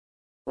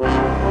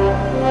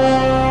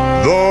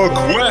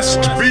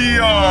Quest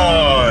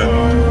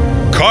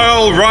Beyond.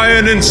 Kyle,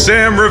 Ryan, and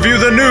Sam review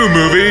the new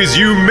movies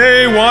you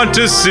may want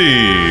to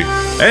see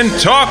and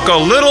talk a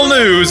little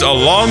news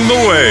along the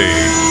way.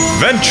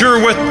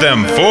 Venture with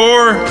them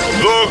for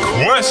The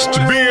Quest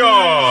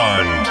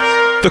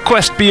Beyond. The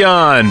Quest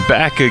Beyond,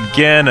 back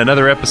again,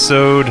 another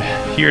episode,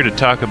 here to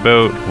talk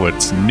about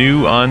what's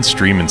new on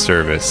streaming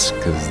service,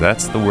 because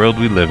that's the world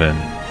we live in.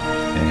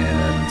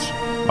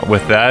 And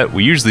with that,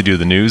 we usually do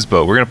the news,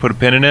 but we're going to put a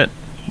pin in it.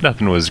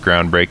 Nothing was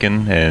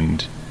groundbreaking,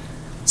 and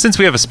since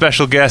we have a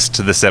special guest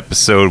to this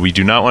episode, we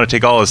do not want to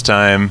take all his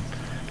time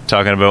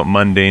talking about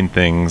mundane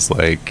things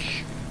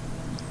like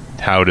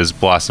how does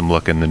Blossom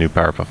look in the new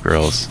Powerpuff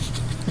Girls.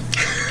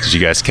 Did you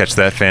guys catch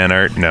that fan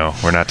art? No,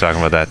 we're not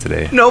talking about that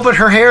today. No, but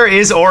her hair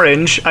is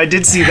orange. I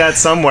did see that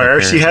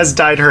somewhere. She has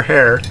dyed her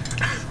hair.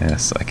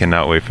 Yes, I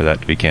cannot wait for that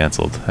to be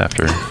canceled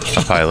after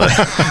a pilot.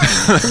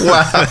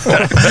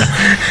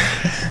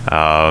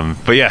 Wow.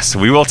 But yes,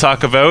 we will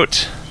talk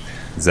about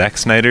Zack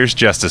Snyder's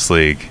Justice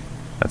League.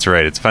 That's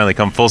right, it's finally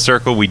come full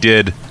circle. We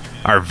did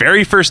our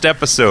very first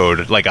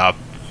episode, like a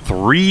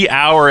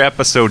 3-hour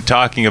episode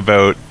talking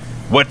about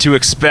what to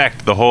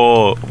expect. The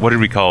whole, what did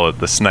we call it?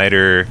 The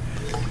Snyder...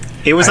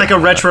 It was like a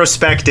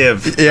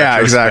retrospective. Yeah,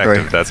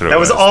 exactly. That's what that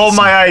was all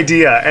my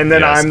idea, and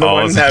then I'm the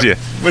one that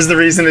was the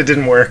reason it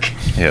didn't work.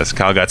 Yes,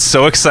 Kyle got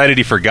so excited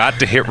he forgot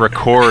to hit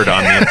record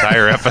on the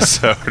entire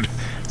episode.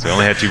 So we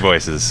only had 2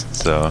 voices.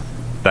 So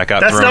that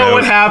got That's thrown not out.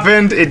 what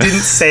happened. It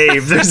didn't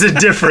save. There's a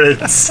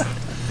difference.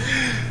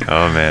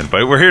 Oh, man.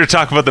 But we're here to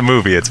talk about the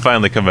movie. It's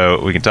finally come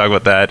out. We can talk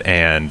about that.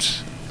 And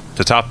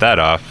to top that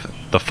off,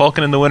 The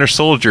Falcon and the Winter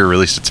Soldier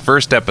released its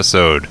first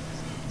episode.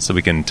 So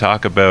we can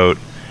talk about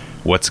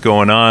what's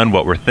going on,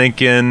 what we're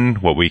thinking,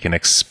 what we can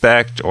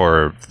expect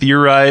or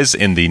theorize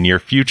in the near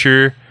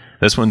future.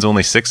 This one's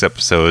only 6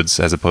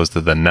 episodes as opposed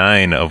to the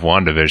 9 of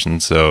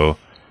WandaVision, so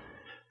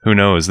who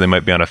knows? They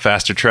might be on a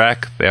faster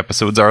track. The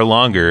episodes are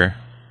longer,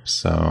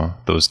 so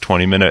those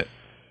 20-minute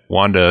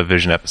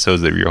WandaVision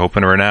episodes that you're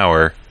hoping are an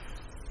hour,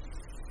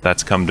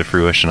 that's come to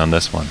fruition on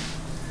this one.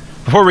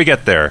 Before we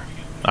get there,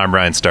 I'm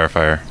Ryan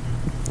Starfire.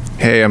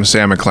 Hey, I'm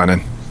Sam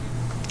McLennan.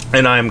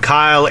 And I'm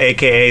Kyle,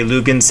 a.k.a.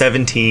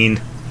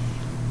 Lugan17.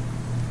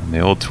 The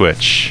old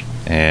Twitch.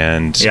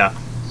 And yeah,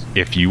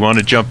 if you want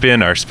to jump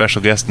in, our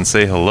special guest, and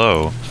say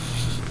hello.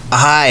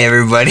 Hi,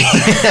 everybody.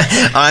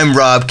 I'm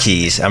Rob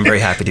Keyes. I'm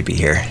very happy to be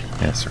here.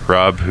 Yes,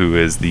 Rob, who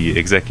is the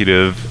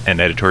executive and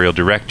editorial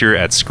director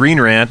at Screen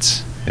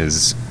Rant,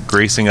 is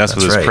gracing us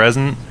with his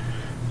presence.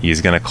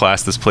 He's going to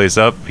class this place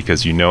up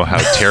because you know how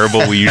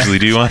terrible we usually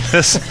do on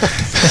this.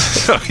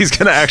 So he's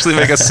going to actually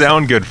make us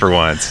sound good for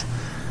once.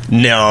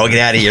 No, get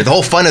out of here. The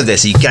whole fun of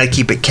this, you got to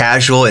keep it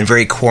casual and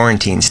very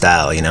quarantine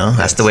style, you know?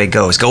 That's the way it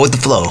goes. Go with the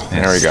flow. Yes.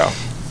 There we go.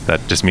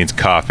 That just means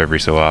cough every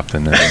so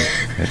often, and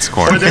it's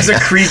quarantine. Or there's a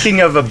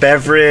creaking of a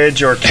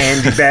beverage or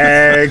candy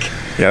bag.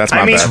 Yeah, that's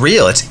not bad. It's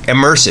real. It's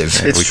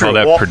immersive. It's we true. call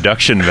that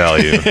production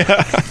value.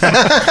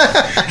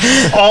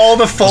 All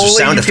the Foley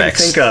sound you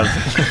effects. can think of.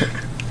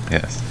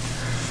 Yes.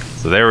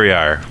 So there we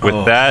are.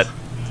 With that,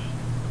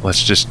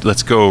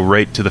 let's go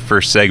right to the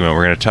first segment.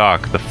 We're going to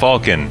talk The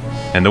Falcon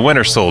and the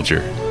Winter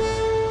Soldier.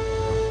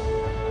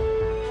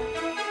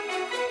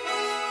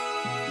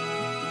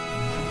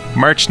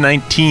 March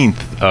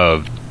 19th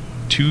of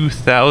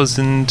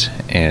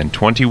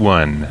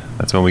 2021.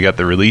 That's when we got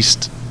the release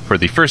for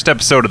the first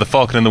episode of The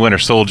Falcon and the Winter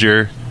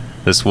Soldier.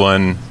 This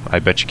one, I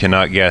bet you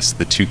cannot guess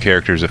the 2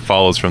 characters it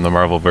follows from the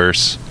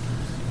Marvelverse,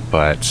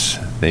 but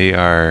they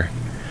are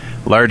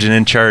large and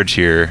in charge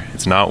here.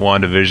 It's not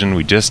WandaVision.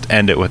 We just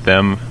ended with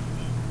them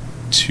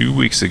 2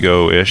 weeks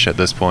ago-ish at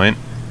this point.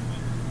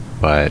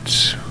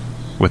 But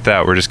with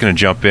that, we're just going to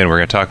jump in. We're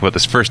going to talk about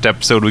this first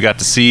episode we got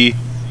to see.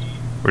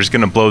 We're just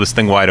going to blow this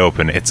thing wide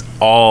open. It's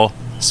all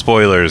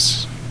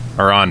spoilers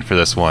are on for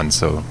this one,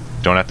 so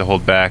don't have to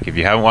hold back. If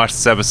you haven't watched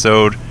this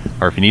episode,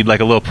 or if you need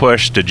like a little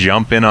push to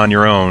jump in on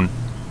your own,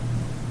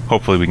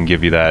 hopefully we can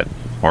give you that.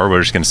 Or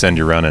we're just going to send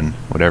you running,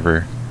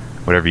 whatever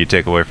you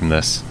take away from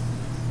this.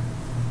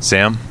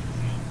 Sam,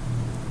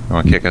 you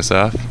want to kick us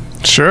off?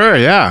 Sure,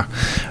 yeah.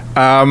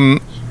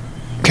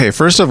 Okay,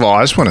 first of all,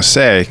 I just want to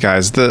say,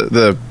 guys,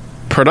 the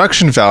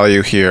production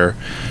value here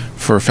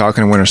for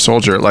Falcon and Winter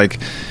Soldier, like,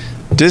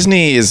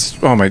 Disney is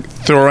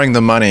throwing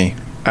the money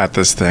at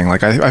this thing.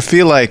 Like I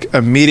feel like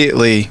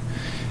immediately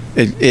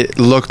it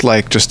looked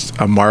like just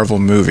a Marvel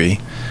movie.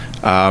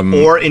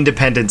 Or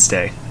Independence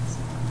Day.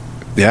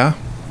 Yeah,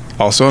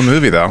 also a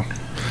movie though.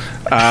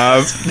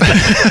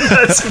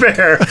 That's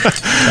fair.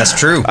 That's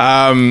true.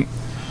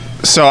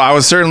 So I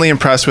was certainly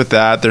impressed with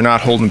that. They're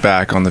not holding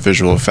back on the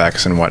visual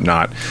effects and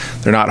whatnot.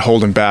 They're not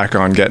holding back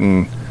on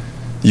getting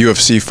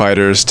UFC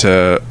fighters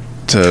to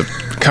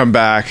come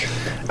back.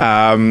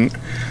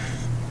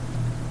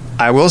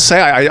 I will say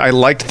I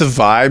liked the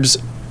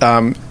vibes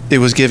it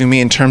was giving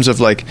me in terms of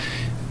like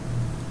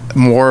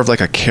more of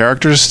like a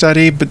character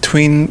study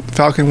between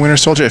Falcon and Winter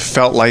Soldier. It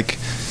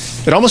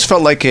almost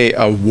felt like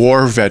a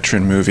war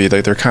veteran movie.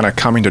 Like they're kind of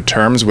coming to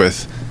terms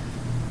with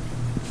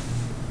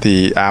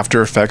the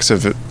after effects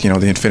of,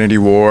 the Infinity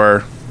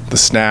War, the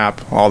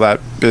snap, all that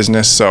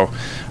business. So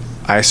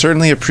I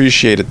certainly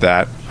appreciated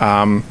that.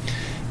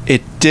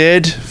 It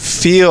did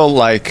feel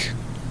like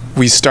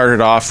we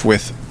started off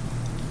with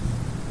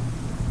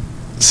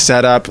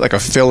set up like a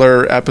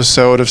filler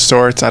episode of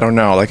sorts. I don't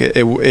know. Like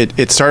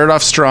it started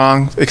off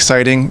strong,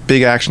 exciting,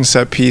 big action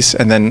set piece,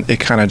 and then it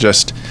kind of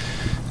just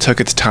took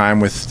its time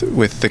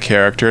with the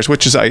characters,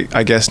 which is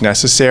I guess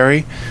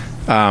necessary.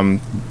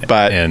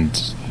 But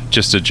and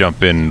just to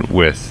jump in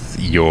with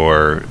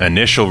your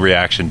initial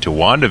reaction to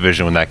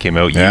WandaVision when that came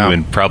out, you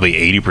and probably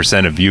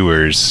 80% of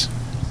viewers,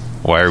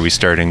 why are we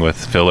starting with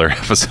filler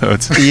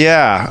episodes?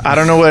 Yeah, I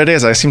don't know what it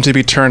is. I seem to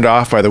be turned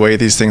off by the way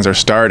these things are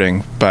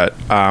starting, but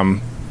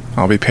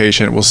I'll be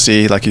patient. We'll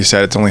see. Like you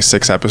said, it's only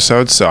 6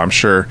 episodes, so I'm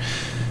sure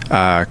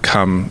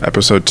come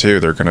episode 2,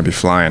 they're going to be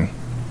flying.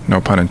 No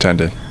pun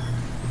intended.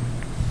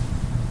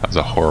 That was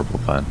a horrible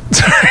pun.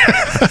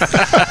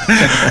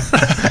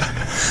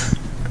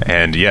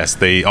 And yes,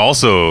 they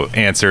also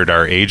answered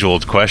our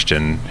age-old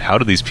question, how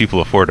do these people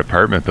afford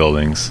apartment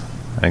buildings?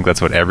 I think that's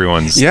what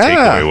everyone's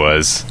takeaway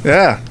was.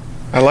 Yeah,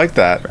 I like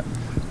that.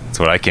 That's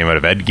what I came out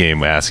of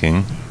Endgame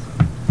asking.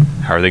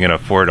 How are they going to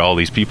afford all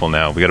these people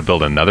now? We got to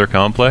build another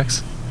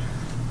complex?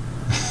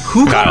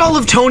 Who got all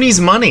of Tony's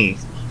money?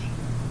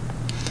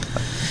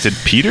 Did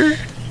Peter?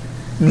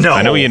 No.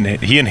 I know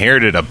he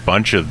inherited a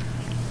bunch of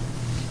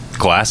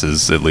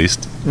classes, at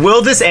least.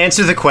 Will this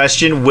answer the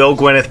question, will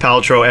Gwyneth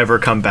Paltrow ever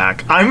come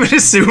back? I'm going to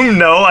assume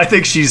no. I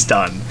think she's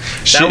done.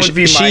 That would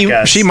be my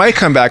guess. She might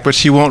come back, but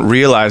she won't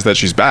realize that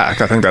she's back.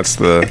 I think that's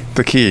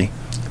the key.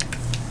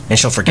 And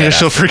she'll forget. And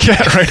she'll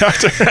forget right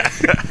after.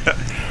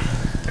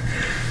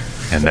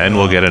 And then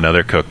we'll get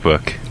another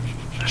cookbook.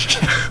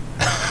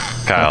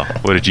 Kyle,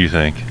 what did you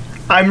think?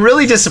 I'm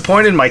really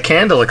disappointed my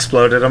candle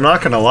exploded. I'm not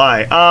going to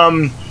lie.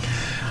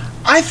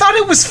 I thought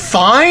it was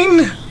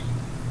fine.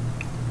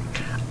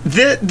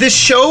 The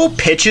show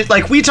pitches,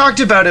 like we talked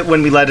about it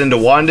when we led into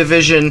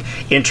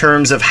WandaVision, in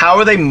terms of how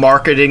are they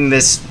marketing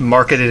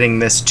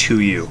this to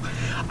you.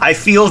 I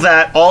feel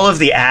that all of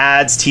the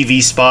ads,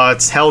 TV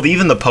spots, hell,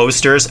 even the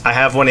posters, I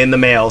have one in the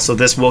mail, so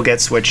this will get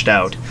switched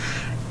out,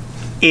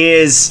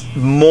 is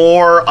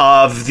more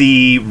of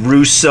the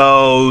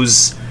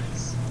Russo's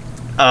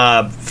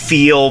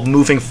feel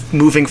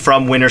moving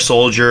from Winter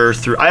Soldier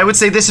through. I would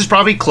say this is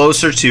probably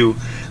closer to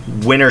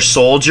Winter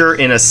Soldier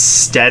in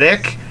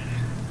aesthetic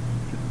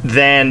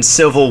than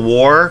Civil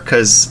War,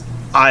 because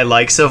I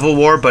like Civil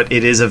War, but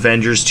it is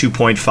Avengers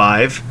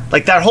 2.5.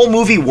 Like, that whole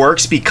movie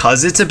works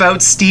because it's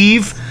about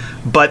Steve,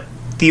 but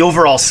the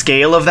overall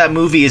scale of that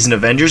movie is an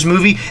Avengers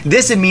movie.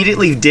 This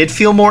immediately did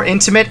feel more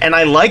intimate, and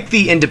I like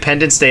the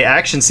Independence Day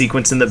action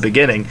sequence in the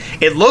beginning.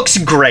 It looks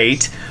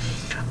great.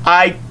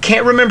 I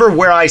can't remember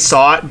where I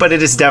saw it, but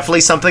it is definitely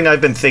something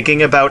I've been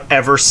thinking about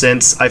ever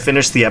since I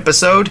finished the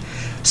episode.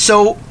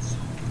 So,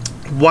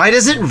 why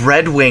doesn't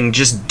Red Wing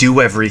just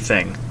do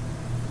everything?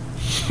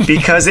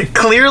 Because it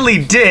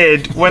clearly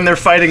did when they're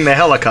fighting the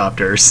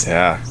helicopters.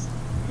 Yeah.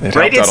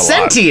 Right? It's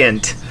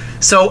sentient.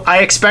 So I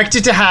expect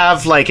it to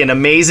have like an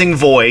amazing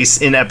voice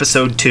in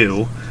episode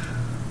 2,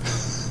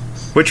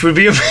 which would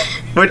be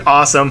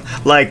awesome.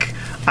 Like,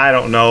 I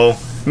don't know,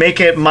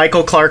 make it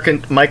Michael Clark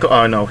and Michael.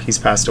 Oh no, he's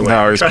passed away.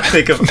 No, he's trying to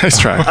think of. Nice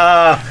try.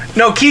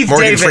 No, Keith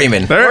Morgan David.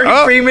 Freeman.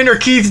 Morgan Freeman or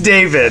Keith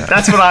David.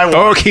 That's what I want.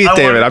 Oh, Keith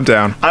David, I'm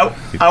down.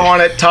 I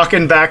want it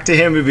talking back to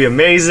him. It'd be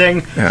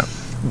amazing. Yeah.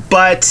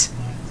 But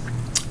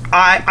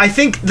I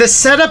think the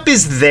setup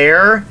is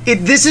there.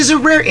 This is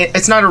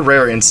it's not a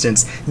rare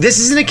instance. This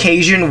is an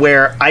occasion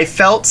where I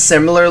felt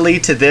similarly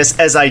to this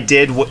as I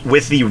did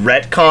with the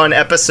retcon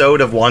episode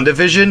of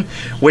WandaVision,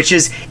 which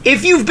is,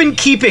 if you've been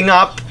keeping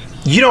up,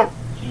 you don't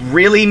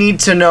really need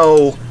to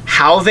know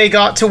how they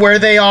got to where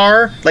they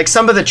are. Like,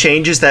 some of the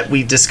changes that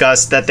we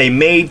discussed that they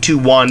made to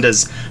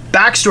Wanda's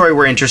backstory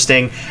were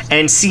interesting,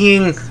 and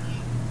seeing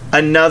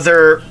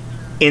another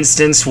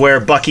instance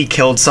where Bucky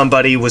killed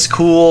somebody was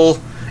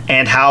cool,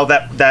 and how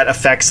that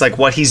affects like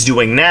what he's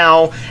doing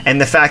now,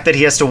 and the fact that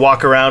he has to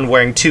walk around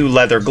wearing 2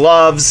 leather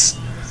gloves,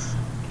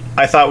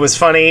 I thought was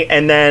funny.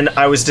 And then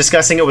I was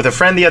discussing it with a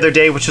friend the other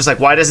day, which was like,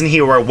 why doesn't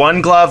he wear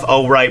 1 glove?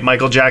 Oh right,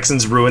 Michael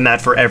Jackson's ruined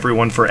that for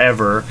everyone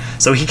forever,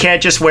 so he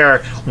can't just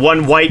wear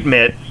 1 white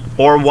mitt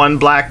or 1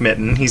 black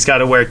mitten. He's got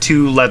to wear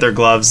 2 leather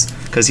gloves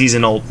because he's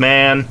an old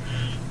man.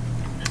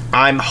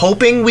 I'm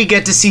hoping we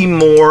get to see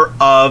more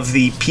of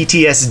the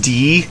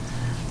PTSD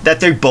that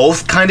they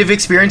both kind of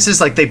experiences.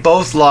 Like, they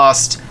both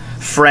lost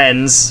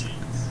friends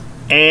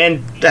and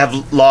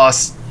have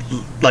lost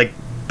like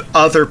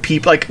other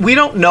people. Like, we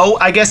don't know,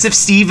 I guess, if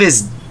Steve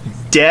is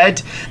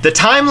dead. The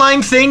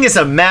timeline thing is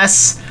a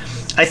mess.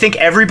 I think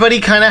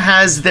everybody kind of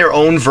has their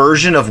own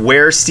version of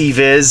where Steve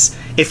is,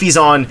 if he's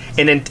on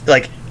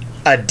like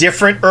a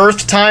different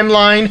Earth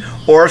timeline,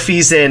 or if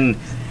he's in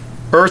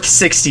Earth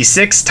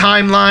 66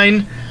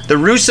 timeline. The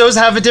Russos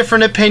have a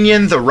different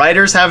opinion. The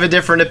writers have a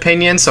different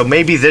opinion. So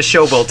maybe this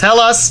show will tell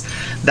us.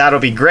 That'll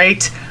be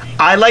great.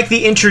 I like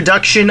the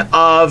introduction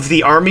of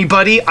the army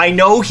buddy. I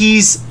know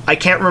I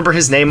can't remember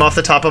his name off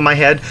the top of my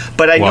head,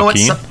 but I know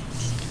it's...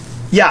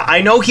 Yeah,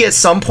 I know at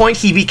some point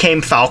he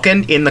became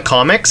Falcon in the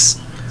comics,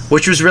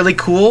 which was really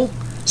cool.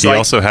 So he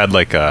also had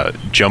like a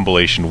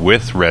jumbulation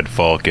with Red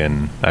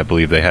Falcon. I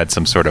believe they had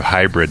some sort of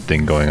hybrid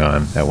thing going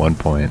on at one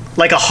point.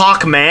 Like a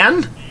Hawk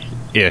Man?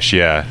 Ish,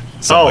 yeah.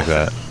 Something like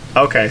that.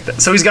 Okay,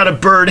 so he's got a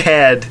bird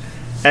head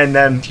and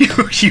then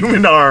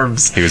human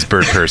arms. He was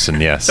bird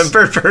person, yes. A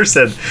bird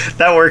person.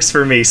 That works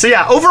for me. So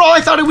yeah, overall I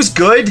thought it was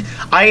good.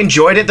 I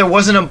enjoyed it. There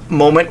wasn't a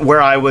moment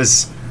where I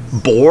was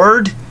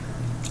bored.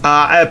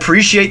 I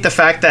appreciate the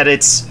fact that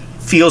it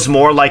feels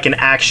more like an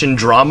action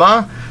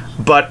drama,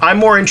 but I'm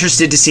more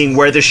interested to seeing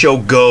where the show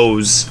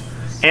goes.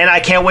 And I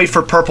can't wait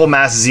for Purple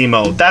Mask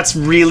Zemo. That's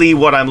really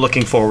what I'm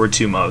looking forward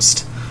to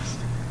most.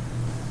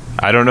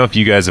 I don't know if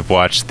you guys have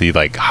watched the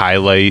like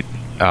highlight.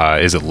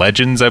 Is it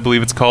Legends? I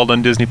believe it's called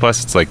on Disney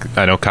Plus. It's like,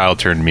 I know Kyle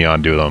turned me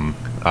on to them.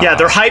 Yeah,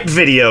 they're hype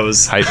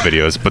videos. Hype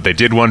videos, but they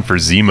did one for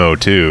Zemo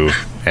too,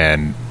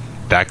 and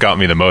that got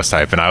me the most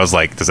hype. And I was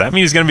like, does that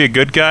mean he's gonna be a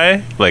good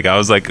guy? Like, I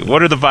was like,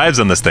 what are the vibes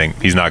on this thing?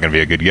 He's not gonna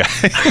be a good guy.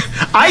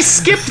 I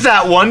skipped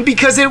that one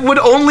because it would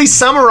only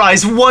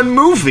summarize one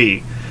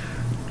movie.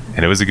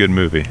 And it was a good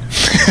movie.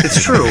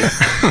 It's true.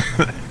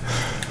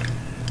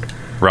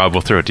 Rob,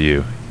 we'll throw it to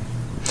you.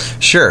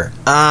 Sure.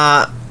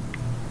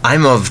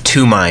 I'm of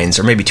two minds,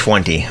 or maybe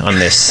 20 on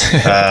this.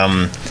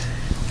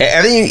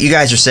 Everything you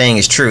guys are saying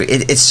is true.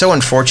 It's so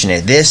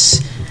unfortunate.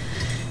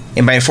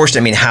 And by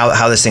unfortunate, I mean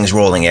how this thing's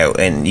rolling out.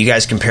 And you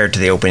guys compared to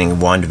the opening of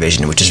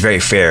WandaVision, which is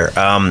very fair.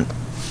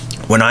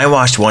 When I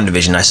watched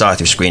WandaVision, I saw it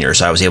through screeners,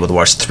 so I was able to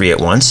watch 3 at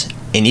once.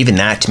 And even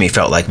that, to me,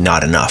 felt like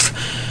not enough,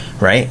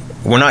 right?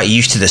 We're not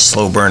used to this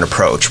slow burn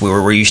approach.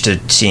 We're used to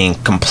seeing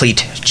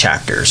complete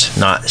chapters,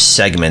 not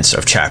segments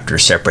of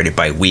chapters separated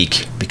by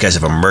week because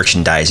of a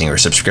merchandising or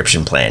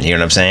subscription plan. You know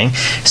what I'm saying?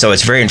 So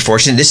it's very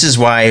unfortunate. This is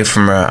why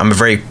I'm a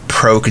very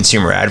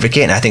pro-consumer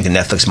advocate, and I think the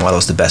Netflix model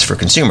is the best for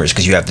consumers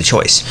because you have the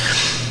choice.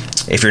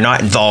 If you're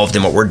not involved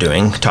in what we're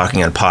doing,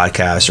 talking on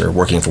podcasts or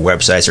working for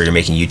websites or you're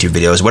making YouTube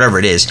videos, whatever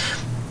it is,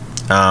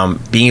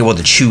 being able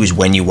to choose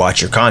when you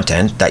watch your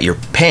content that you're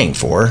paying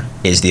for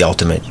is the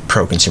ultimate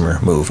pro-consumer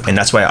move. And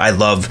that's why I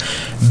love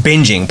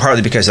binging,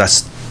 partly because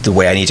that's the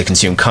way I need to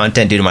consume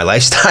content due to my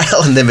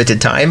lifestyle and limited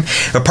time,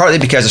 but partly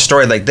because a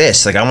story like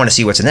this, like I want to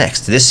see what's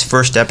next. This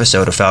first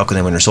episode of Falcon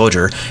and Winter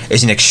Soldier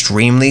is an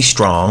extremely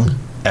strong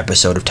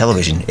episode of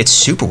television. It's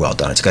super well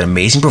done. It's got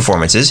amazing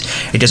performances.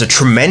 It does a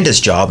tremendous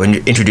job in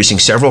introducing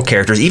several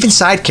characters, even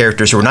side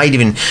characters who are not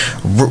even,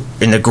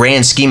 in the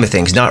grand scheme of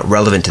things, not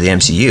relevant to the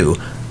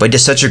MCU, but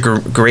does such a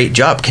great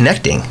job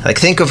connecting. Like,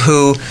 think of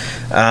who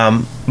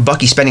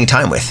Bucky's spending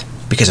time with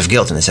because of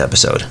guilt in this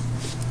episode.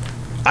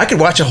 I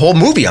could watch a whole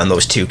movie on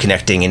those two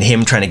connecting and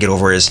him trying to get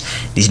over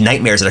these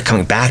nightmares that are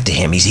coming back to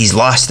him. He's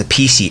lost the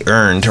peace he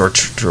earned or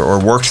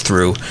worked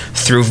through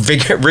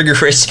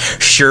rigorous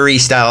Shuri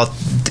style,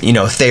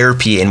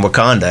 therapy in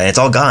Wakanda, and it's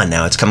all gone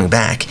now. It's coming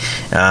back.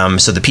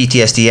 So the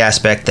PTSD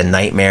aspect, the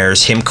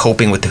nightmares, him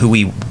coping with who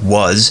he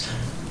was,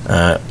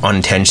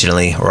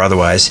 unintentionally or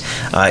otherwise,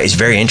 is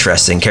very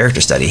interesting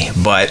character study.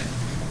 But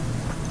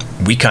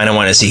we kind of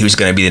want to see who's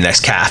going to be the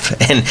next Cap,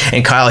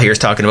 and Kyle here is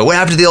talking about what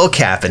happened to the old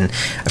Cap. And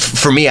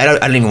for me, I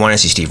don't even want to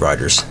see Steve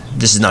Rogers.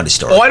 This is not his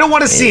story. Oh, I don't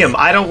want to see him.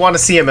 I don't want to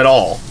see him at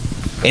all.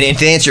 And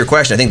to answer your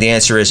question, I think the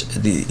answer is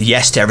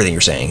yes to everything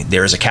you're saying.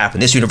 There is a Cap in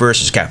this universe,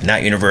 there's a Cap in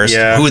that universe.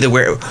 Yeah.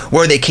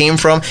 Where they came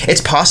from.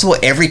 It's possible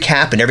every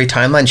Cap in every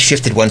timeline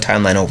shifted one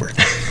timeline over.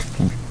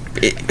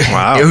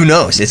 Wow. Who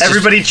knows? It's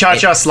Everybody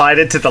cha-cha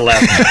slided to the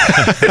left.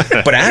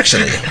 But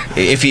actually,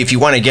 if you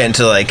want to get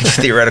into like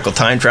theoretical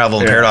time travel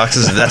and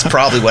paradoxes, that's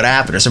probably what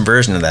happened, or some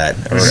version of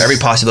that. Or every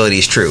possibility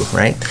is true,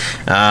 right?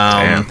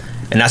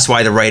 And that's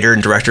why the writer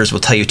and directors will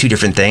tell you 2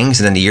 different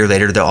things, and then a year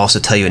later they'll also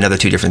tell you another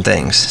 2 different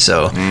things.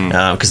 So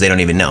because they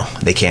don't even know,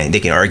 they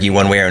can argue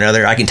one way or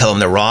another. I can tell them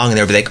they're wrong, and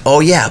they'll be like, "Oh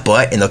yeah,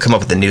 but," and they'll come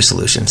up with a new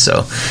solution.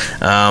 So,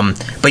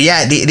 but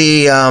yeah,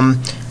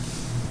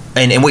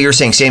 And what you were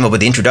saying, Samuel,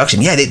 with the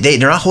introduction, yeah, they're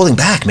not holding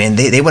back, man.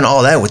 They went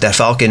all out with that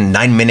Falcon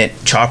 9-minute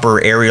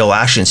chopper aerial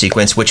action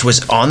sequence, which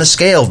was on the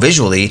scale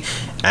visually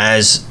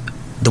as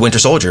The Winter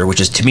Soldier, which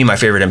is, to me, my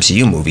favorite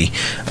MCU movie.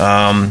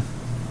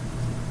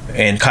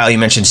 And Kyle, you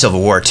mentioned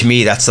Civil War. To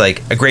me, that's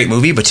like a great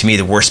movie, but to me,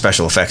 the worst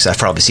special effects I've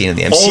probably seen in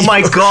the MCU. Oh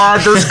my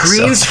God, those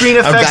green screen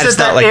effects at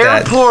that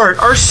airport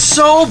are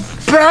so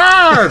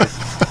bad.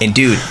 And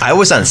dude, I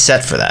was on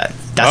set for that.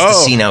 That's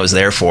the scene I was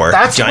there for.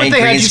 That's Giant what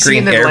they green had you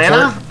screen see in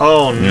Atlanta? airport.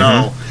 Oh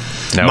no.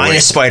 No,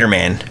 Minus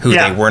Spider-Man, who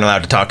they weren't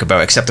allowed to talk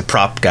about, except the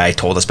prop guy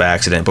told us by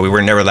accident, but we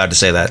were never allowed to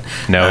say that.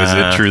 Now, is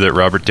it true that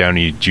Robert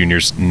Downey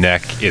Jr.'s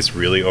neck is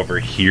really over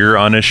here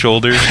on his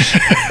shoulders?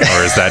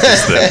 Or is that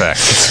just the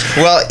effect?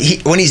 Well,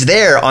 when he's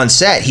there on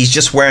set, he's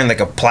just wearing like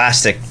a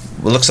plastic,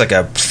 looks like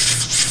a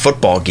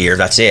football gear.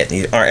 That's it.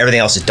 Everything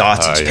else is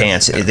dots in his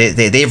pants.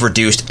 They've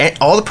reduced, and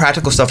all the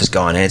practical stuff is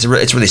gone, and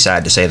it's really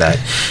sad to say that.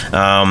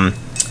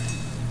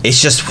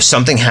 It's just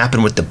something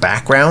happened with the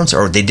backgrounds,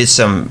 or they did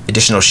some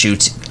additional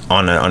shoots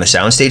on a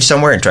soundstage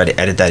somewhere and tried to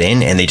edit that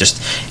in, and they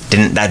just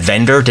didn't. That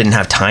vendor didn't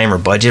have time or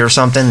budget or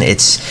something.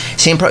 It's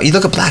same. You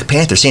look at Black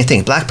Panther, same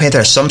thing. Black Panther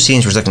has some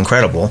scenes which look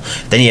incredible.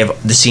 Then you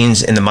have the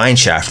scenes in the mine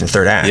shaft in the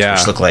third act,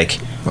 which look like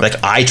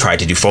I tried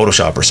to do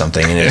Photoshop or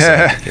something, and it's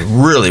like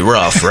really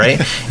rough, right?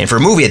 And for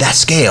a movie at that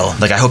scale,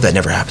 like I hope that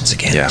never happens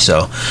again. Yeah.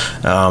 So.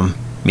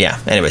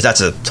 Anyways,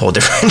 that's a whole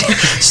different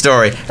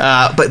story.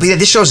 But yeah,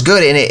 this show's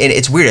good, and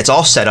it's weird. It's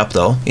all set up,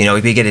 though. You know,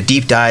 we get a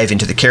deep dive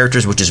into the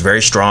characters, which is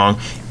very strong.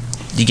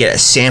 You get a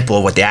sample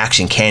of what the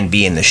action can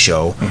be in the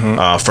show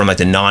from like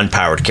the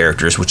non-powered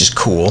characters, which is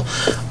cool.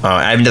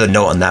 I have another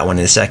note on that one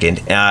in a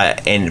second.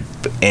 But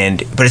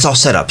it's all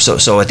set up.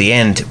 So at the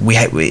end,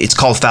 it's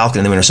called Falcon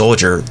and the Winter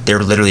Soldier. They're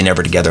literally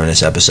never together in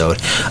this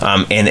episode.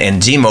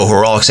 And Zemo, who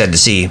we're all excited to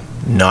see,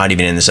 not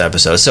even in this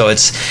episode. So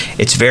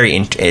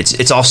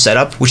it's all set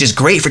up, which is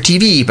great for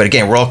TV. But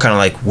again, we're all kind of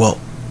like, well,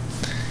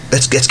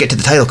 let's get to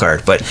the title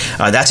card. But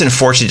that's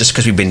unfortunate, just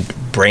because we've been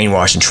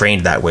brainwashed and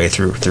trained that way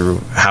through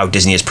how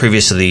Disney has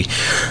previously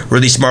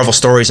released Marvel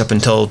stories up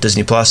until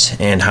Disney Plus,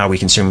 and how we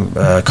consume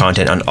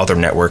content on other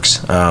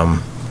networks,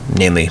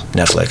 namely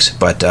Netflix.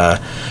 But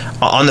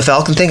on the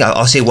Falcon thing,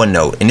 I'll say one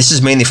note, and this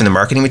is mainly from the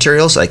marketing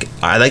materials. Like,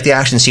 I like the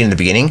action scene in the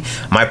beginning.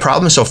 My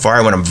problem so far,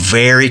 and what I'm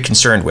very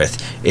concerned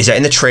with, is that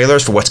in the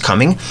trailers for what's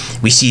coming,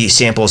 we see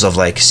samples of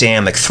like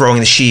Sam like throwing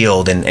the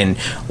shield and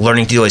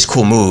learning to do all these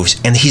cool moves,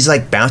 and he's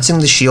like bouncing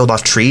the shield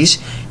off trees,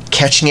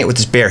 catching it with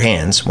his bare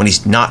hands when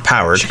he's not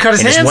powered. She cut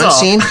his hands one off.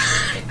 Scene,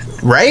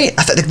 right?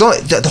 I thought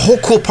the whole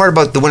cool part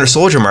about the Winter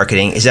Soldier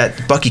marketing is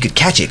that Bucky could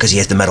catch it because he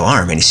has the metal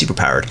arm and he's super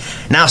powered.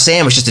 Now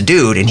Sam is just a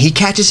dude and he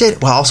catches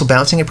it while also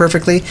bouncing it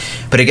perfectly,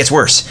 but it gets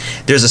worse.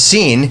 There's a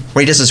scene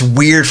where he does this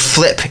weird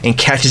flip and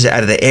catches it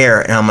out of the air,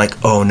 and I'm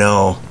like, oh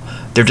no.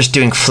 They're just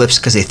doing flips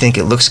because they think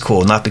it looks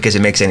cool, not because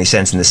it makes any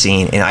sense in the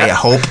scene. And I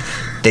hope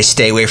they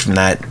stay away from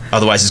that.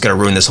 Otherwise, it's going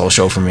to ruin this whole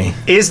show for me.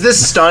 Is the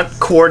stunt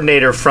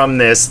coordinator from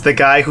this the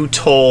guy who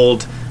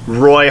told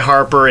Roy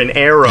Harper and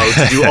Arrow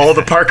to do all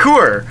the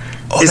parkour?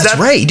 Oh, that's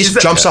right. He just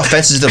jumps off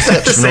fences and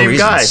flips the for no same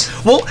reason. guy.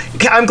 Well,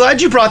 I'm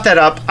glad you brought that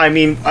up. I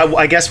mean,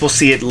 I guess we'll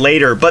see it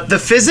later, but the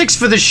physics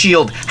for the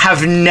shield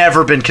have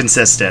never been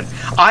consistent.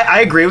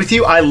 I agree with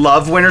you. I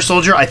love Winter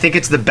Soldier. I think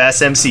it's the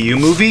best MCU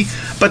movie,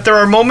 but there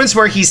are moments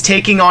where he's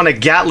taking on a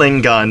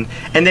Gatling gun,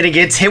 and then he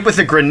gets hit with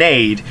a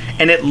grenade,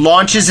 and it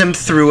launches him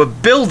through a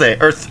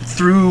building, or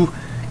through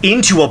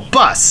into a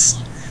bus,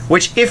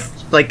 which,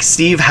 if, like,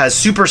 Steve has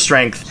super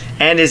strength,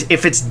 and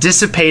if it's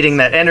dissipating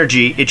that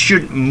energy, it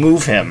shouldn't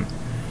move him.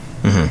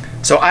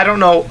 Mm-hmm. So I don't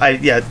know.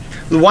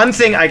 One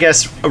thing, I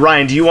guess,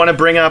 Ryan, do you want to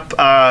bring up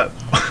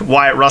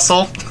Wyatt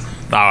Russell?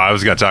 Oh, I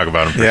was going to talk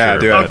about him for Yeah,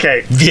 sure. do it.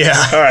 Okay.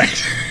 Yeah. All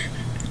right.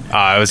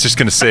 I was just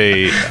going to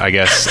say, I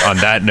guess, on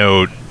that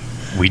note,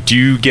 we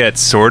do get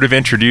sort of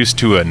introduced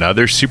to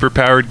another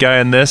superpowered guy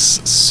in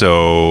this,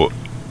 so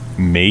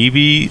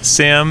maybe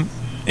Sam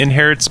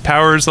inherits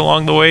powers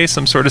along the way,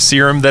 some sort of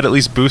serum that at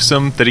least boosts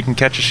him, that he can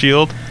catch a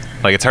shield.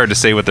 Like, it's hard to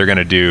say what they're going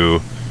to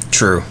do.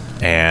 True.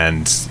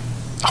 And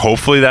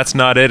hopefully that's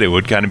not it. It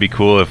would kind of be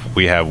cool if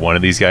we have one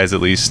of these guys, at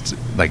least,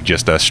 like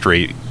just a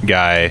straight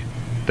guy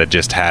that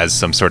just has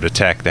some sort of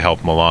tech to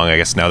help him along. I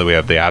guess now that we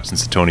have the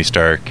absence of Tony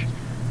Stark,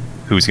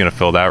 who's going to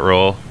fill that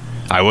role?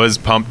 I was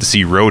pumped to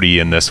see Rhodey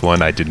in this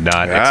one. I did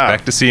not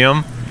expect to see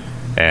him,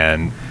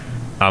 and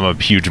I'm a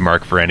huge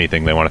mark for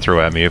anything they want to throw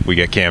at me. If we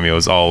get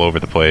cameos all over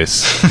the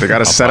place, They got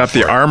to set up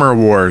the Armor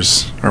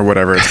Wars or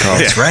whatever it's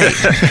called. That's right.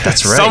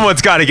 That's right.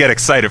 Someone's got to get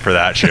excited for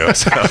that show,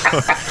 so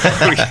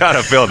we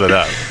got to build it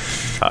up.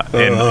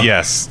 And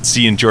yes,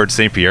 seeing George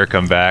St. Pierre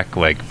come back,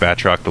 like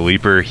Batroc the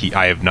Leaper,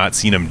 I have not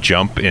seen him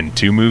jump in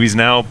 2 movies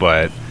now,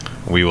 but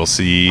we will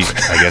see,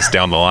 I guess,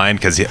 down the line,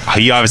 because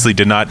he obviously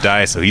did not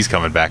die, so he's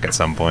coming back at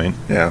some point.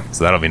 Yeah.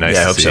 So that'll be nice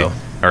Yeah, I to hope see. so.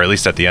 Or at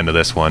least at the end of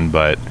this one.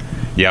 But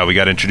yeah, we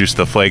got introduced to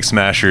the Flag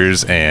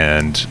Smashers,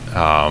 and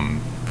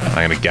I'm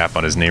going to gap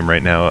on his name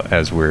right now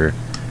as we're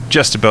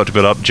just about to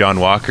build up John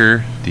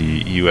Walker, the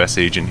U.S.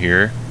 agent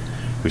here,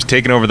 who's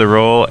taken over the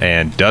role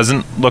and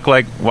doesn't look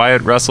like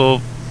Wyatt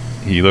Russell.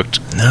 He looked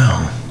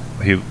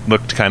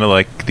kind of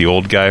like the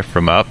old guy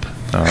from Up.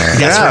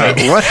 That's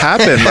right. What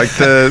happened? Like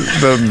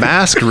the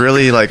mask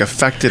really like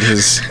affected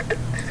his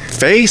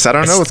face. I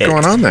don't know what's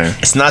going on there.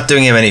 It's not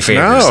doing him any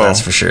favors, No,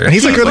 that's for sure. And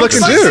he's a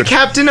good-looking Looks like dude. the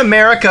Captain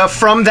America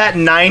from that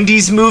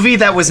 90s movie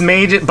that was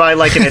made by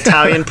like an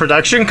Italian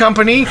production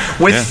company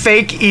with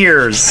fake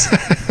ears.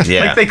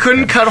 Yeah. Like they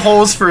couldn't cut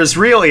holes for his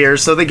real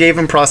ears, so they gave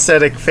him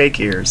prosthetic fake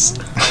ears.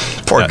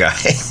 Poor guy.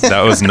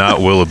 That was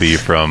not Willoughby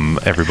from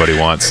Everybody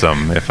Wants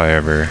Some, if I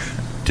ever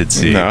did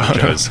see, No.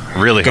 which I was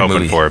really Good hoping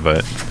movie. for.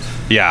 But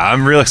yeah,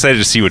 I'm real excited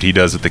to see what he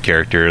does with the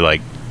character.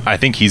 Like, I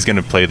think he's going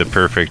to play the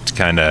perfect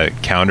kind of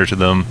counter to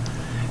them.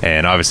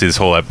 And obviously this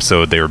whole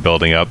episode they were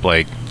building up,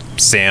 like,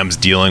 Sam's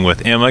dealing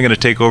with, am I going to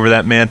take over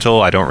that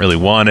mantle? I don't really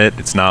want it.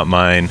 It's not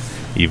mine,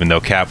 even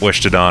though Cap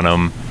wished it on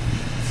him.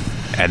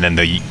 And then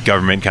the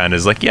government kind of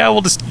is like, yeah,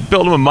 we'll just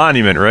build him a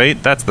monument,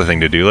 right? That's the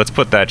thing to do. Let's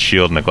put that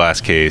shield in a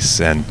glass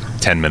case. And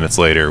 10 minutes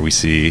later, we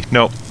see,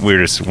 nope, we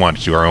just want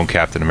to do our own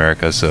Captain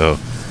America. So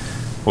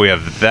we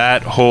have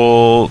that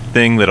whole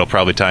thing that'll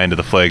probably tie into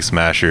the Flag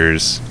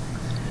Smashers,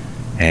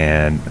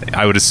 and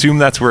I would assume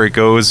that's where it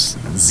goes.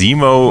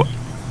 Zemo,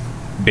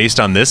 based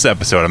on this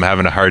episode, I'm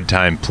having a hard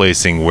time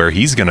placing where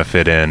he's going to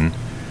fit in,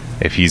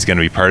 if he's going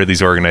to be part of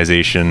these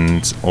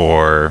organizations,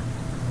 or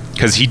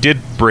because he did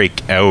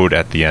break out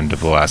at the end of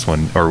the last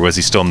one, or was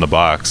he still in the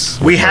box?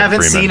 We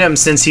haven't seen him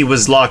since he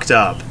was locked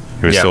up.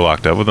 He was still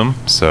locked up with them,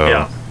 so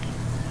yeah.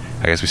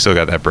 I guess we still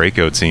got that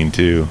breakout scene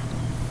too.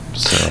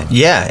 So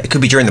yeah, it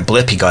could be during the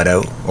blip he got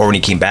out, or when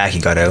he came back he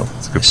got out.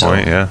 That's a good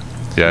point. Yeah.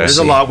 There's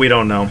a lot we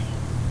don't know.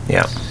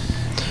 Yeah.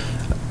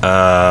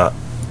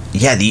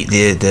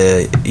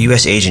 The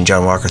U.S. agent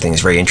John Walker thing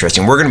is very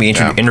interesting. We're going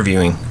to be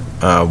interviewing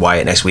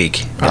Wyatt next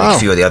week, and a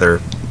few of the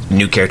other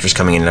new characters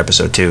coming in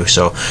episode 2.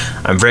 So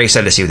I'm very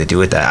excited to see what they do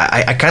with that.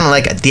 I kind of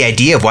like the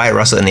idea of Wyatt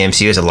Russell in the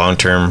MCU as a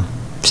long-term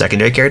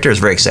secondary character is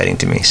very exciting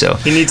to me. So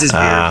he needs his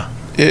beard.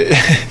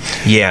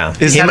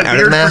 He's had a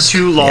beard for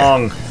too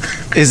long. Yeah.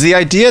 Is the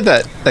idea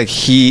that like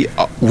he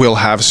will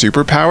have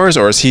superpowers,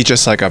 or is he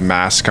just like a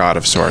mascot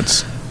of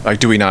sorts? Like,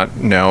 do we not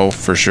know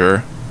for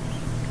sure?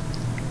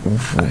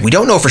 We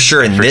don't know for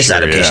sure in this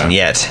adaptation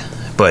yet,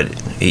 but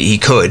he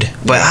could.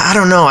 But I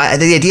don't know.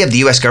 The idea of the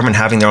U.S. government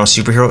having their own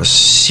superhero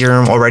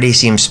serum already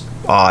seems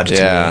odd to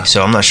me,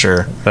 so I'm not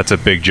sure. That's a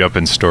big jump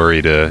in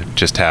story to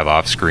just have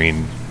off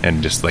screen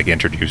and just like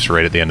introduce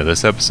right at the end of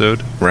this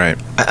episode. Right.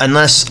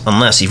 Unless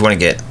you want to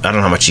get, I don't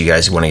know how much you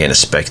guys want to get into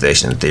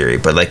speculation and theory,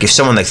 but like if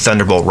someone like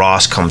Thunderbolt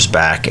Ross comes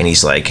back and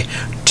he's like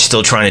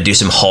still trying to do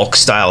some Hulk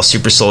style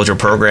super soldier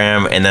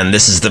program, and then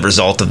this is the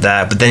result of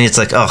that, but then it's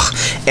like,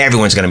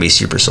 everyone's going to be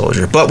super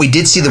soldier. But we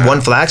did see the one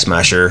Flag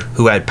Smasher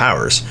who had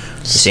powers,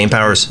 the same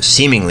powers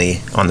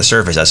seemingly on the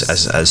surface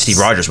as Steve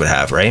Rogers would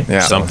have, right? Yeah.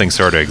 Something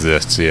sort of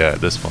exists,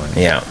 at this point.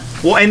 Yeah.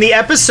 Well, in the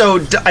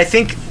episode, I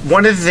think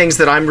one of the things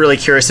that I'm really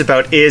curious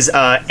about is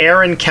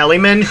Erin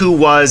Kellyman, who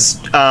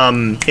was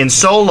in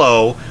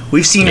Solo.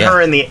 We've seen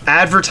her in the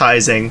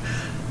advertising.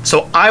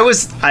 So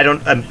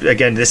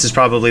again, this is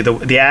probably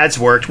the ads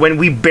worked. When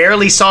we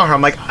barely saw her,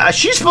 I'm like,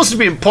 she's supposed to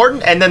be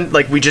important. And then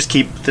like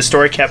the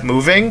story kept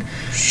moving.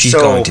 She's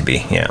going to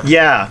be, yeah.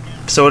 Yeah.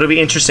 So it'll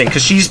be interesting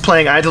because she's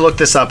playing, I had to look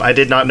this up. I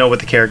did not know what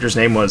the character's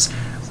name was.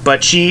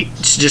 But she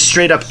just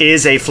straight up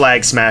is a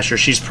Flag Smasher.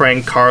 She's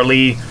playing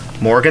Carly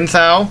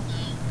Morgenthau,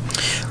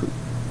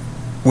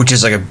 which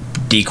is like a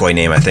decoy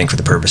name, I think, for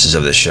the purposes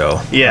of this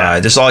show. Yeah,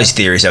 there's all these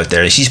theories out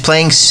there. She's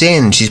playing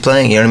Sin. She's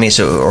playing, you know what I mean?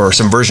 So, or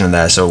some version of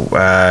that. So,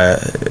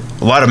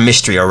 a lot of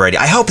mystery already.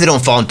 I hope they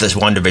don't fall into this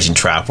WandaVision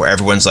trap where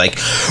everyone's like,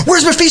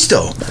 "Where's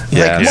Mephisto?"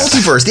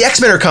 Multiverse. The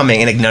X-Men are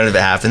coming, and like, none of it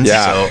happens.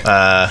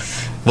 Yeah.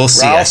 So, we'll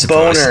see. Ralph I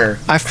suppose. Boner.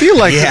 I feel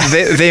like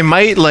they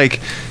might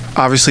like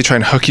obviously try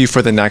and hook you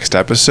for the next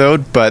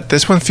episode, but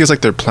this one feels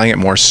like they're playing it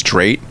more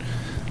straight.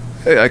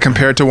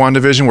 Compared to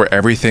WandaVision, where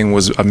everything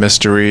was a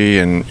mystery,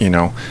 and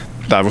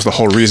that was the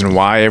whole reason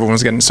why everyone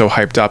was getting so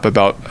hyped up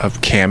about a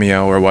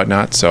cameo or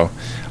whatnot. So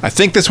I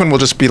think this one will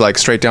just be like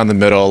straight down the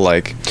middle,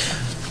 like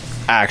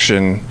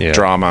action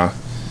drama.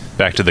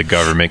 Back to the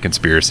government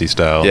conspiracy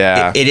style.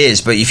 Yeah, it is.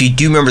 But if you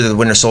do remember the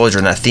Winter Soldier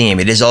and that theme,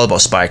 it is all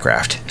about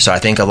spycraft. So I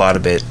think a lot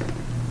of it,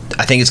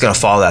 I think it's going to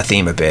follow that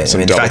theme a bit.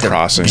 Some the fact that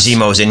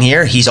Zemo's in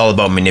here, he's all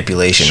about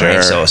manipulation,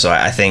 right? So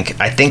I think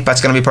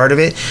that's going to be part of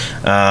it.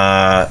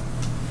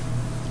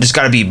 There's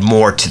got to be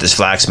more to this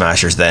Flag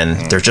Smashers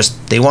than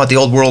they want the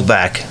old world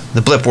back,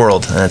 the blip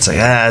world, and it's like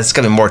it's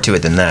got to be more to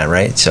it than that,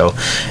 right? So,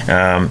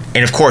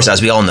 and of course,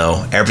 as we all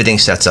know, everything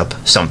sets up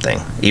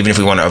something. Even if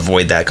we want to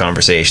avoid that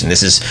conversation,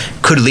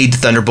 could lead to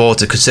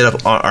Thunderbolts. It could set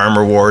up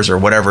Armor Wars or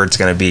whatever it's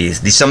going to be.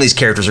 Some of these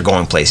characters are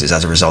going places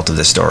as a result of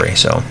this story.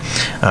 So,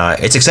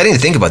 it's exciting to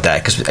think about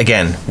that because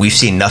again, we've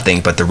seen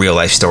nothing but the real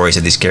life stories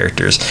of these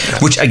characters.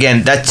 Which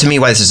again, that to me,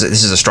 why this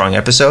is a strong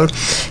episode.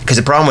 Because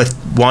the problem with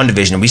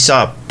WandaVision, we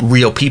saw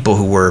real people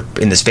who were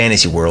in this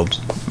fantasy world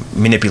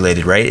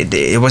manipulated, right?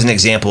 It was an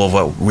example of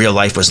what real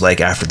life was like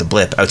after the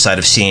blip, outside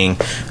of seeing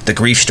the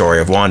grief story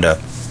of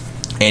Wanda.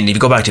 And if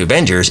you go back to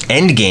Avengers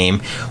Endgame,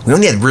 we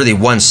only had really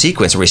one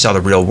sequence where we saw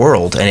the real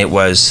world, and it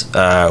was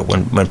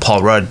when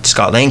Paul Rudd,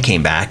 Scott Lang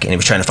came back, and he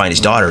was trying to find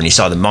his daughter, and he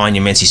saw the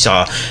monuments, he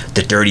saw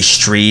the dirty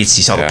streets,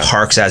 he saw the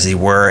parks as they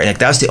were, and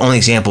that was the only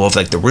example of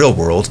like the real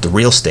world, the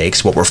real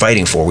stakes, what we're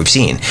fighting for, we've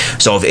seen.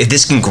 So if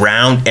this can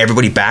ground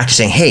everybody back to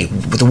saying, hey,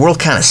 the world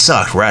kind of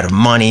sucked, we're out of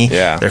money,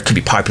 there could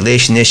be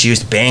population issues,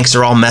 the banks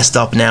are all messed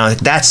up now,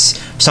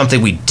 that's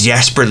something we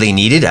desperately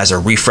needed as a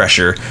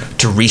refresher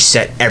to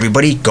reset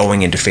everybody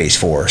going into phase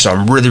 4. So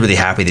I'm really, really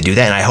happy to do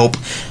that, and I hope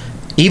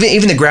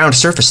even the ground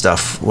surface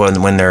stuff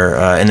when they're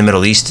in the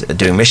Middle East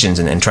doing missions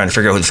and trying to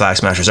figure out who the Flag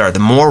Smashers are, the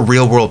more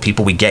real world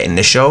people we get in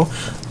this show,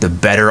 the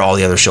better all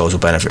the other shows will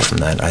benefit from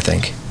that, I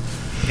think.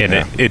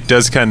 And it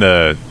does kind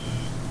of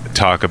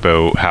talk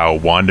about how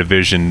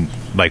WandaVision,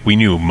 like we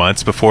knew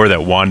months before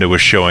that Wanda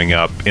was showing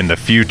up in the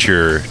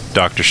future,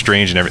 Doctor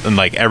Strange and everything,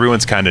 like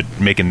everyone's kind of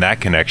making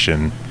that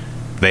connection.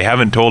 They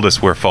haven't told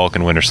us where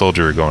Falcon Winter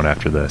Soldier are going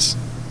after this.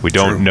 We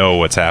don't know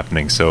what's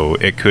happening, so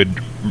it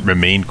could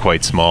remain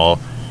quite small,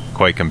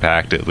 quite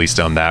compact, at least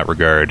on that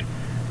regard.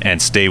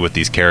 and stay with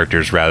these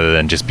characters rather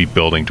than just be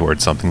building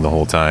towards something the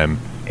whole time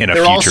in a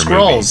They're all future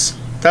Skrulls.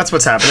 That's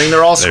what's happening.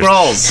 They're all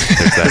Skrulls.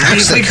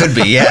 Actually, could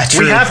be. Yeah,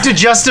 true. We have to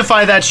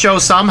justify that show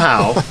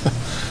somehow.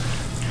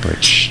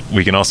 Which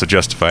we can also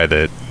justify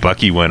that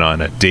Bucky went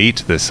on a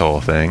date this whole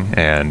thing,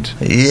 and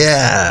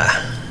yeah,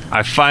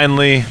 I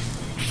finally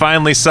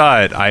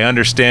saw it. I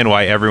understand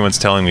why everyone's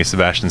telling me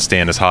Sebastian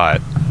Stan is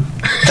hot.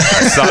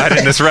 I saw it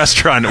in this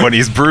restaurant when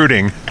he's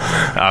brooding.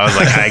 I was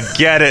like, I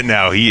get it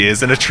now. He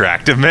is an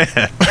attractive man.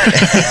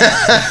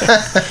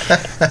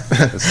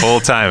 This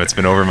whole time it's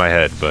been over my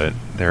head, but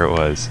there it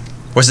was.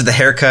 Was it the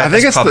haircut? I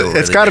think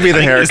it's got to be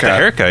the haircut. It's the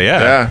haircut,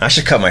 yeah. I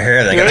should cut my hair.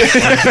 I got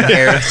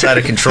hair. It's out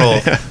of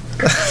control.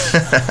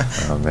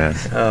 Oh man,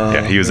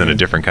 yeah, he was in a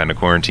different kind of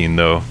quarantine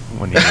though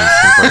when he was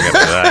before he got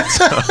to that.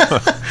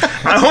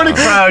 So. I want a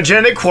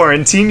cryogenic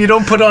quarantine. You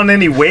don't put on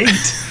any weight.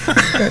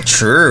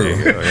 True. There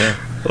you go, yeah.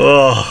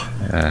 Oh,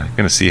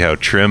 Gonna see how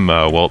trim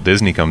Walt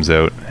Disney comes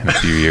out in a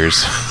few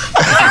years.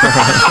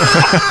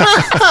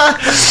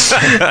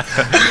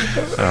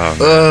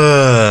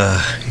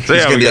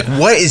 He's gonna be like,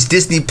 "What is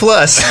Disney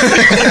Plus?"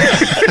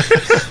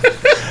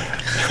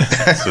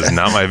 This was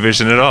not my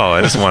vision at all.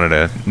 I just wanted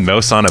to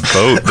mouse on a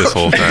boat this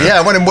whole time. Yeah,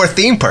 I wanted more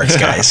theme parks,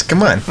 guys.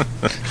 Come on.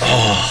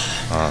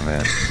 Oh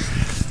man.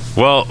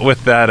 Well,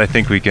 with that, I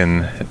think we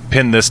can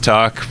pin this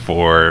talk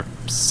for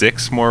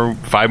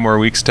 5 more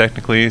weeks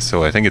technically.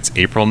 So I think it's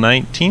April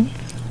 19th.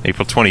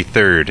 April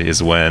 23rd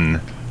is when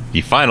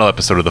the final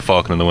episode of The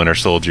Falcon and the Winter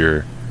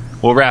Soldier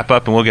will wrap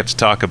up, and we'll get to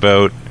talk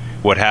about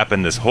what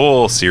happened this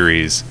whole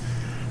series,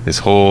 this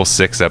whole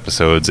 6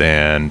 episodes,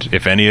 and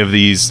if any of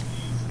these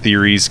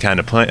theories kind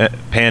of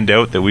panned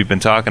out that we've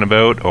been talking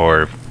about,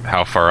 or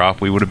how far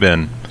off we would have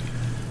been.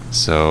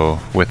 So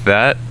with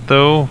that,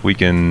 though, we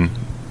can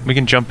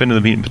jump into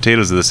the meat and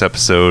potatoes of this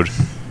episode.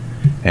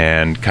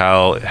 And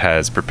Kyle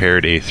has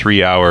prepared a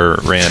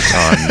 3-hour rant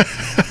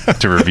on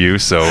to review,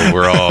 so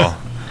we're all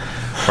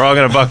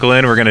gonna buckle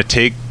in. We're gonna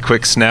take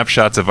quick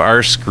snapshots of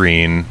our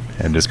screen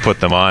and just put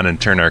them on and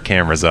turn our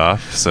cameras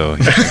off, so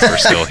we're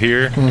still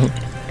here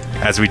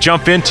as we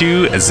jump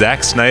into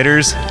Zack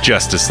Snyder's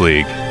Justice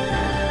League.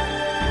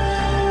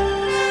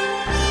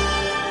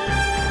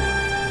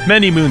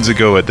 Many moons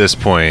ago at this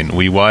point,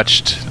 we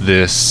watched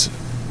this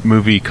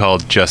movie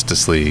called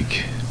Justice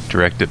League,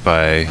 directed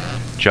by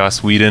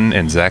Joss Whedon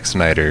and Zack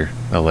Snyder,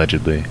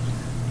 allegedly.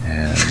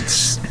 And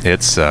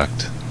it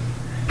sucked.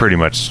 Pretty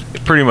much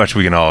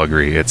we can all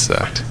agree it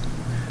sucked.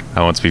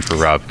 I won't speak for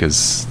Rob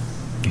because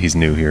he's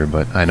new here,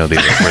 but I know where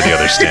the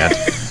others stand.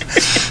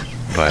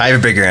 But I have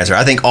a bigger answer.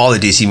 I think all the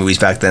DC movies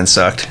back then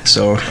sucked.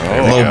 So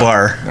low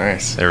bar.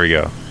 Nice. there we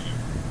go.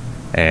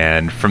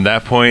 And from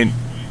that point,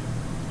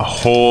 a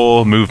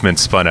whole movement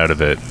spun out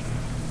of it.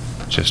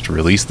 Just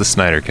release the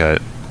Snyder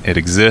Cut. It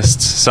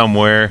exists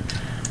somewhere.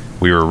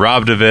 We were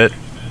robbed of it.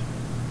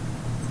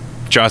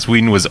 Joss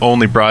Whedon was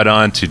only brought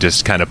on to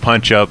just kind of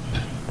punch up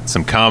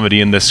some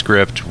comedy in this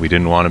script. We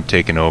didn't want him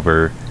taking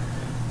over.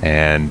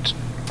 And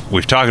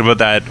we've talked about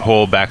that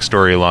whole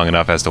backstory long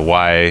enough as to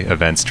why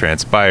events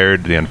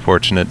transpired, the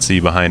unfortunacy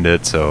behind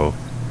it, so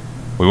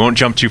we won't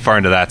jump too far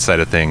into that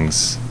side of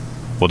things.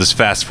 We'll just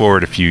fast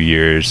forward a few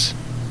years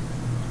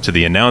to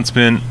the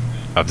announcement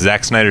of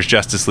Zack Snyder's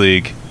Justice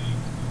League.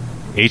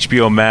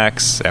 HBO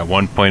Max, at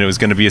one point it was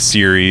going to be a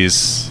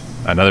series.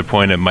 Another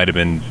point it might have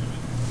been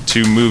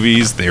 2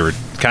 movies. They were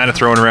kind of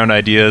throwing around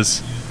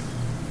ideas.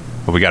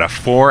 But we got a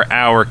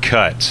 4-hour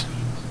cut.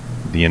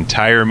 The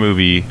entire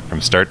movie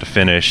from start to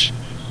finish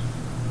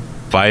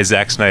by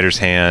Zack Snyder's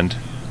hand.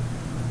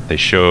 They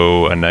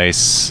show a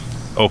nice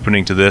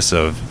opening to this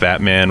of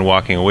Batman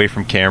walking away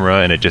from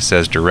camera, and it just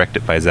says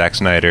directed by Zack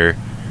Snyder.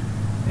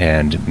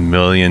 And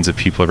millions of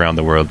people around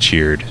the world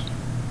cheered.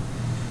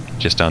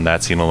 Just on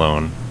that scene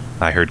alone.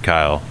 I heard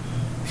Kyle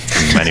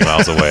from many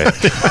miles away.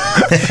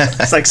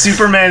 it's like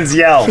Superman's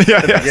yell.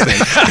 Yeah.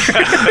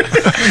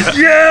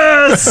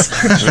 Yes!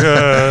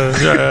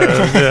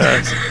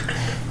 Yes.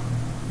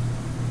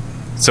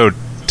 So,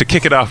 to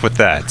kick it off with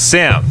that,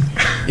 Sam,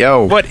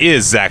 Yo. what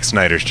is Zack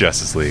Snyder's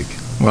Justice League?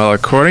 Well,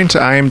 according to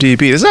IMDb,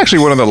 this is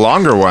actually one of the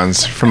longer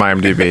ones from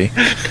IMDb.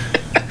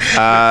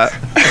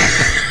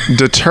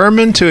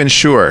 Determined to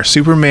ensure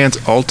Superman's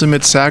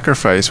ultimate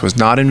sacrifice was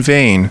not in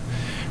vain,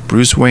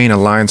 Bruce Wayne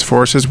aligns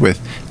forces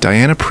with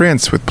Diana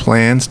Prince with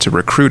plans to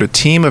recruit a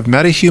team of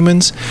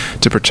metahumans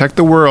to protect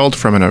the world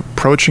from an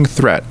approaching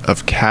threat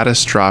of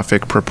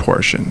catastrophic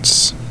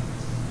proportions.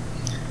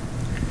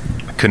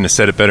 I couldn't have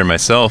said it better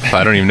myself.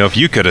 I don't even know if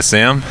you could have,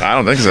 Sam. I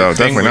don't think so.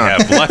 Definitely We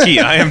not. have lucky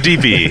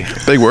IMDb.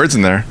 Big words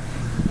in there.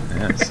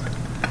 Yes.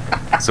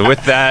 So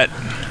with that,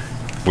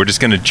 we're just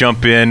going to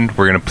jump in.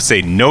 We're going to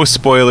say no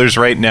spoilers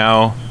right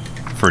now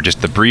for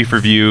just the brief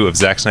review of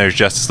Zack Snyder's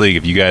Justice League.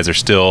 If you guys are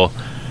still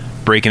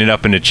breaking it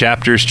up into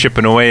chapters,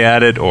 chipping away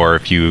at it, or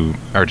if you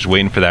are just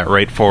waiting for that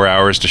right 4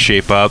 hours to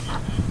shape up,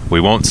 we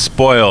won't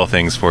spoil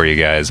things for you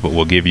guys, but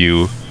we'll give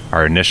you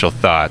our initial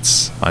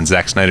thoughts on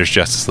Zack Snyder's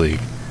Justice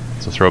League.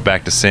 So throw it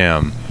back to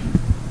Sam,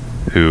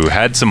 who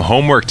had some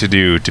homework to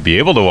do to be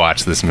able to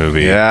watch this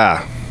movie.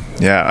 Yeah.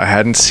 Yeah, I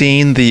hadn't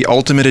seen the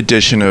Ultimate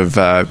Edition of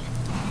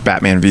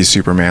Batman v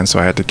Superman, so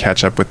I had to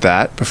catch up with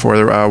that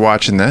before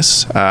watching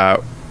this.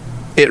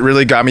 It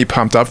really got me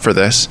pumped up for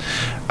this.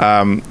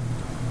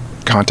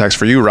 Context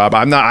for you, Rob.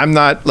 I'm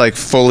not like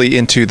fully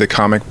into the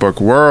comic book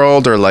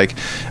world, or like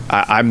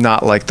I'm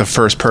not like the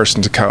first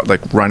person to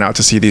like run out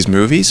to see these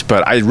movies,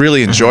 but I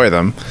really enjoy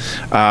them.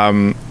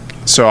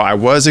 So I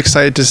was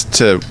excited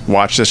to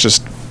watch this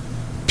just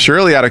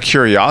purely out of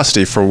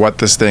curiosity for what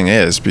this thing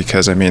is,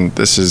 because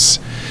there's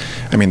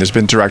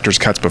been director's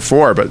cuts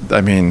before, but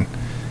I mean,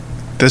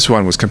 this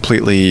one was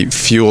completely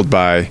fueled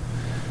by,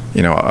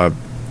 a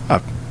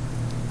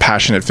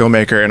passionate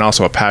filmmaker and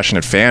also a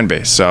passionate fan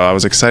base. So I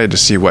was excited to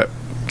see what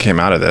came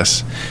out of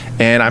this,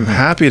 and I'm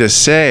happy to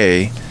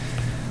say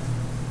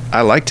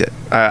I liked it.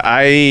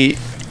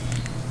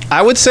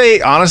 I would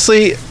say,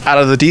 honestly, out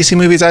of the DC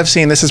movies I've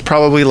seen, this is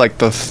probably like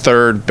the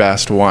third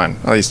best one,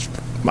 at least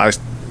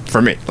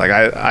for me. Like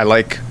I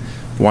like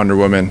Wonder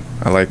Woman,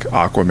 I like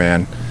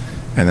Aquaman,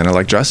 and then I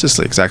like Justice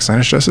League, Zack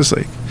Snyder's Justice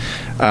League.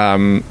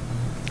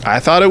 I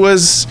thought it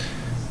was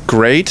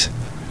great.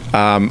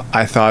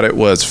 I thought it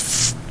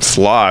was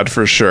flawed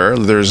for sure.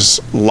 There's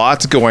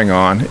lots going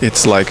on.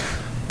 It's like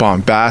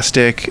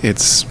bombastic.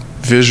 It's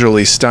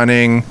visually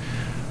stunning,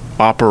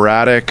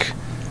 operatic.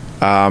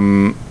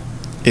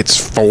 It's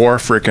 4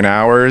 freaking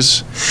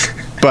hours,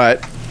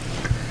 but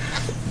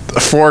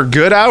 4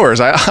 good hours.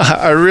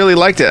 I really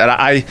liked it, and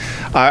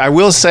I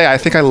will say I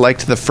think I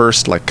liked the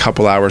first like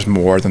couple hours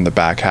more than the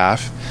back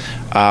half.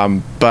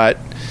 But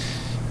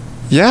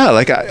yeah,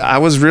 like I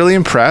was really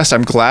impressed.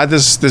 I'm glad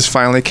this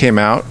finally came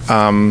out.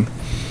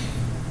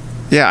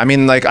 Yeah, I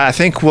mean, like I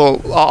think we'll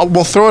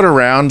throw it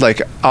around.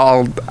 Like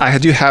I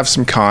do have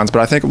some cons,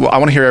 but I think I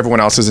want to hear everyone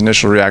else's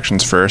initial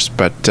reactions first.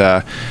 But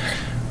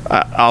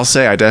I'll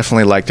say I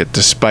definitely liked it,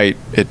 despite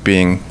it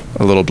being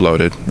a little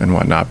bloated and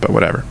whatnot. But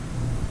whatever.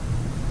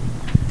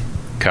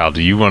 Kyle,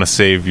 do you want to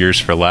save yours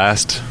for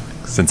last?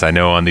 Since I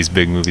know on these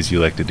big movies you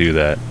like to do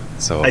that.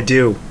 So I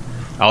do.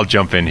 I'll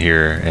jump in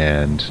here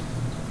and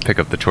pick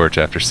up the torch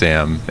after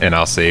Sam, and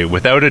I'll say,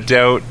 without a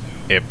doubt,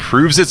 it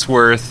proves its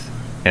worth,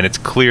 and it's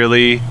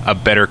clearly a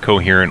better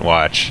coherent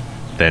watch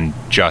than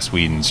Joss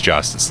Whedon's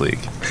Justice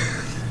League.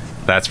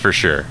 That's for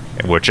sure.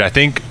 Which I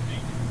think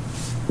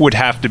would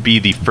have to be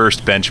the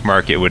first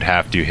benchmark it would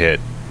have to hit,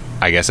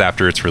 I guess,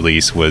 after its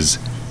release was,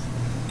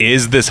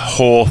 is this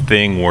whole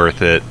thing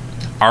worth it?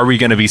 Are we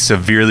going to be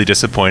severely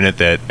disappointed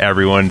that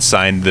everyone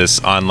signed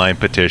this online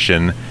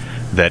petition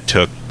that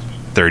took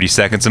 30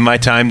 seconds of my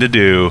time to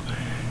do,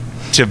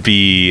 to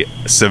be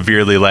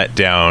severely let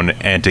down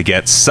and to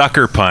get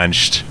sucker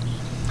punched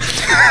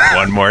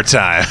one more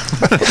time?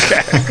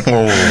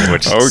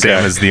 Which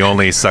Sam is the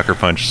only sucker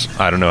punch.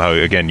 I don't know how,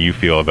 again, you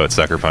feel about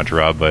sucker punch,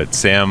 Rob, but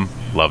Sam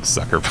loves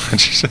sucker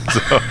punch.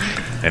 So,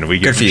 and we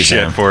give shit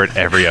Sam for it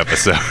every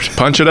episode.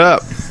 Punch it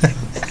up.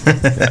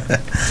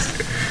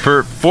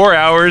 For 4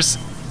 hours,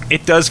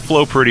 it does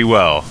flow pretty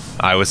well.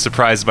 I was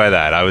surprised by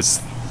that. I was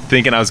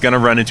thinking I was going to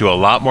run into a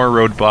lot more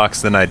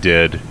roadblocks than I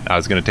did. I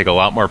was going to take a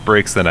lot more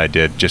breaks than I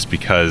did, just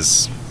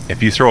because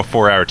if you throw a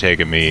 4-hour take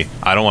at me,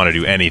 I don't want to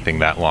do anything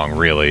that long,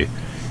 really.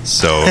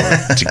 So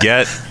to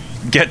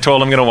get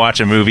told I'm going to watch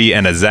a movie,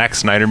 and a Zack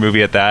Snyder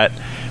movie at that,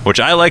 which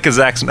I like a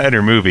Zack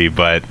Snyder movie,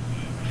 but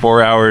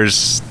 4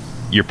 hours,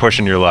 you're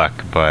pushing your luck.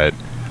 But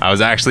I was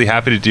actually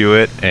happy to do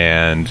it,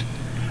 and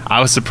I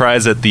was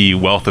surprised at the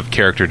wealth of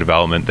character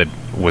development that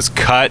was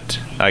cut,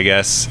 I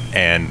guess,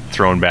 and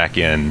thrown back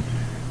in.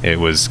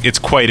 It's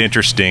quite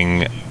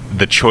interesting,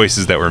 the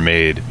choices that were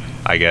made,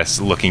 I guess,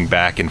 looking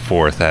back and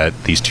forth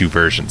at these two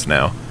versions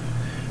now.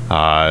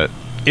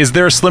 Is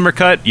there a slimmer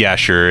cut? Yeah,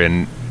 sure,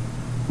 and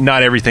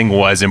not everything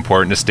was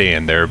important to stay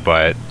in there,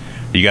 but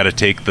you got to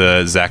take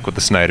the Zack with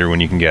the Snyder when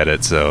you can get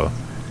it, so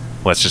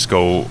let's just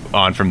go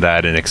on from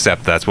that and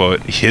accept that's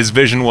what his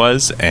vision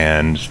was.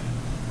 And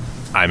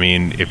I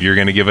mean, if you're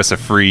going to give us a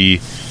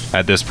free,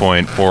 at this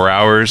point, 4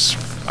 hours,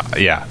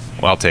 yeah,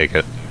 well, I'll take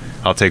it.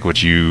 I'll take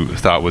what you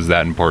thought was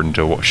that important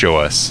to show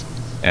us,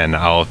 and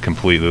I'll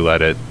completely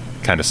let it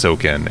kind of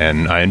soak in,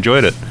 and I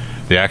enjoyed it.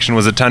 The action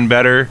was a ton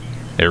better.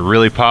 It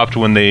really popped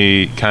when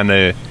they kind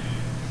of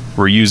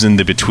were using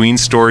the between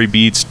story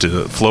beats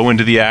to flow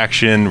into the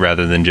action,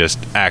 rather than just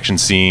action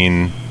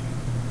scene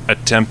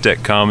attempt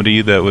at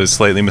comedy that was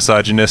slightly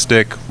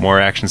misogynistic, more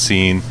action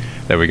scene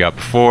that we got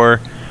before.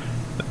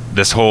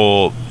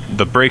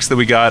 The breaks that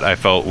we got, I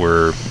felt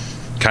were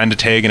kind of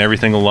tagging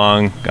everything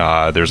along.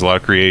 There's a lot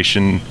of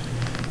creation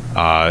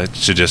to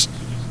just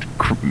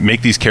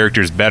make these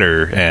characters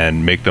better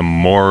and make them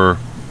more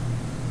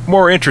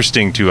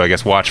interesting to, I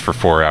guess, watch for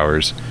 4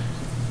 hours.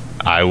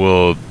 I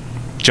will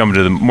jump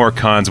into the more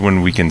cons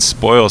when we can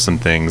spoil some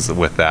things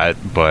with that,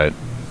 but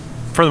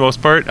for the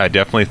most part, I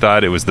definitely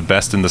thought it was the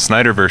best in the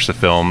Snyderverse of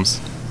films,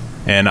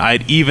 and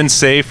I'd even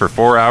say for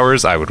 4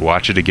 hours I would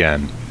watch it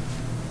again,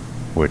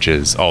 which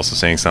is also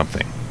saying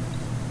something.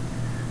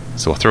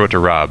 So we'll throw it to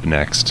Rob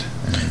next.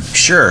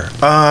 Sure.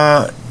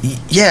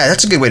 Yeah,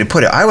 that's a good way to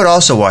put it. I would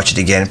also watch it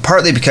again,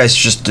 partly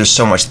because there's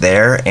so much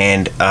there,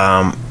 and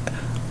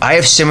I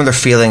have similar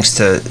feelings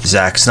to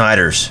Zack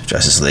Snyder's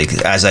Justice League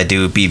as I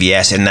do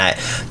BVS, in that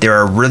there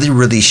are really,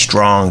 really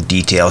strong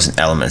details and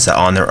elements that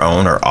on their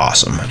own are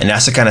awesome. And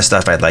that's the kind of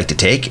stuff I'd like to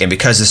take. And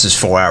because this is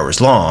 4 hours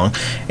long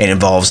and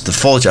involves the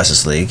full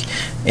Justice League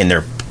in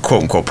their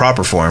quote-unquote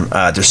proper form,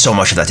 there's so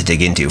much of that to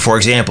dig into. For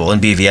example, in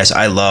BVS,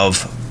 I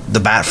love the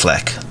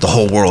Batfleck, the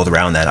whole world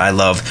around that. I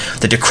love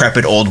the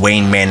decrepit old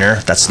Wayne Manor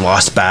that's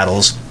lost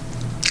battles.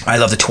 I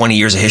love the 20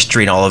 years of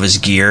history and all of his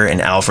gear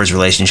and Alfred's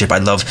relationship. I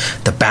love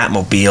the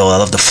Batmobile. I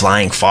love the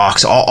Flying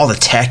Fox, all the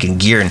tech and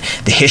gear and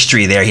the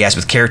history there he has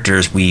with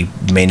characters we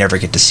may never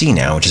get to see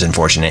now, which is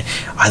unfortunate.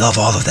 I love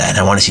all of that, and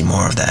I want to see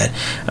more of that.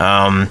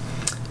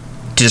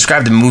 To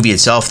describe the movie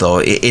itself, though,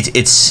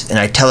 it's, and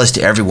I tell this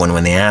to everyone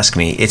when they ask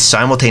me, it's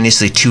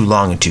simultaneously too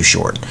long and too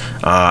short.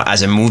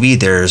 As a movie,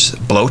 there's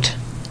bloat,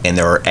 and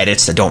there are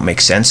edits that don't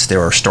make sense. There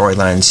are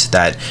storylines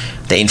that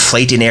they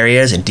inflate in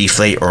areas and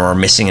deflate or are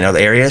missing in other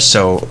areas.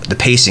 So the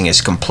pacing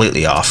is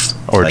completely off.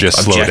 Or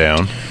just slow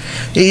down.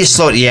 You just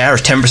slow, or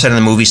 10% of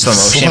the movie slow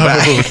motion.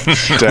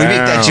 We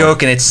make that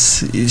joke, and it's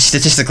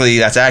statistically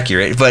that's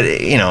accurate. But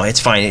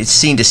it's fine. It's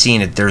scene to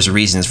scene. There's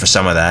reasons for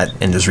some of that,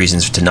 and there's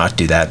reasons to not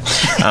do that.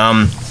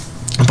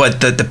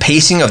 But the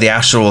pacing of the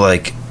actual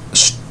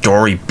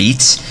story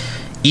beats,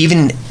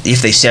 even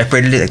if they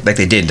separated it like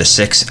they did into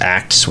 6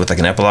 acts with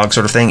an epilogue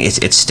sort of thing,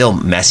 it's still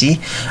messy.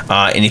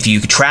 And if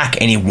you track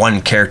any one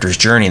character's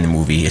journey in the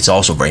movie, it's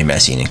also very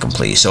messy and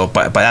incomplete. So,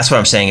 but that's what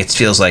I'm saying. It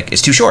feels like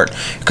it's too short,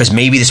 because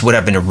maybe this would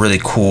have been a really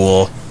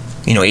cool,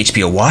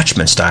 HBO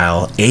Watchmen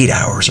style 8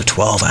 hours or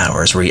 12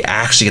 hours where you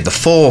actually get the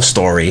full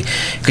story.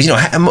 Because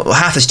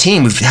half this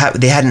team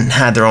they hadn't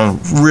had their own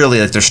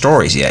really their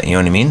stories yet. You know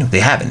what I mean? They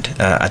haven't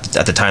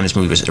at the time this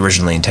movie was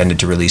originally intended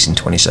to release in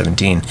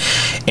 2017,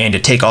 and to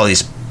take all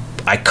these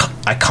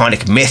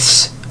iconic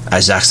myths,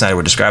 as Zack Snyder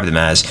would describe them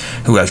as,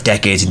 who have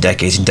decades and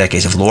decades and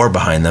decades of lore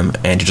behind them,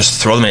 and to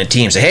just throw them in a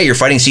team and say, hey, you're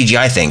fighting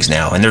CGI things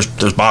now, and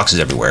there's boxes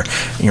everywhere,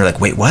 and you're like,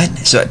 wait, what?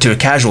 So to a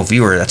casual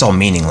viewer, that's all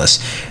meaningless.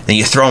 Then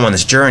you throw them on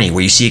this journey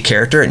where you see a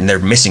character and they're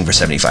missing for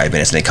 75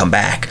 minutes and they come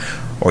back.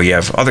 Or you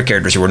have other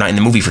characters who were not in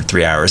the movie for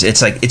 3 hours.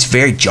 It's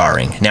very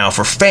jarring. Now,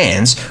 for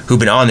fans who've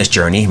been on this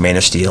journey, Man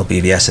of Steel,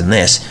 BVS, and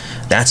this,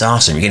 that's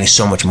awesome. You're getting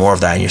so much more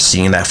of that, and you're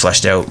seeing that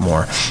fleshed out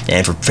more.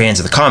 And for fans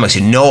of the comics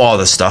who know all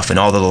this stuff and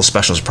all the little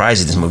special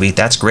surprises in this movie,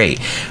 that's great.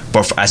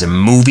 But as a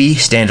movie,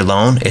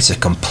 standalone, it's a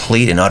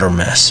complete and utter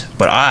mess.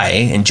 But I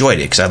enjoyed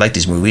it because I like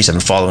these movies. I've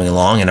been following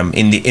along, and I'm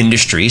in the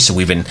industry, so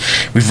we've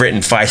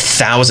written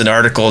 5,000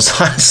 articles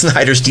on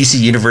Snyder's DC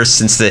Universe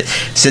since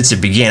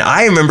it began.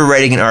 I remember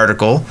writing an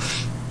article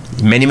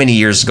many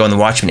years ago in the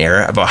Watchmen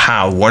era about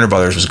how Warner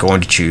Brothers was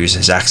going to choose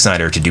Zack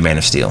Snyder to do Man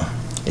of Steel.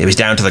 It was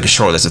down to a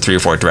short list of 3 or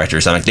 4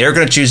 directors. I'm like, they're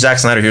going to choose Zack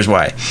Snyder, here's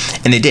why.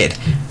 And they did.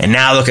 And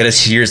now look at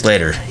us years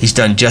later. He's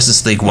done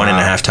Justice League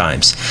 1.5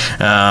 times.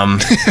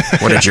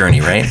 What a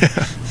journey, right?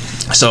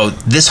 So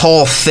this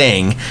whole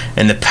thing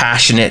and the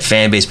passionate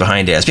fan base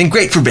behind it has been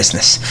great for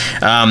business.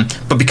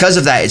 But because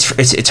of that,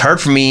 it's hard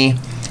for me.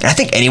 And I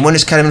think anyone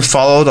who's kind of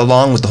followed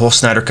along with the whole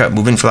Snyder Cut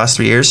movement for the last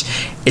 3 years,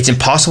 it's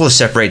impossible to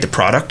separate the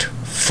product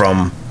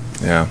from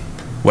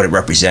what it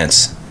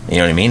represents, you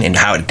know what I mean, and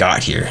how it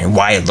got here and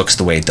why it looks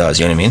the way it does,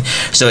 you know what I mean.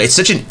 So it's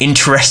such an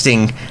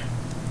interesting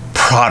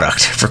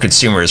product for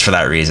consumers for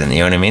that reason, you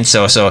know what I mean.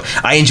 So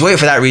I enjoy it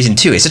for that reason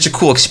too. It's such a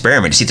cool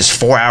experiment to see this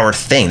 4-hour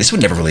thing. This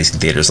would never release in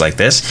theaters like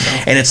this,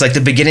 and it's like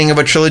the beginning of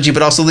a trilogy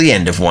but also the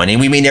end of one, and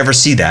we may never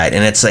see that,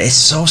 and it's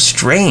so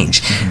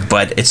strange.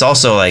 But it's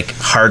also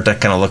hard to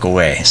kind of look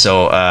away.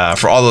 So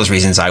for all those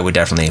reasons, I would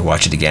definitely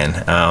watch it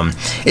again.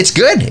 It's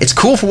good, it's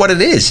cool for what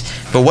it is,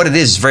 but what it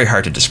is very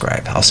hard to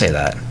describe, I'll say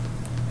that.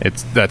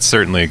 That's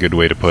certainly a good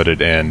way to put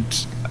it. And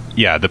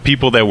yeah, the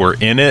people that were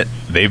in it,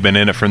 they've been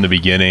in it from the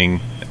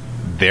beginning.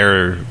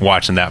 They're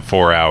watching that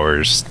 4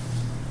 hours,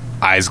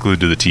 eyes glued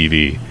to the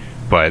TV.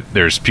 But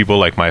there's people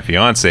like my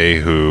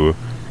fiance who,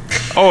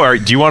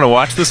 do you want to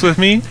watch this with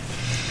me?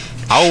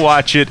 I'll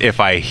watch it if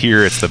I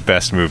hear it's the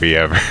best movie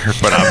ever,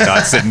 but I'm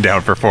not sitting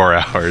down for 4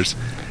 hours.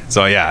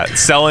 So yeah,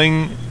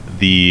 selling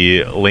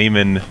the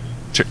layman,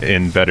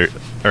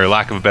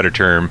 lack of a better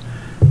term,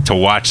 to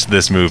watch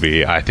this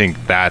movie, I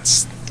think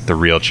that's the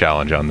real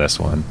challenge on this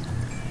one.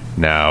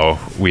 Now,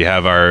 we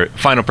have our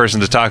final person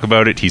to talk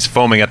about it. He's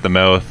foaming at the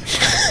mouth.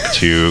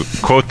 To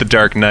quote The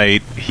Dark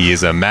Knight, he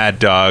is a mad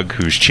dog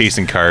who's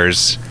chasing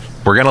cars.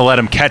 We're going to let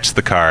him catch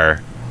the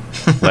car.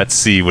 Let's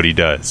see what he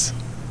does.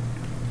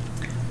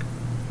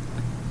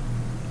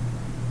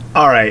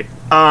 All right.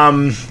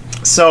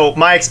 So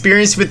my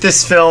experience with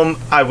this film,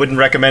 I wouldn't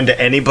recommend to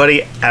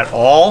anybody at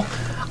all.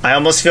 I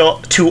almost feel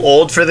too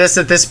old for this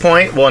at this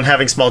point. Well, and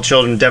having small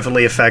children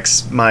definitely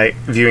affects my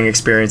viewing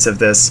experience of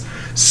this.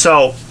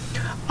 So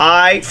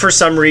I, for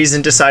some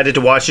reason, decided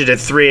to watch it at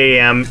 3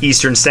 a.m.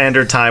 Eastern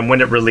Standard Time when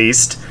it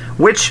released,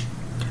 which,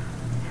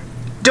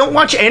 don't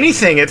watch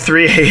anything at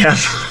 3 a.m.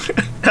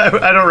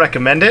 I don't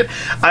recommend it.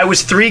 I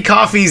was 3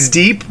 coffees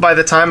deep by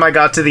the time I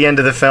got to the end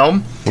of the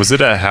film. Was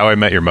it a How I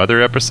Met Your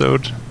Mother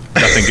episode?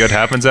 Nothing good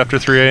happens after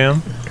 3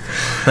 a.m.?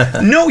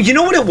 No, you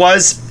know what it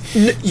was?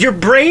 your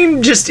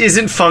brain just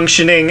isn't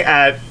functioning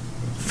at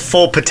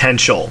full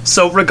potential.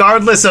 So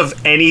regardless of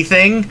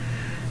anything,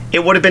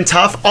 it would have been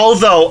tough.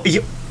 Although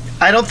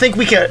I don't think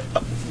we can.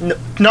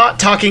 Not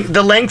talking.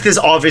 The length is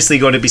obviously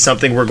going to be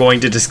something we're going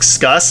to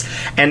discuss.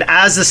 And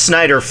as a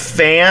Snyder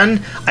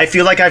fan, I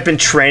feel like I've been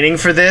training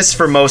for this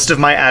for most of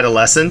my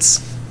adolescence.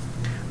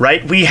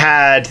 Right? We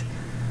had.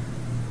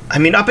 I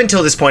mean, up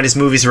until this point, his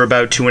movies were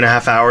about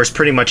 2.5 hours.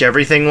 Pretty much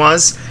everything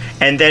was.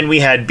 And then we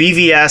had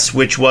BVS,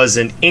 which was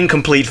an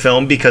incomplete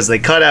film because they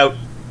cut out.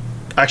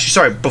 Actually,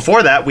 sorry.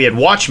 Before that, we had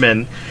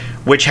Watchmen,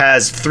 which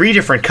has 3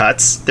 different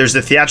cuts. There's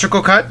the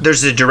theatrical cut.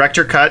 There's the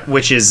director cut,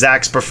 which is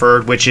Zack's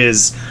preferred, which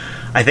is,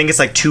 I think it's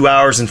like 2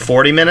 hours and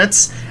 40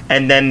 minutes.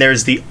 And then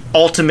there's the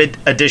ultimate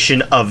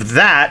edition of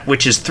that,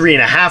 which is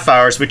 3.5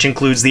 hours, which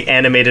includes the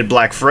animated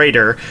Black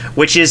Freighter,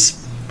 which is,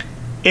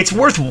 it's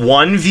worth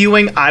one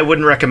viewing. I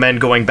wouldn't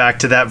recommend going back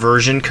to that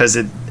version because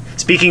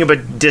speaking about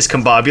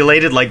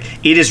discombobulated, like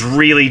it is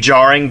really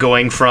jarring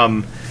going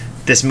from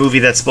this movie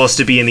that's supposed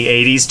to be in the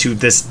 80s to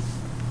this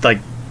like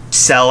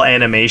cell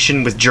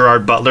animation with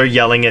Gerard Butler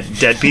yelling at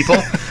dead people.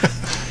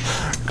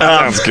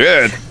 Sounds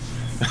good.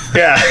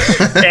 Yeah,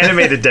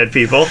 animated dead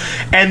people.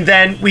 And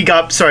then we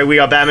got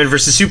Batman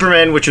vs.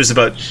 Superman, which was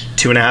about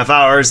 2.5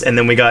 hours, and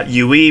then we got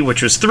UE,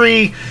 which was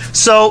 3.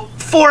 So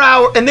 4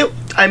 hours, and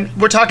then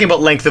we're talking about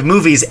length of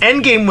movies.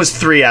 Endgame was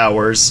 3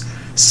 hours,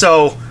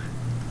 so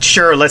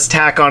sure, let's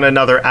tack on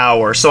another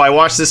hour. So I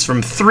watched this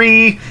from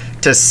 3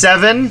 to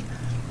 7,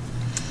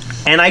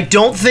 and I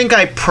don't think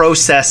I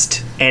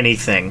processed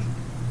anything.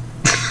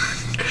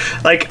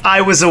 Like,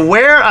 I was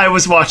aware I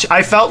was watching.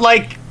 I felt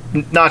like,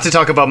 not to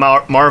talk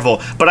about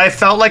Marvel, but I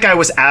felt like I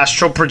was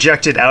astral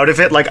projected out of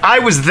it. Like, I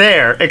was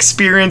there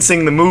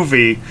experiencing the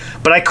movie,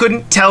 but I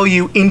couldn't tell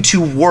you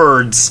into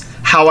words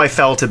how I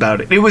felt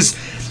about it. It was,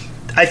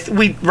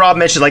 Rob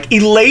mentioned, like,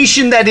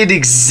 elation that it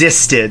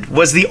existed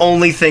was the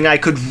only thing I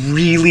could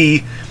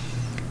really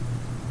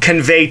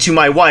convey to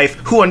my wife,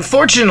 who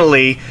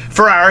unfortunately,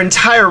 for our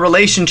entire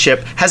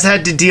relationship, has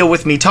had to deal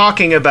with me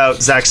talking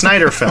about Zack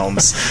Snyder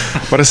films.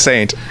 What a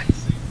saint.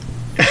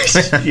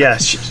 Yeah,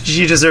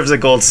 she deserves a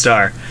gold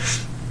star.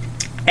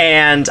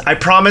 And I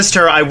promised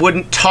her I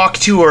wouldn't talk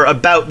to her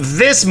about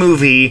this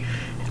movie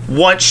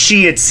once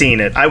she had seen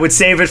it. I would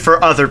save it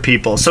for other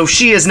people. So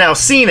she has now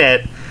seen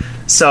it,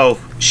 so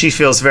she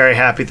feels very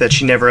happy that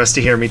she never has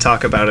to hear me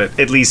talk about it,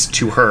 at least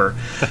to her.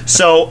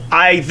 So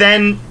I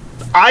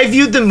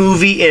viewed the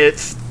movie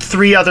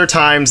 3 other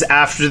times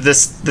after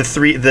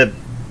the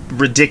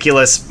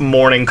ridiculous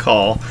morning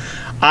call.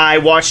 I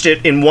watched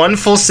it in one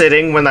full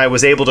sitting when I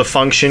was able to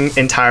function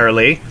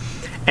entirely.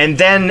 And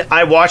then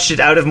I watched it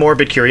out of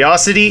morbid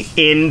curiosity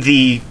in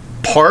the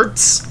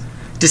parts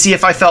to see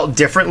if I felt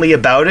differently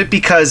about it,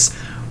 because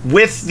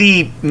with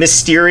the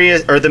mystery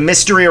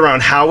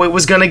around how it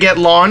was going to get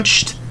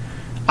launched,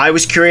 I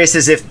was curious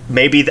as if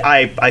maybe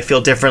I feel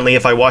differently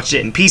if I watched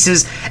it in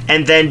pieces.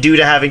 And then due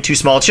to having 2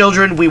 small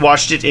children, we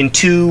watched it in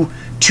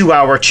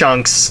 2-hour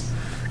chunks.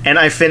 And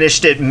I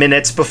finished it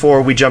minutes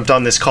before we jumped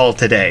on this call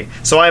today.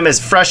 So I'm as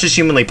fresh as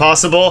humanly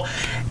possible.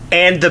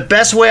 And the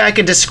best way I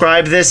can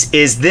describe this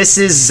is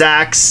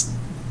Zack's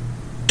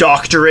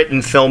doctorate in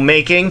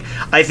filmmaking.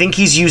 I think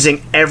he's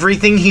using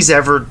everything he's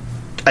ever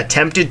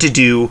attempted to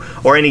do,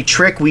 or any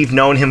trick we've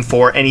known him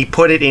for, and he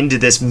put it into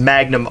this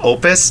magnum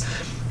opus.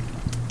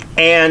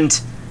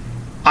 And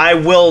I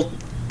will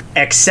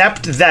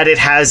accept that it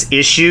has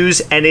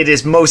issues, and it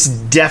is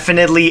most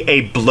definitely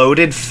a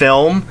bloated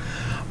film.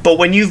 But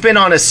when you've been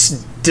on a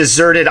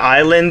deserted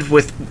island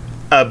with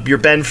your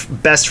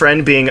best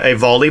friend being a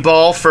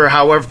volleyball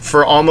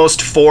for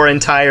almost 4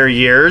 entire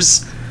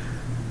years,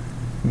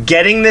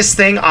 getting this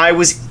thing, I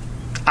was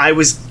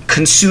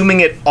consuming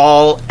it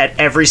all at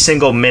every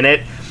single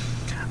minute.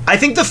 I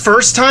think the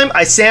first time,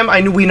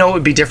 Sam, we know it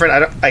would be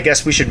different. I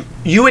guess we should.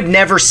 You had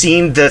never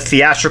seen the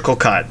theatrical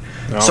cut,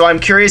 no. So I'm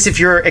curious if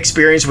your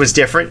experience was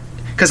different,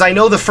 because I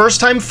know the first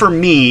time for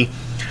me,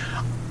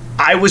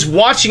 I was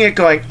watching it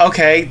going,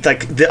 okay,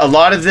 like a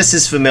lot of this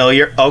is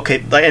familiar,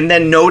 okay, and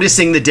then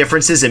noticing the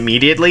differences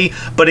immediately.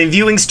 But in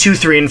viewings 2,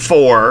 3, and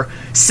 4,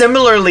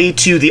 similarly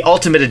to the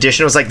Ultimate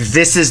Edition, I was like,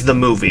 this is the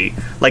movie.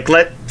 Like,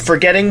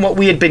 forgetting what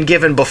we had been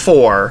given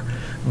before,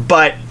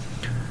 but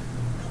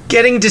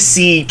getting to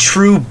see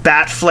true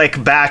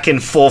Batfleck back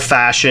in full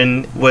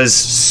fashion was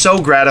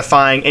so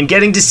gratifying, and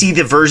getting to see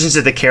the versions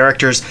of the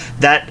characters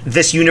that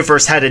this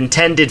universe had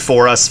intended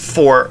for us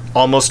for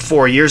almost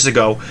 4 years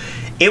ago.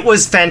 It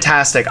was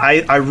fantastic.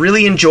 I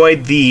really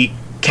enjoyed the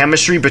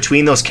chemistry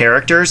between those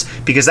characters,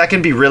 because that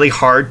can be really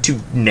hard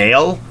to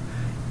nail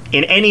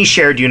in any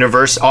shared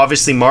universe.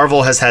 Obviously,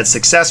 Marvel has had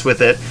success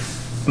with it,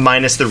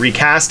 minus the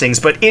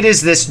recastings, but it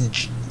is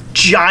this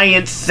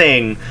giant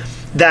thing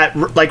that,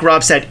 like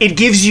Rob said, it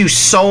gives you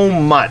so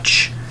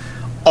much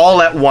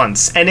all at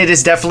once. And it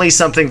is definitely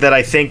something that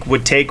I think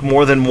would take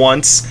more than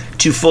once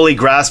to fully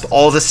grasp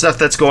all the stuff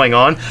that's going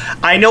on.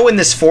 I know in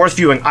this 4th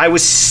viewing, I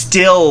was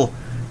still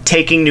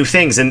taking new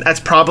things, and that's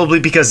probably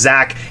because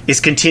Zack is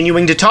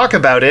continuing to talk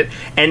about it,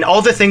 and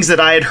all the things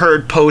that I had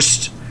heard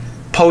post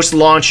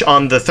post-launch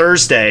on the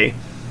Thursday,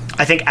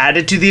 I think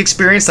added to the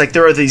experience. Like,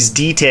 there are these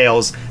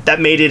details that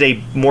made it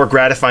a more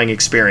gratifying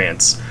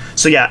experience.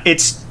 So yeah,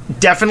 it's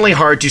definitely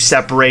hard to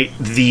separate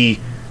the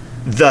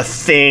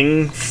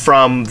thing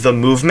from the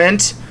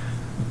movement,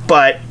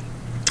 but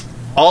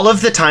all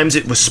of the times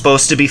it was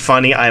supposed to be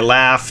funny, I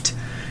laughed.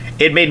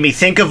 It made me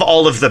think of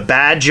all of the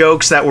bad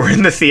jokes that were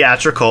in the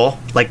theatrical.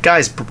 Like,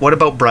 guys, what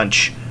about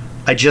brunch?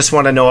 I just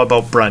want to know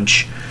about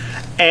brunch.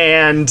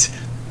 And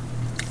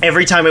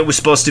every time it was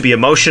supposed to be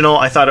emotional,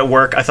 I thought it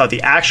worked. I thought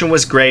the action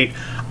was great.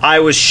 I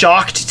was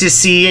shocked to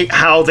see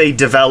how they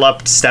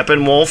developed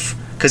Steppenwolf,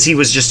 because he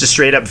was just a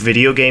straight-up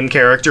video game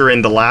character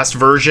in the last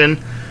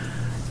version.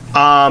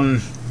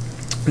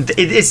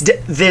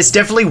 It's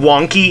definitely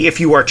wonky if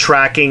you are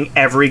tracking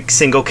every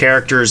single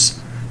character's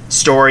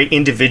story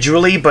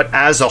individually, but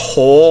as a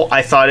whole,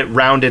 I thought it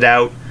rounded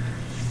out.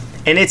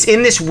 And it's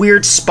in this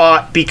weird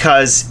spot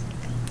because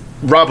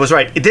Rob was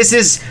right. This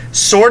is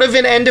sort of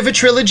an end of a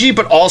trilogy,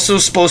 but also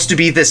supposed to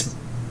be this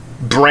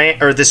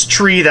branch or this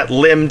tree that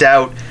limbed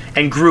out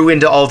and grew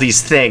into all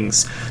these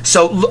things.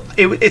 So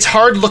it's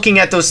hard looking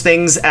at those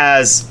things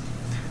as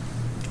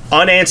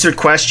unanswered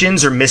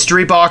questions or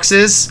mystery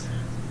boxes,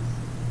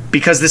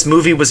 because this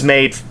movie was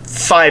made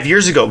 5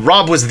 years ago.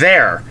 Rob was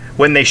there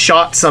when they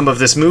shot some of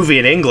this movie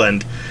in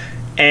England,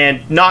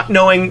 and not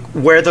knowing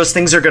where those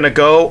things are going to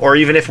go, or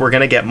even if we're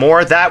going to get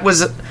more, that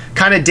was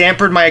kind of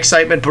dampened my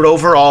excitement. But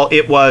overall,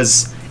 it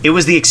was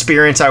the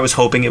experience I was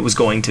hoping it was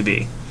going to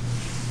be.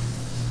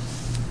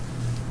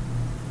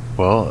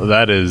 Well,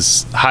 that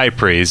is high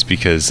praise,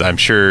 because I'm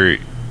sure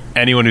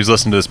anyone who's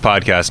listened to this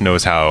podcast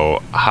knows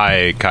how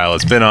high Kyle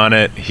has been on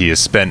it. He has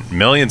spent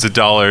millions of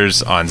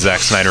dollars on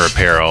Zack Snyder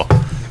apparel.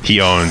 He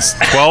owns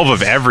 12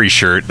 of every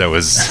shirt that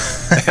was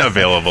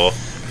available.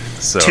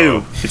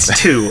 So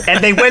It's two.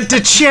 And they went to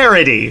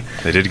charity.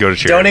 They did go to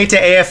charity. Donate to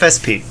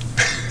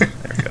AFSP. There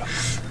we go.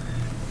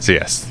 So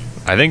yes,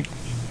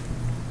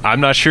 I'm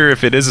not sure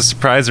if it is a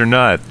surprise or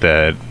not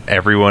that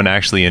everyone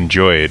actually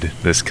enjoyed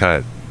this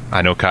cut.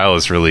 I know Kyle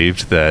is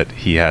relieved that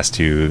he has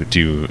to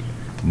do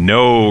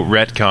no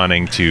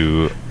retconning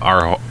to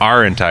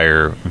our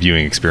entire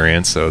viewing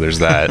experience, so there's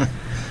that.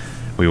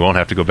 We won't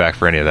have to go back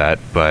for any of that,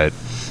 but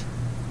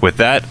with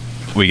that,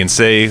 we can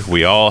say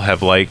we all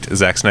have liked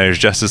Zack Snyder's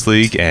Justice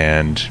League,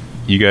 and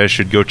you guys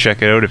should go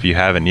check it out if you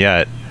haven't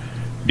yet,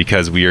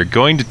 because we are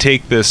going to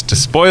take this to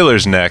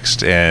spoilers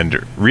next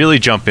and really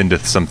jump into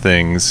some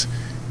things,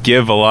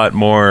 give a lot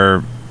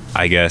more,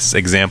 I guess,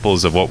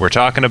 examples of what we're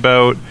talking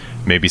about,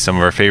 maybe some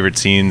of our favorite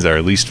scenes,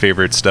 our least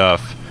favorite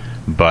stuff,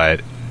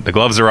 but the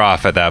gloves are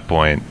off at that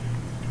point.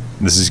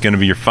 This is going to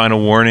be your final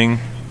warning.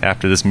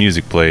 After this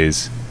music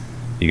plays,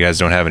 you guys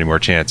don't have any more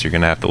chance. You're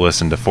going to have to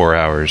listen to 4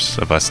 hours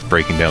of us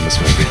breaking down this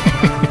movie.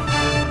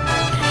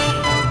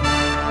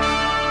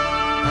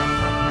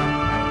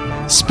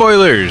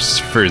 Spoilers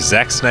for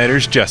Zack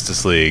Snyder's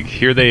Justice League.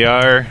 Here they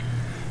are.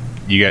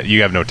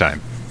 You have no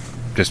time.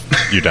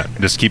 You're done.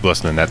 Just keep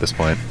listening at this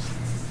point.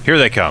 Here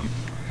they come.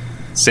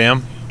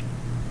 Sam,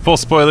 full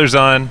spoilers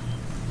on.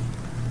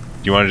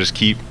 You want to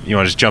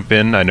just jump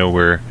in? I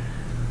know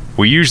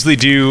we usually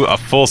do a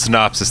full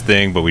synopsis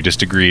thing, but we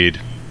just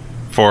agreed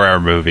 4-hour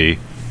movie.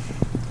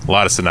 A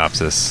lot of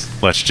synopsis.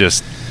 Let's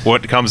just,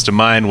 what comes to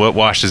mind, what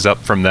washes up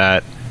from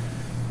that,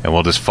 and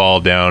we'll just fall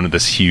down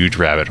this huge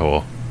rabbit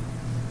hole.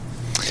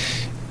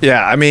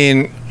 Yeah, I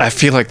mean, I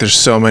feel like there's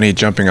so many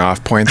jumping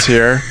off points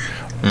here,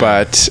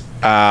 but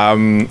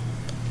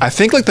I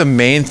think like the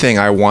main thing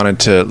I wanted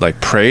to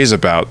like praise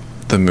about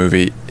the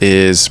movie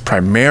is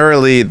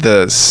primarily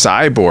the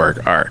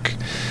Cyborg arc.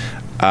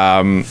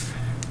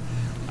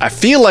 I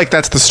feel like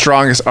that's the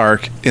strongest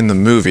arc in the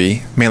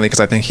movie, mainly because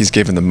I think he's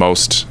given the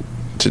most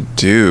to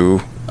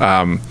do.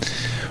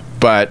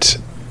 But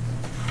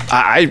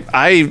I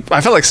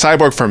felt like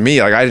Cyborg, for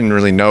me, like I didn't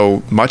really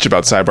know much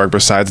about Cyborg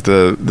besides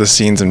the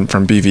scenes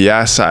from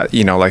BVS,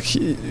 like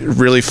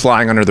really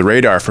flying under the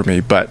radar for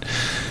me. But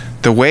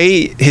the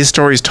way his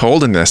story is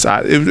told in this,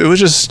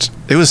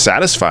 it was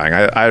satisfying.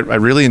 I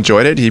really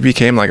enjoyed it. He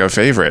became like a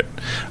favorite.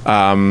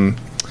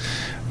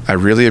 I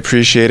really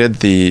appreciated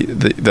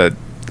the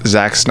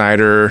Zack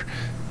Snyder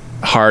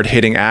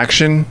hard-hitting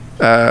action.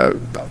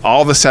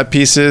 All the set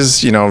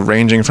pieces,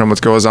 ranging from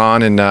what goes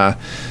on in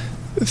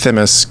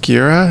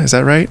Themyscira. Is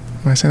that right?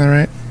 Am I saying that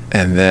right?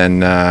 And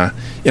then,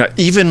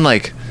 even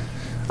like,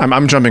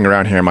 I'm jumping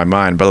around here in my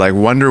mind, but like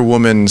Wonder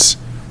Woman's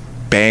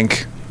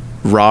bank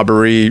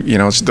robbery,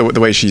 the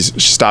way she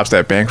stops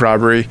that bank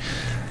robbery,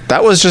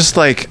 that was just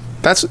like,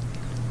 that's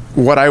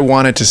what I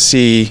wanted to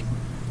see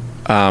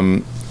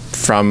from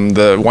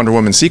the Wonder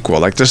Woman sequel.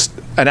 Like just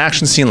an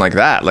action scene like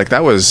that. Like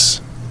that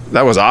was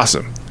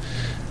awesome.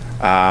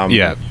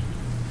 Yeah.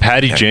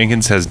 Patty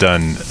Jenkins has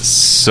done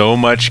so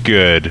much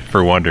good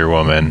for Wonder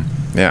Woman.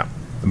 Yeah.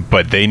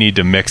 But they need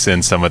to mix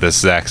in some of this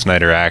Zack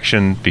Snyder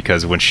action,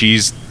 because when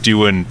she's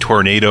doing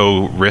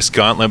tornado wrist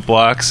gauntlet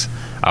blocks,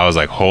 I was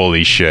like,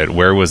 holy shit,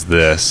 where was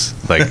this?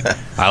 Like,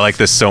 I like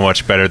this so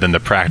much better than the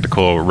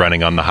practical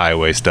running on the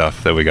highway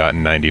stuff that we got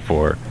in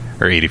 94.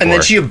 or 84. And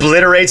then she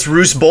obliterates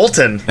Roose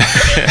Bolton.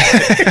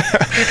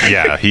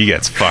 Yeah, he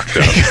gets fucked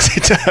up.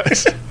 He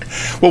does.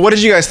 Well, what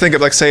did you guys think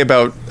of, like, say,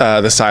 about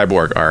the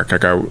Cyborg arc?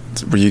 Like,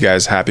 were you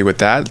guys happy with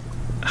that?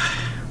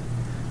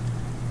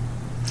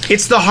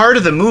 It's the heart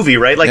of the movie,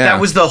 right? Like, that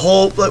was the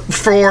whole,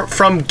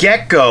 from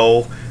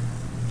get-go.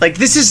 Like,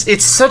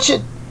 it's such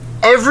a,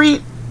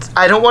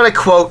 I don't want to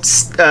quote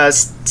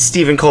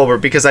Stephen Colbert,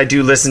 because I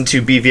do listen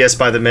to BVS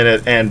by the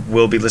minute and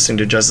will be listening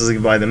to Justice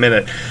League by the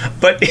minute.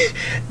 But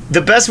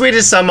the best way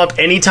to sum up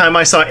any time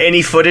I saw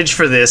any footage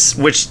for this,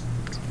 which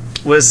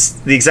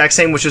was the exact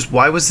same, which is,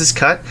 why was this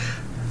cut?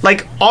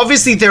 Like,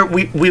 obviously,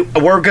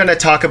 we're going to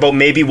talk about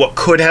maybe what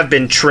could have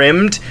been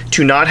trimmed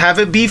to not have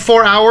it be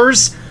 4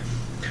 hours.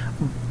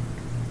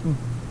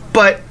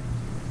 But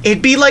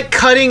it'd be like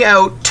cutting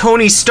out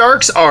Tony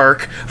Stark's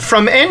arc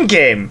from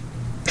Endgame.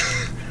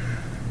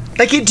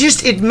 Like,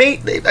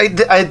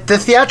 the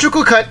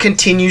theatrical cut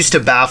continues to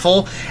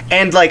baffle,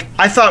 and, like,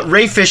 I thought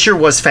Ray Fisher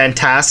was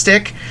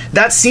fantastic.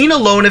 That scene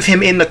alone of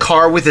him in the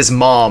car with his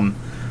mom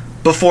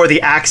before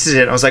the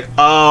accident, I was like,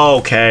 oh,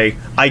 okay,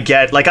 I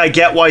get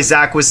why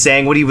Zack was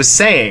saying what he was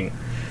saying.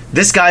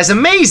 This guy's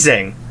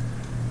amazing.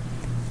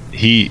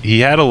 He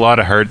had a lot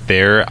of heart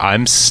there.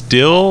 I'm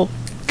still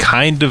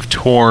kind of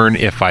torn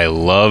if I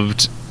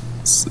loved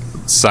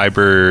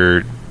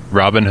Cyber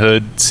Robin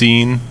Hood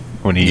scene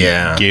when he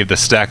gave the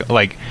stack.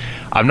 Like,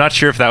 I'm not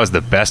sure if that was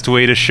the best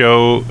way to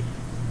show,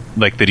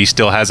 like, that he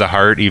still has a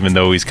heart even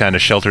though he's kind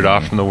of sheltered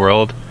off from the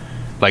world.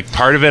 Like,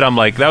 part of it I'm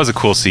like, that was a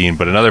cool scene,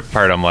 but another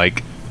part I'm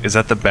like, is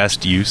that the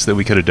best use that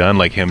we could have done?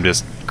 Like, him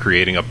just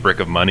creating a brick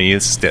of money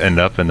to end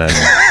up and then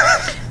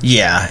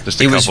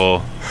just a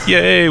couple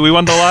yay, we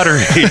won the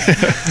lottery.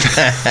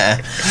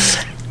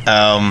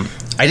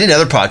 I did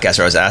another podcast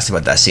where I was asked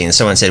about that scene, and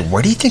someone said,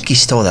 where do you think he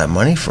stole that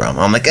money from?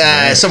 I'm like,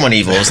 someone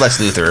evil. It was Lex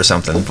Luthor or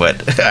something,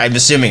 but I'm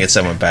assuming it's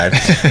someone bad.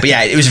 But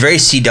yeah, it was a very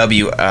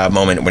CW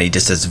moment when he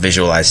just does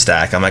visualize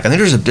stack. I'm like, I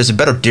think there's a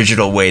better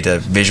digital way to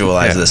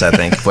visualize this, I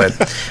think.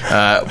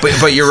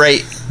 But you're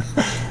right,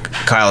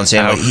 Kyle and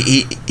Sam.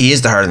 He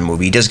is the heart of the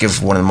movie. He does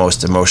give one of the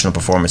most emotional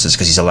performances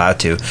because he's allowed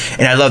to.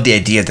 And I love the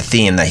idea of the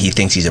theme that he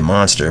thinks he's a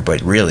monster,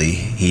 but really,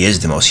 he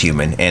is the most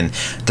human. And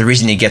the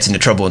reason he gets into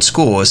trouble in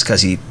school is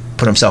because he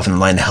put himself in the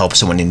line to help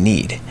someone in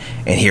need.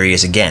 And here he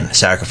is again,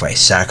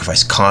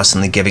 sacrifice,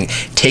 constantly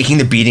taking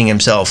the beating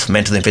himself,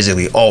 mentally and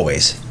physically,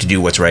 always, to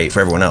do what's right for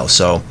everyone else.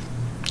 So,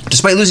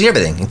 despite losing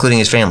everything, including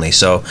his family.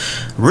 So,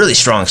 really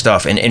strong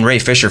stuff. And Ray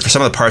Fisher, for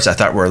some of the parts I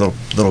thought were a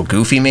little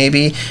goofy,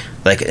 maybe,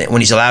 like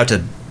when he's allowed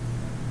to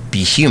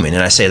be human,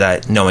 and I say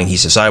that knowing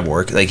he's a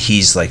cyborg, like,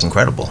 he's, like,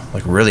 incredible,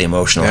 like, really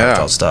emotional,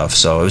 heartfelt stuff.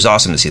 So it was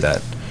awesome to see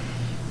that.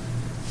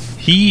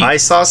 I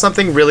saw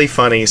something really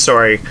funny,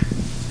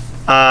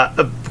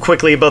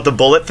 quickly about the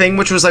bullet thing,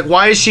 which was like,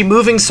 why is she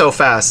moving so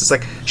fast? It's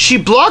like, she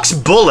blocks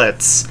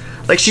bullets.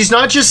 Like, she's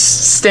not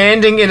just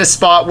standing in a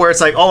spot where it's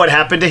like, oh, it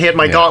happened to hit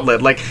my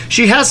gauntlet. Like,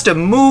 she has to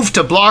move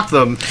to block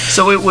them.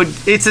 So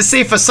it's a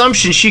safe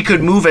assumption she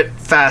could move at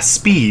fast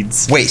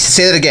speeds. Wait,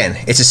 say that again.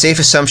 It's a safe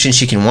assumption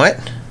she can what?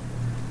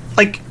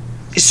 Like,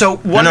 so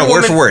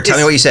word for word. Tell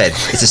me what you said.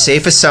 It's a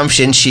safe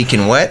assumption she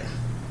can what?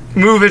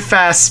 Move at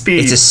fast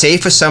speeds. It's a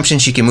safe assumption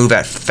she can move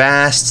at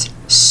fast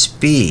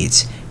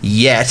speeds.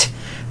 Yet,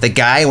 the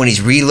guy, when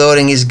he's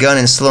reloading his gun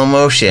in slow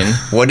motion,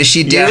 what does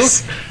she do?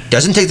 Yes.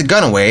 Doesn't take the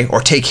gun away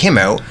or take him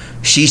out.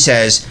 She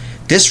says,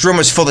 this room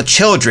is full of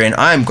children.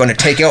 I'm going to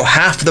take out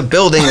half the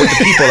building with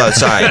the people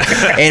outside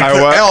and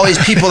put all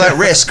these people at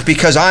risk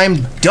because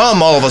I'm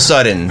dumb all of a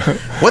sudden.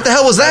 What the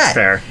hell was that?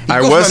 That's fair.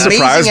 I was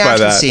surprised by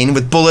that scene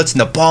with bullets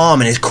and the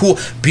bomb, and it's cool,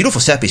 beautiful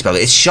set piece. By the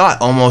way, it's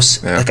shot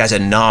almost like as a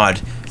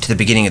nod to the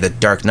beginning of The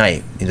Dark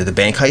Knight, the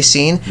bank heist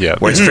scene,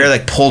 where it's very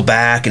like pulled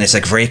back and it's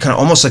like very kind of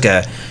almost like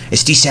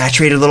it's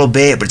desaturated a little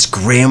bit, but it's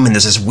grim and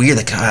there's this weird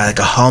like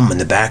a hum in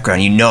the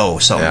background. You know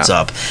something's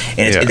up,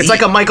 and it's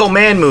like a Michael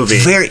Mann movie.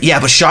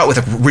 But shot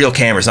with real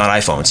cameras, not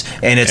iPhones,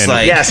 and it's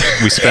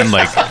we spend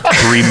like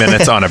 3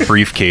 minutes on a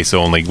briefcase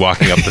only,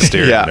 walking up the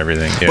stairs and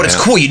everything. But it's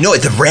cool,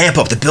 the ramp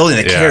up, the building,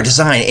 the character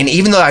design, and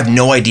even though I have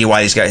no idea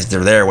why these guys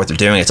they're there, what they're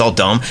doing, it's all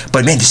dumb.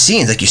 But man, the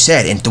scenes, like you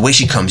said, and the way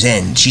she comes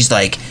in, she's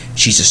a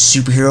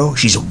superhero,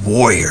 she's a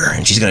warrior,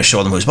 and she's going to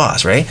show them who's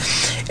boss, right?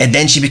 And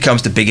then she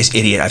becomes the biggest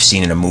idiot I've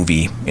seen in a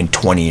movie in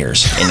 20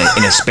 years, in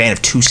a span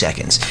of 2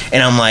 seconds.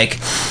 And I'm like,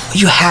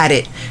 you had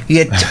it. You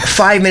had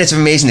 5 minutes of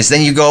amazingness.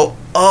 Then you go,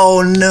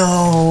 oh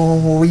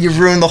no, you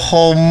ruined the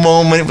whole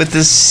moment with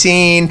this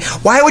scene.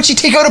 Why would she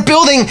take out a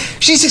building?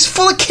 She's just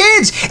full of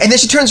kids. And then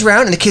she turns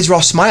around and the kids are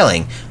all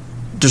smiling.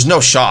 There's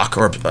no shock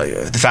or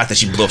the fact that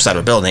she blew upside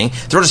a building.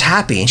 They're all just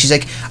happy. And she's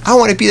like, I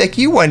want to be like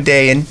you one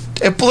day and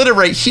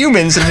obliterate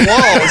humans and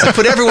walls and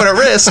put everyone at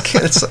risk.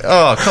 And it's like,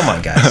 oh, come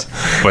on, guys.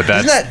 But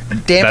that's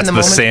the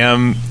moment?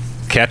 Sam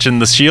catching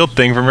the shield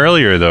thing from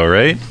earlier, though,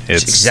 right?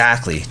 It's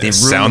exactly. It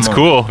sounds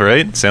cool,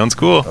 right? Sounds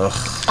cool.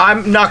 Ugh.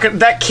 I'm not gonna.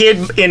 That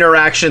kid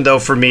interaction, though,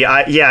 for me,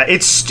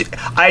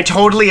 I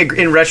totally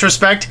agree. In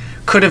retrospect,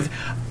 could have.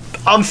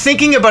 I'm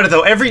thinking about it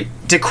though.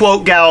 To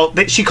quote Gal,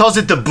 she calls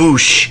it the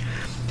boosh.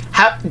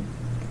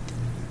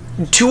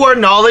 to our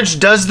knowledge,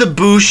 does the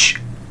boosh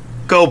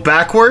go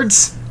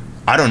backwards?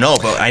 I don't know,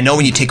 but I know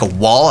when you take a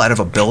wall out of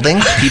a building,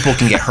 people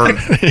can get hurt.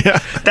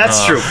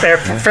 That's true.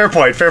 Fair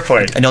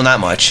point. I know not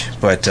much,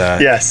 but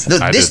yes,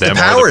 the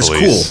power is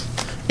cool.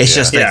 It's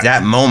just like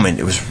that moment,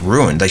 it was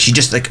ruined. Like she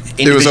just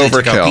individually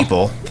took out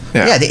people.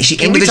 Yeah, she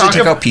individually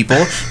took out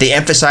people. They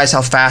emphasize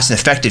how fast and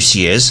effective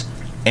she is,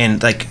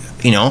 and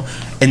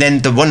and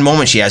then the one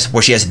moment she has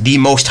where she has the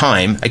most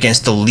time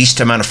against the least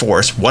amount of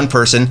force, one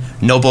person,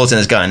 no bullets in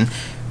his gun.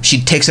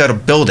 She takes out a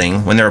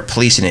building when there are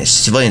police and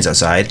civilians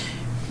outside.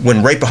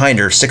 When right behind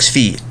her, 6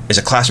 feet, is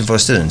a classroom full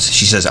of students.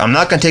 She says, I'm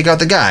not going to take out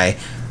the guy.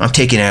 I'm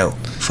taking out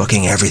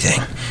fucking everything.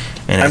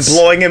 And I'm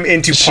blowing him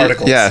into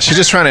particles. Yeah, she's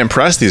just trying to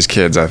impress these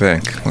kids, I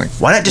think. Like,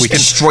 why not just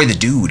destroy the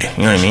dude? You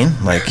know what I mean?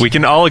 Like, we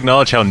can all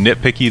acknowledge how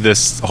nitpicky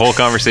this whole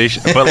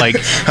conversation, but like,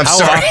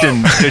 how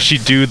often does she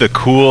do the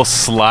cool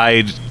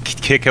slide,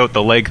 kick out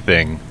the leg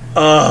thing?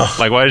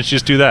 Like, why didn't she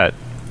just do that?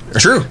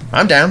 True,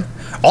 I'm down.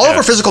 All of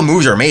her physical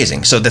moves are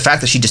amazing. So the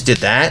fact that she just did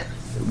that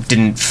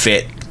didn't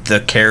fit the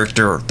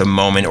character, the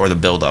moment, or the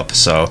build-up.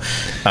 So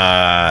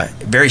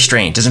very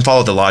strange. Doesn't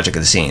follow the logic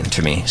of the scene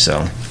to me.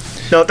 So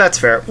no, that's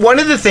fair. One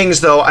of the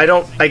things, though,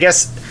 I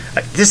guess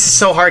this is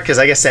so hard because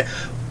I guess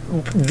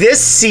this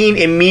scene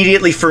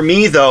immediately for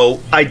me, though,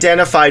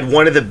 identified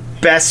one of the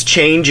best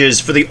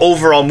changes for the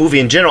overall movie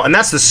in general, and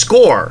that's the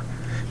score,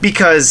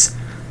 because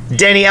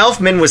Danny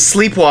Elfman was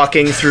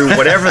sleepwalking through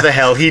whatever the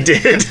hell he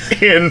did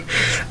in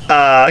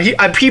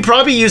he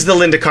probably used the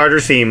Linda Carter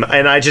theme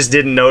and I just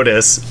didn't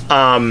notice,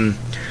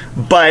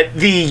 but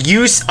the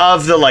use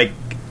of the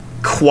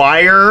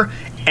choir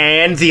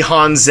and the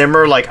Hans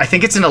Zimmer, I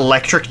think it's an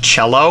electric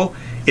cello,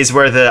 is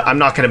where I'm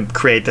not going to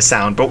create the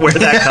sound, but where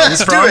that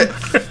comes from.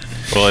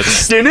 Well,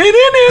 it's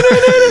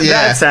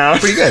that sound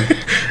pretty good.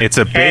 It's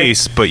a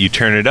bass, but you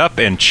turn it up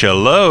and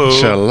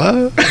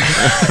cello.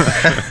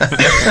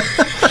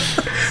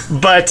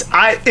 But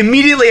I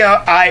immediately,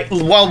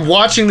 while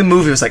watching the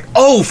movie, was like,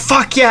 oh,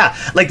 fuck yeah.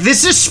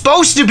 This is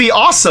supposed to be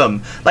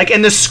awesome.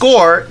 And the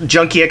score,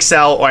 Junkie XL,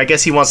 or I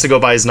guess he wants to go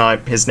by his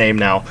name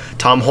now,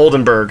 Tom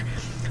Holdenberg,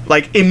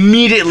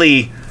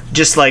 immediately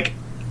just,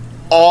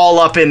 all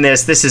up in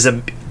this. This is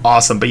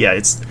awesome. But yeah,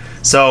 it's...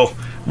 So,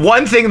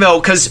 one thing,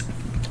 though, because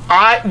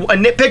a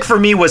nitpick for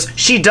me was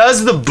she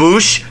does the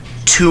boosh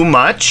too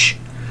much.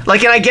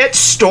 And I get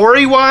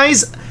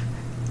story-wise...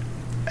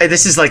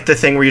 This is the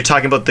thing where you're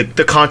talking about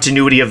the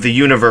continuity of the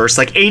universe.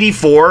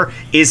 84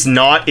 is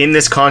not in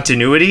this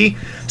continuity.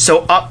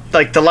 So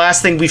the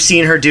last thing we've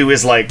seen her do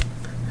is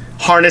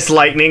harness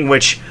lightning,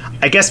 which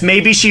I guess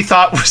maybe she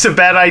thought was a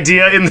bad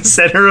idea in the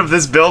center of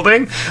this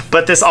building,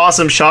 but this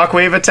awesome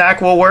shockwave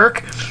attack will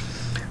work.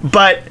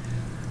 But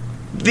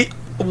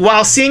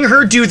while seeing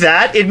her do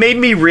that, it made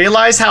me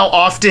realize how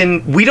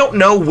often we don't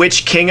know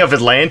which king of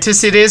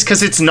Atlantis it is,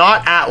 because it's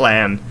not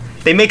Atlan.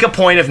 They make a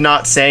point of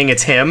not saying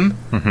it's him.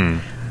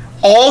 Mm-hmm.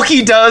 All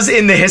he does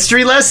in the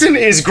history lesson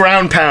is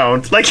ground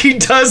pound. He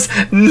does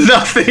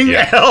nothing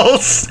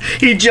else.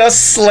 He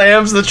just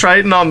slams the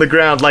Triton on the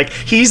ground.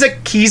 He's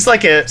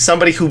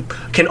somebody who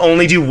can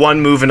only do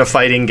one move in a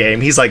fighting game.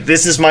 He's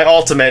this is my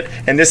ultimate,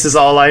 and this is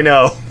all I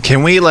know.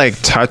 Can we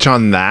touch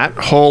on that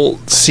whole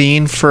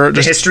scene for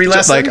the history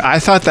lesson? I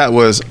thought that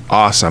was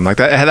awesome.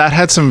 That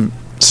had some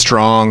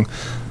strong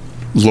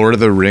Lord of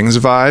the Rings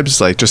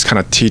vibes. Just kind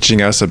of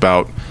teaching us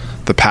about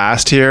the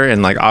past here,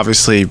 and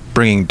obviously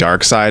bringing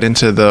Darkseid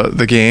into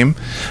the game.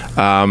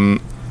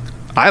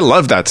 I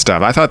love that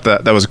stuff. I thought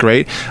that was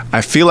great.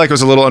 I feel it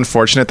was a little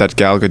unfortunate that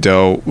Gal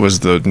Gadot was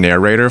the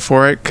narrator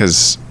for it,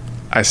 because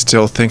I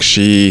still think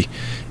she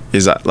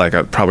is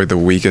probably the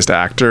weakest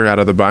actor out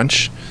of the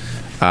bunch.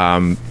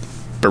 But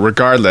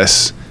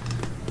regardless,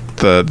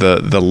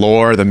 the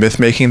lore, the myth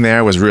making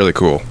there was really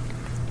cool.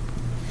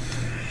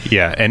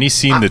 Yeah, any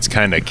scene that's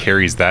kind of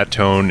carries that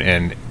tone.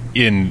 And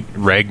in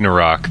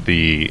Ragnarok,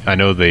 I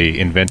know they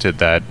invented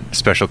that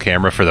special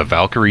camera for the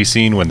Valkyrie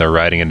scene when they're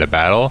riding into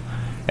battle,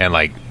 and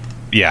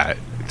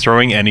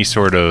throwing any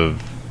sort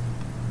of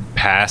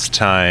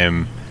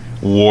pastime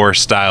war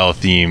style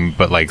theme,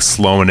 but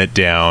slowing it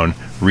down,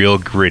 real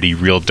gritty,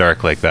 real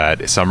dark like that.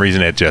 For some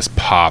reason, it just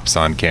pops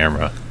on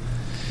camera.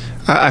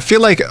 I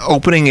feel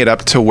opening it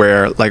up to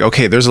where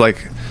okay, there's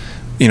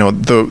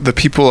the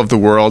people of the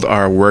world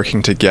are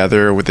working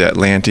together with the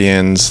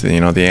Atlanteans, the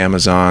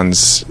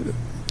Amazons,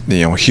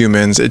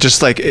 humans. It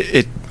just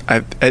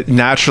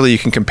naturally you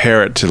can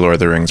compare it to Lord of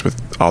the Rings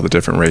with all the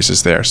different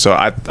races there. So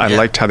I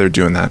liked how they're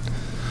doing that.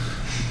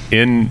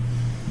 In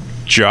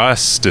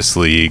Justice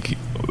League,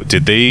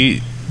 did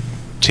they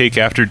take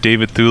after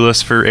David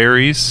Thewlis for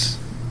Ares?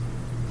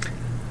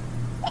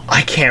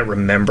 I can't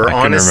remember,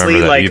 I honestly.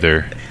 Remember that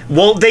either.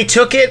 Well, they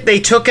took out.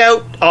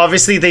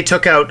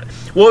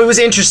 Well, it was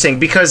interesting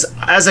because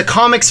as a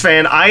comics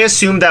fan, I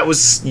assumed that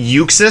was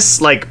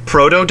Euxis,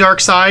 proto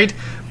Darkseid.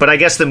 But I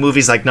guess the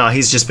movie's nah,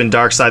 he's just been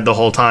Darkseid the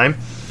whole time.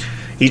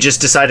 He just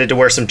decided to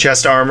wear some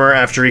chest armor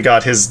after he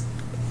got his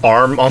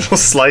arm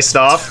almost sliced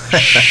off.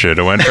 Should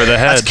have went for the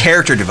head. That's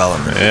character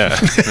development. Yeah.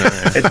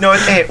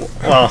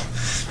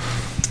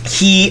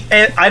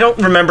 I don't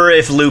remember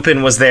if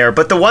Lupin was there,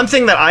 but the one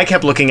thing that I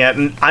kept looking at,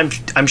 and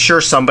I'm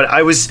sure somebody,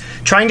 I was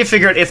trying to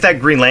figure out if that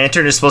Green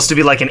Lantern is supposed to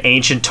be like an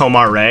ancient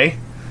Tomar-Ray,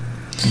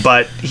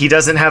 but he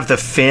doesn't have the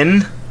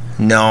fin.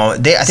 No,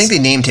 I think they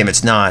named him.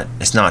 It's not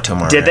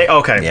Tomar. Did they?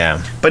 Okay.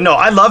 Yeah. But no,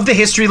 I love the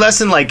history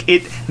lesson. Like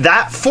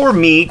that for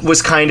me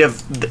was kind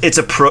of, it's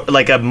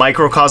like a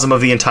microcosm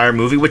of the entire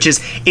movie, which is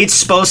it's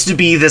supposed to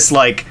be this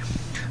like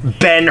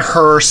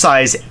Ben-Hur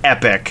size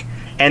epic,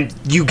 and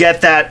you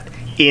get that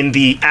in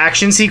the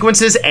action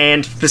sequences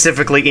and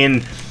specifically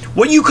in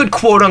what you could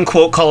quote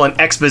unquote call an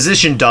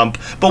exposition dump.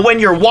 But when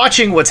you're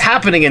watching what's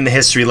happening in the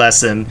history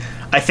lesson,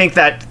 I think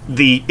that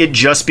it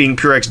just being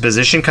pure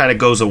exposition kind of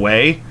goes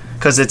away.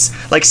 Because it's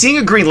like seeing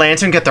a Green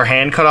Lantern get their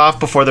hand cut off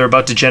before they're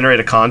about to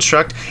generate a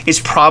construct is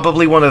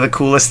probably one of the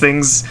coolest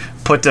things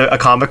put to a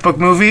comic book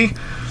movie.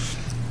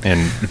 And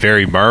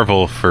very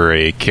Marvel for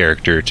a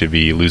character to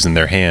be losing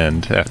their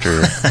hand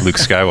after Luke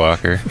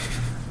Skywalker.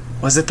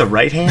 Was it the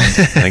right hand?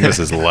 I think this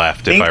is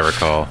left, if I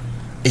recall.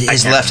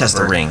 His left has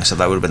the ring, so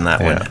that would have been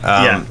that one.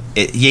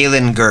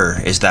 Yalen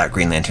Gur is that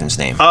Green Lantern's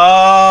name.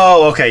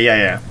 Oh, okay,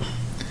 yeah.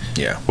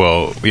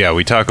 Well, yeah,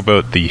 we talk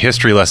about the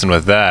history lesson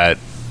with that.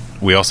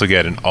 We also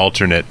get an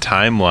alternate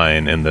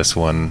timeline in this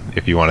one,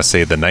 if you want to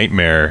say the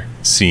nightmare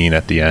scene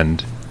at the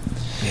end.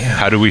 Yeah.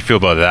 How do we feel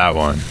about that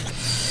one?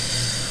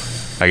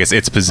 I guess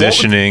its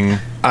positioning.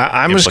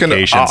 I'm just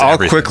gonna. I'll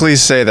quickly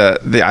say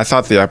that I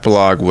thought the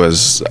epilogue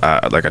was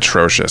like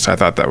atrocious. I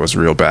thought that was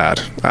real bad.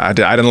 I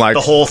didn't like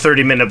the whole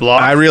 30-minute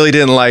block. I really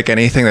didn't like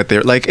anything that they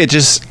like. It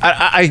just.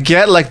 I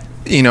get like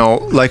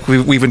like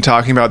we've been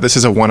talking about. This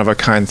is a one of a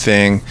kind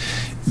thing.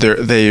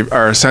 They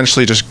are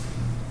essentially just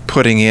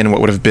putting in what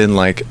would have been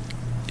like,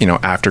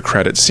 after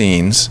credit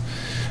scenes.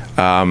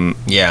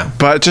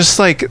 But just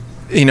like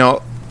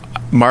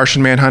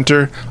Martian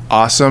Manhunter,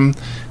 awesome.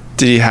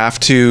 Did he have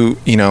to,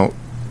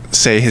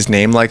 say his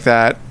name like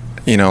that?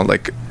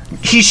 Like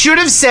he should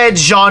have said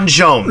John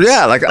Jones.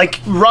 Yeah, like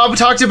Rob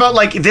talked about,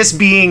 like this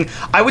being.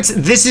 I would say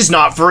this is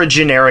not for a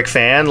generic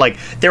fan. Like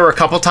there were a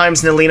couple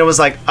times Nelina was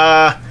like,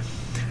 and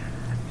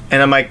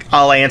I'm like,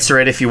 I'll answer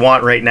it if you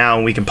want right now,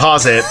 and we can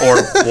pause it, or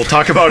we'll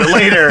talk about it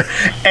later.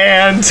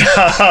 And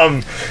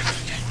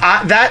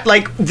that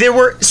like there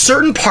were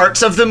certain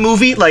parts of the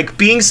movie, like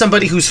being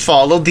somebody who's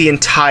followed the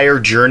entire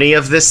journey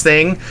of this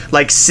thing,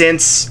 like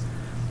since.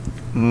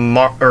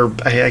 Or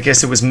I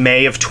guess it was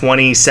May of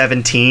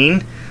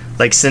 2017,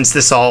 like since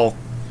this all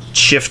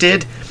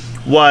shifted,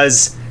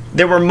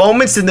 there were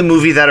moments in the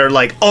movie that are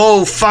like,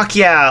 oh fuck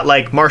yeah,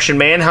 like Martian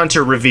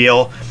Manhunter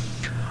reveal.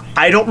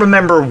 I don't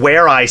remember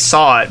where I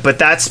saw it, but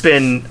that's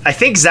been, I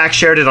think Zach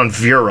shared it on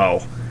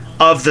Vero,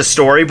 of the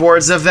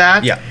storyboards of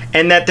that. Yeah.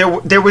 And that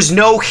there was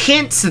no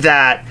hints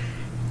that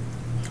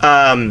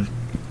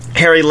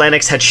Harry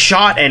Lennox had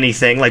shot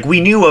anything. Like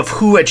we knew of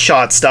who had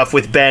shot stuff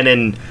with Ben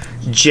and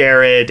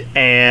Jared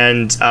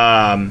and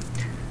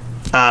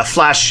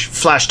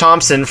Flash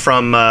Thompson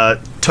from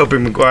Tobey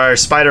Maguire's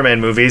Spider-Man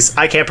movies.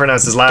 I can't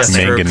pronounce his last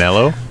name.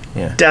 Manganiello?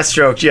 Yeah.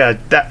 Deathstroke, yeah.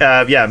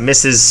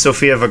 Mrs.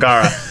 Sofia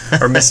Vergara.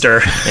 Or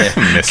Mr.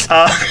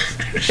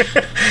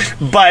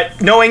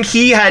 But knowing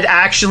he had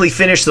actually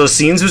finished those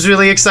scenes was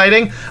really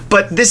exciting.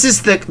 But this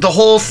is the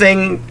whole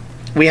thing.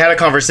 We had a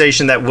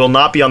conversation that will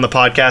not be on the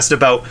podcast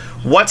about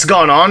what's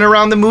gone on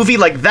around the movie.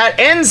 Like, that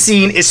end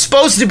scene is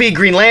supposed to be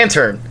Green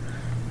Lantern.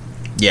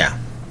 Yeah.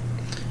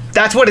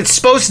 That's what it's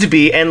supposed to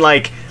be, and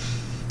like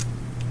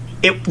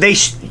they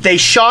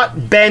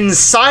shot Ben's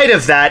side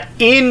of that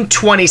in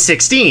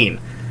 2016.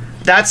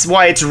 That's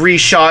why it's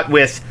reshot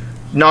with,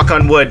 knock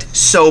on wood,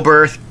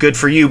 sober, good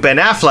for you, Ben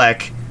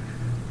Affleck,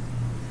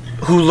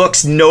 who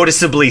looks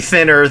noticeably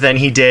thinner than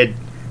he did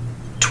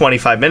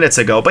 25 minutes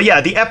ago. But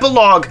yeah, the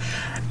epilogue,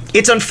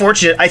 it's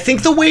unfortunate. I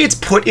think the way it's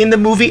put in the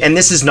movie, and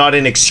this is not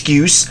an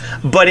excuse,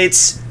 but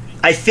it's,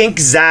 I think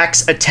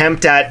Zach's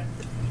attempt at,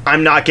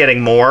 I'm not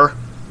getting more.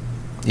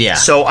 Yeah.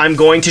 So I'm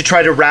going to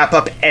try to wrap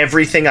up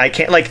everything I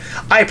can. Like,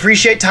 I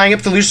appreciate tying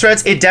up the loose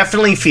threads. It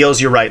definitely feels,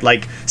 you're right,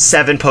 like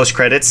 7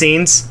 post-credit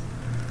scenes.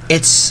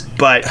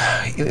 But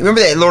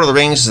remember that Lord of the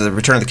Rings, The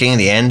Return of the King in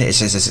the end? It's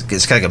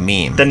kind of like a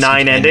meme. The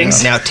 9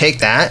 endings. Now take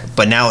that,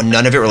 but now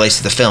none of it relates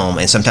to the film,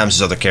 and sometimes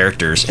there's other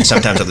characters, and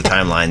sometimes other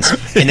timelines,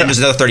 and then there's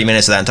another 30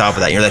 minutes of that on top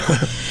of that. And you're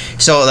like,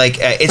 so like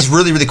it's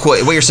really really cool.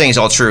 What you're saying is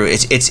all true.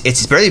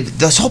 It's very,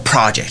 this whole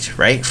project,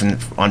 right? From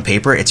on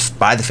paper, it's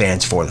by the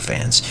fans for the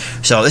fans.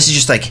 So this is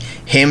just like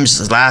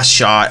him's last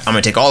shot. I'm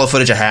gonna take all the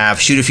footage I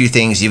have, shoot a few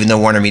things, even though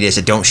Warner Media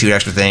said don't shoot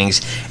extra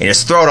things, and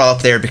just throw it all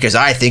up there because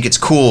I think it's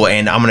cool,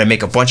 and I'm gonna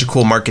make a bunch of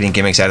cool marketing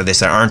gimmicks out of this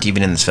that aren't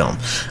even in this film.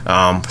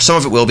 Some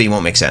of it will be,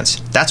 won't make sense.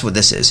 That's what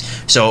this is.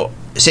 So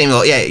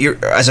Samuel, yeah,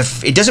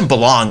 it doesn't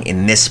belong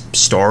in this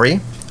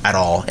story at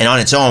all, and on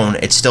its own,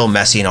 it's still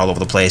messy and all over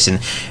the place. And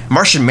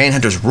Martian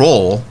Manhunter's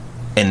role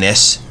in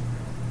this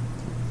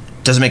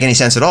doesn't make any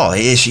sense at all.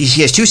 He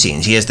has 2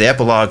 scenes. He has the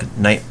epilogue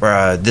night,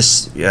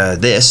 this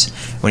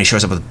when he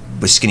shows up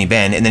with Skinny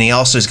Ben, and then he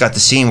also has got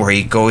the scene where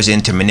he goes in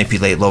to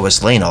manipulate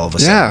Lois Lane all of a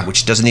sudden,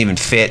 which doesn't even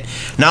fit.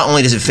 Not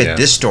only does it fit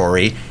this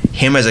story,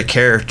 him as a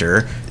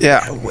character.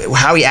 Yeah.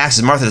 How he acts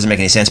as Martha doesn't make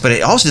any sense, but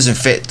it also doesn't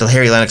fit the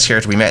Harry Lennox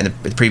character we met in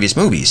the previous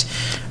movies.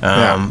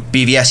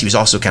 BVS, he was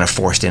also kind of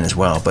forced in as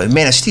well. But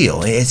Man of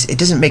Steel, it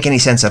doesn't make any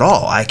sense at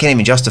all. I can't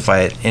even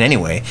justify it in any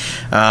way.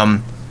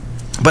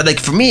 But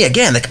like for me,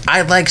 again, like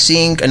I like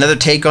seeing another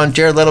take on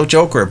Jared Leto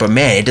Joker, but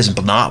man, it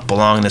doesn't not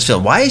belong in this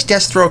film. Why is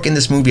Deathstroke in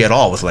this movie at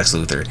all with Lex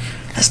Luthor?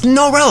 That's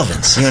no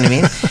relevance. You know what I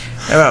mean?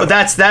 Well,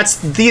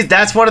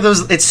 that's one of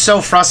those. It's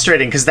so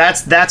frustrating because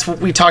that's what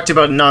we talked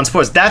about in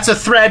non-spoilers. That's a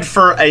thread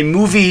for a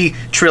movie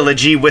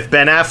trilogy with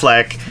Ben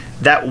Affleck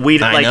that we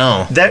like. I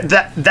know.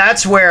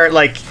 That's where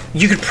like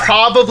you could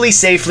probably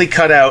safely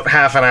cut out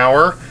half an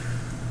hour.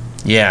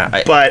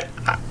 Yeah, but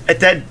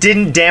that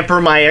didn't damper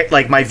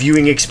my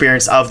viewing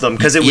experience of them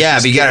because it was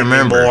but you gotta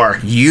remember, more.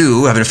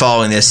 You have been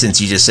following this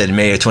since you just said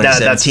May of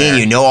 2017.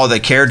 You know all the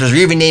characters.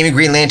 You're even naming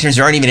Green Lanterns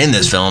who aren't even in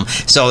this film.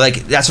 So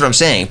like that's what I'm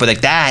saying. But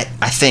like that,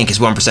 I think is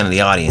 1% of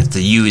the audience.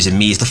 The yous and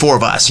me's, the four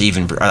of us,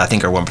 even I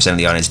think are 1% of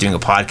the audience doing a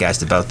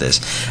podcast about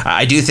this.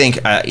 I do think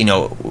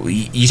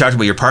you talked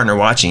about your partner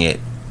watching it.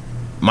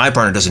 My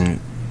partner doesn't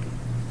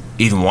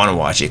even want to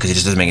watch it because it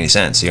just doesn't make any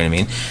sense. You know what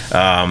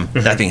I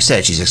mean? That being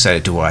said, she's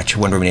excited to watch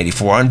Wonder Woman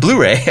 84 on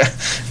Blu-ray,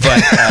 but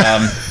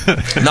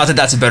not that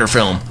that's a better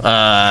film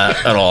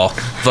at all.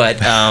 But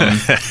but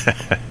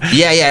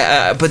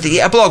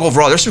the epilogue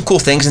overall, there's some cool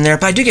things in there,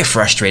 but I do get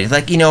frustrated.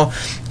 Like,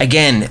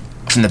 again,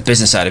 from the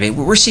business side of it,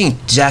 we're seeing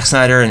Zack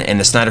Snyder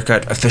and the Snyder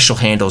Cut official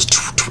handles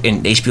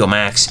in HBO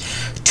Max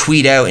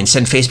tweet out and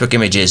send Facebook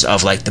images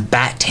of like the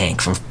Bat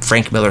Tank from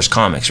Frank Miller's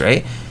comics,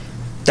 right?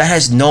 That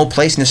has no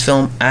place in this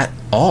film at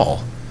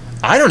all.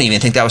 I don't even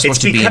think that was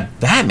supposed to be in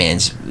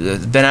Batman's.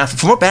 Ben Affleck,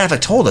 from what Ben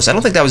Affleck told us, I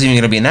don't think that was even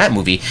going to be in that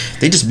movie.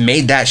 They just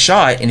made that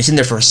shot, and it's in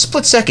there for a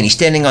split second. He's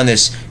standing on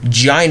this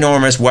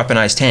ginormous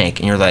weaponized tank,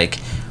 and you're like,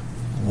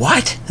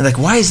 what? And like,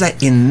 why is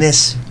that in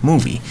this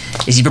movie?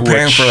 Is he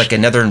preparing for like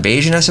another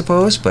invasion, I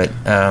suppose? But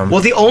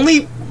well, the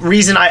only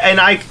reason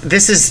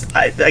this is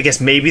I guess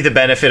maybe the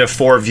benefit of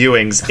 4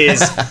 viewings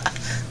is.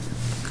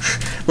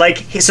 Like,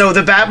 so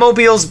the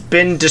Batmobile's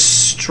been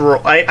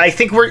destroyed. I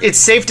think it's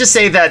safe to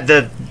say that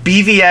the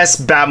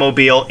BVS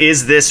Batmobile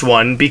is this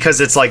one because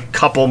it's like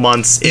couple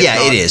months.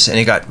 Yeah, it is, and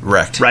it got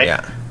wrecked. Right,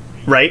 yeah.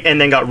 Right, and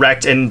then got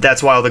wrecked, and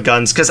that's why all the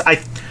guns. Because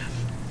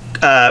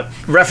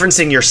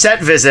referencing your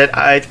set visit,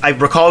 I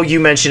recall you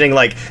mentioning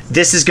like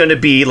this is going to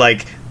be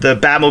like the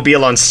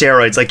Batmobile on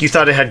steroids. Like you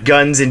thought it had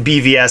guns in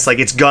BVS, like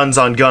it's guns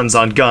on guns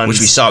on guns.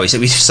 Which we saw. We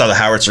saw the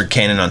howitzer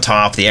cannon on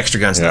top, the extra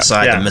guns on the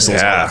side, the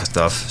missiles, all that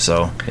stuff.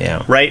 So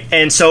yeah, right.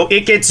 And so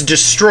it gets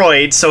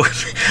destroyed. So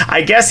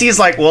I guess he's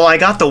like, well, I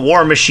got the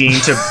War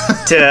Machine to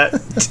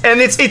and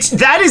it's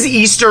that is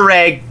Easter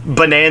egg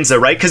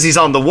bonanza, right? Because he's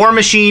on the War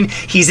Machine,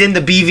 he's in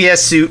the BVS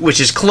suit, which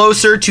is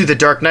closer to the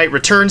Dark Knight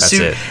Returns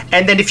suit.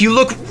 And then if you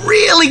look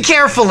really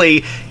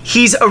carefully,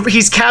 he's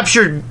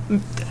captured.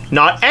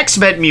 Not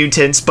X-Men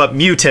mutants, but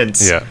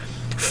mutants. Yeah.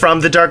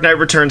 From the Dark Knight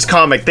Returns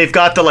comic. They've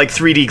got the like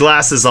 3D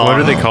glasses on. What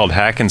are they called?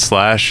 Hack and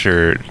slash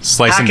or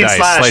slice and dice?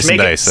 Slice and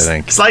dice, I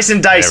think. Slice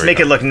and dice make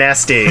it look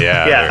nasty.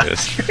 Yeah. There it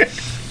is.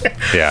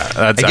 Yeah.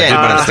 That's again,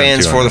 the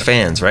fans for the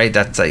fans, right?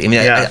 That's I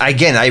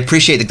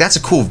appreciate that. That's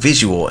a cool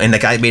visual, and the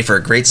guy made for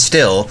a great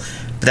still,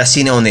 but that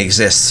scene only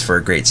exists for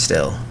a great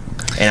still.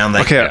 And I'm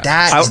like, that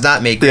does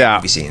not make great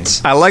movie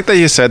scenes. I like that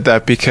you said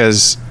that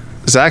because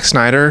Zack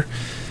Snyder,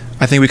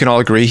 I think we can all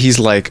agree he's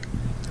like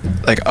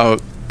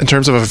in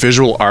terms of a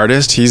visual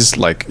artist, he's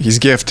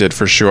gifted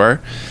for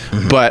sure.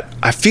 Mm-hmm. But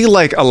I feel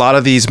like a lot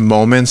of these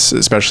moments,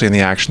 especially in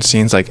the action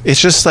scenes, like it's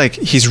just like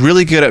he's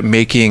really good at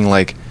making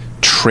like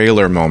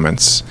trailer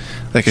moments.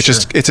 Like it's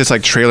just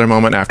like trailer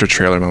moment after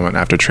trailer moment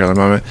after trailer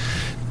moment.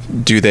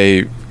 Do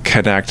they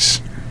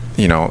connect,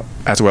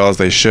 as well as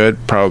they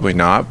should? Probably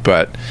not,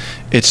 but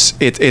it's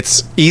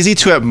easy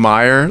to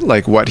admire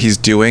like what he's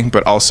doing,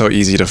 but also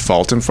easy to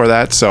fault him for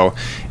that. So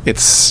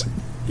it's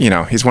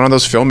he's one of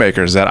those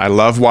filmmakers that I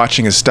love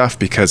watching his stuff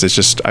because it's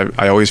just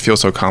I always feel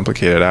so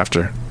complicated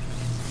after.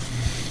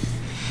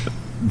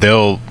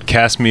 They'll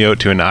cast me out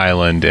to an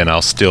island and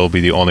I'll still be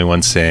the only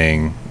one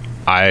saying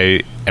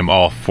I am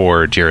all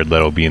for Jared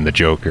Leto being the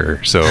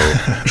Joker. So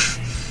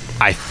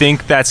I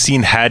think that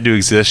scene had to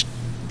exist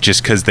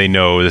just because they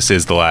know this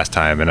is the last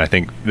time. And I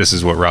think this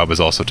is what Rob was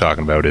also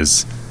talking about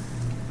is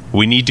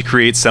we need to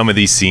create some of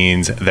these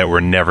scenes that we're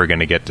never going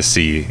to get to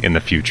see in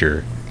the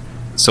future.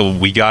 So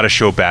we got to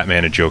show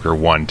Batman and Joker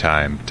one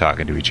time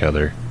talking to each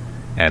other.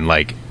 And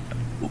like,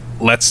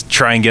 let's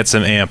try and get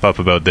some amp up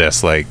about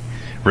this. Like,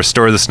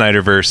 Restore the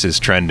Snyderverse is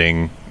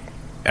trending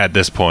at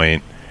this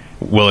point.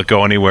 Will it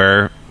go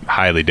anywhere?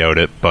 Highly doubt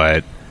it.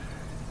 But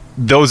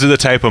those are the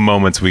type of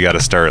moments we got to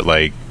start,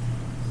 like,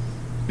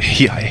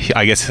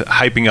 I guess,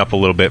 hyping up a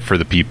little bit for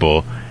the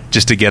people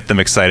just to get them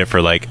excited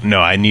for, like, no,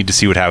 I need to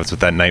see what happens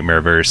with that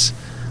Nightmareverse.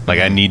 Like,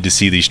 I need to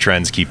see these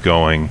trends keep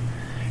going.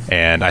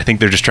 And I think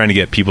they're just trying to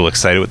get people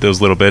excited with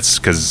those little bits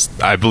because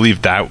I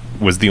believe that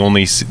was the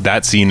only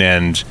that scene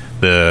and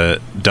the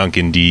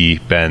Duncan D.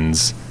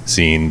 Benz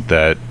scene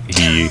that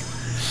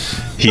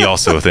he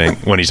also think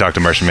when he talked to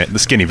Martian Man, the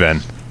skinny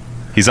Ben.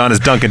 He's on his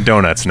Dunkin'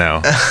 Donuts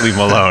now. Leave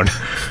him alone.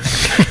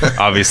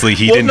 Obviously,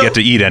 he didn't get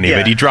to eat any of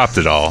it. He dropped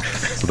it all.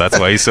 So that's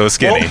why he's so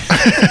skinny.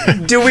 Well,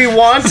 do we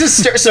want to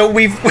start? So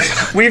we've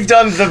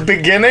done the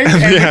beginning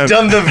and we've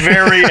done the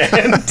very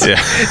end.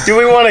 Yeah. Do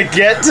we want to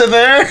get to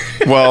there?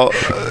 Well,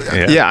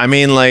 yeah. I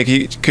mean, like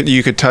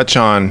we could touch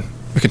on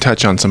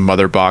some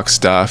Mother Box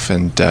stuff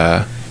and.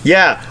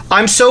 Yeah,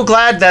 I'm so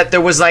glad that there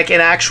was like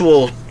an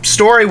actual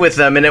story with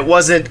them, and it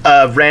wasn't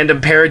a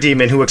random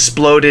parademon who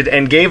exploded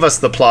and gave us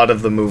the plot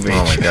of the movie.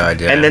 Oh my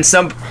god! Yeah. And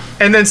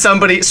then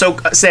somebody. So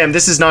Sam,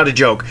 this is not a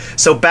joke.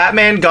 So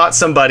Batman got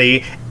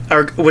somebody,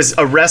 or was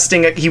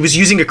arresting. He was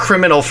using a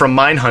criminal from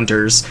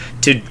Mindhunters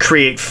to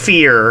create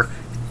fear,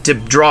 to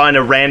draw in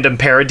a random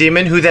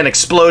parademon who then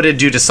exploded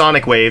due to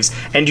sonic waves.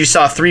 And you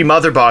saw 3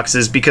 mother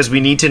boxes because we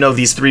need to know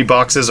these 3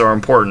 boxes are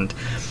important.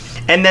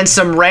 And then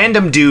some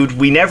random dude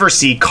we never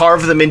see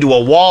carve them into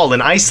a wall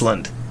in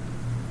Iceland.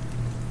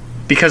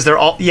 Because they're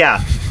all...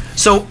 Yeah.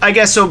 So, I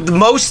guess,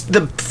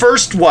 the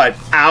first,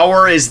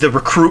 hour is the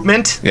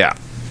recruitment? Yeah.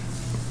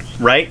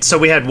 Right? So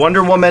we had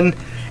Wonder Woman,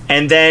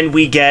 and then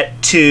we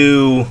get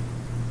to...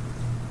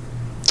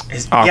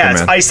 Aquaman. Yeah,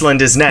 it's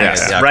Iceland is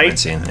next, Yeah, right?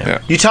 Scene,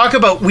 Yeah. We talked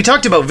about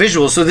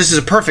visuals, so this is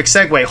a perfect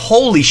segue.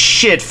 Holy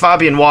shit,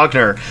 Fabian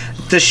Wagner.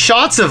 The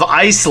shots of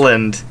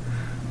Iceland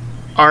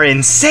are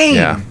insane.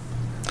 Yeah.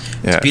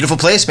 Yeah. Beautiful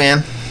place,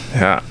 man.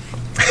 Yeah.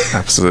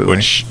 Absolutely.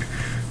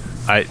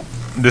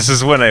 This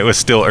is when it was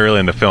still early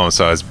in the film,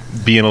 so I was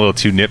being a little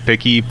too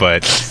nitpicky,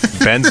 but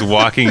Ben's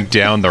walking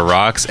down the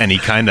rocks, and he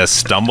kind of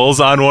stumbles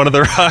on one of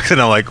the rocks,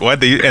 and I'm like,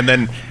 what? And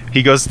then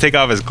he goes to take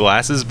off his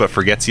glasses, but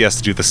forgets he has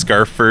to do the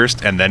scarf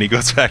first, and then he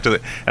goes back to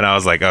and I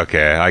was like,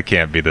 okay, I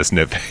can't be this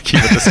nitpicky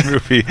with this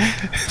movie.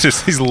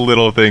 Just these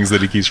little things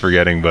that he keeps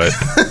forgetting, but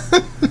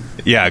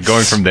yeah,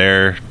 going from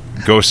there,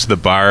 goes to the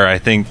bar. I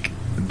think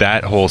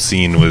that whole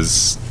scene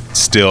was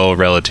still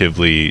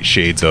relatively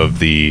shades of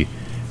the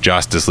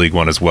Justice League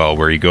one as well,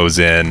 where he goes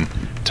in,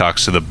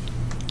 talks to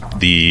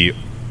the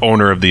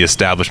owner of the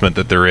establishment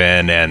that they're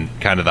in, and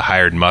kind of the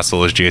hired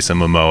muscle is Jason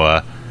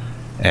Momoa.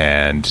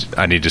 And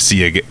I need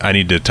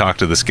to talk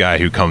to this guy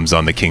who comes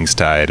on the King's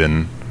Tide,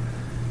 and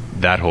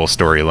that whole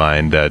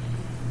storyline that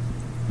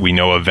we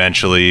know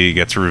eventually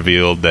gets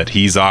revealed that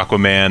he's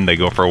Aquaman. They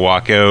go for a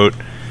walkout,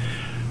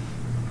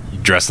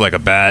 dressed like a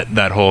bat,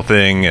 that whole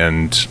thing,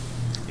 and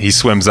he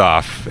swims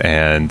off.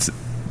 And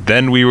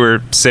then we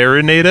were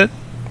serenaded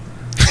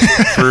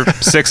for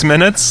 6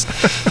 minutes.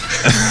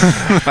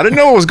 I didn't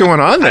know what was going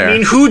on there. I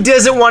mean, who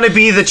doesn't want to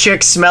be the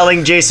chick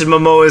smelling Jason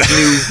Momoa's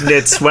new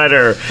knit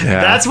sweater?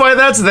 Yeah. That's why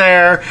that's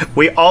there.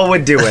 We all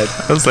would do it.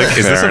 I was like,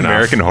 is this Fair enough.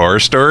 American Horror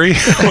Story?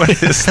 What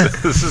is this?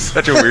 This is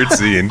such a weird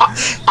scene.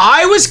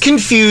 I was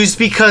confused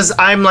because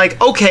I'm like,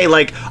 okay,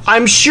 like,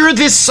 I'm sure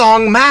this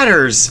song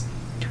matters.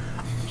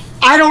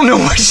 I don't know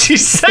what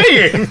she's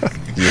saying.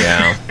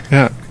 Yeah.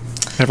 Yeah.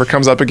 Never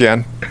comes up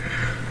again.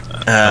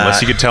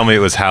 Unless you could tell me it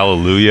was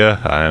Hallelujah,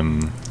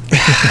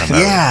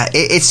 Yeah,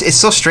 it's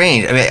so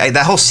strange. I mean,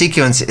 that whole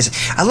sequence is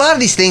a lot of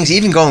these things.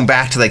 Even going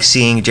back to like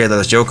seeing Jared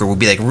Leto's Joker would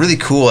be like really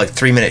cool, like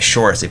 3-minute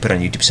shorts they put on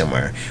YouTube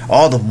somewhere.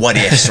 All the what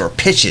ifs or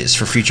pitches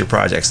for future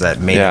projects that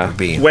may never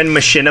be. When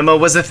Machinima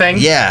was a thing?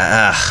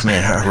 Yeah,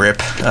 man, rip.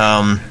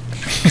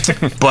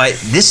 But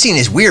this scene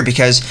is weird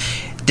because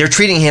they're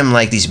treating him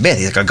like these myths.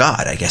 He's like a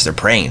god. I guess they're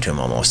praying to him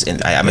almost.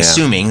 And I'm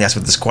assuming that's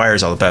what the Squire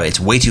is all about. It's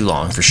way too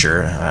long for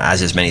sure,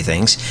 as is many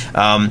things.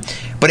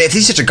 But if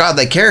he's such a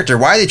godlike character,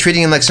 why are they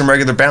treating him like some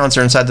regular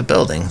bouncer inside the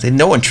building?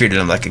 No one treated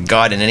him like a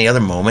god in any other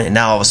moment. And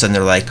now all of a sudden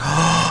they're like,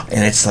 oh,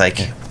 and it's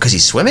like, because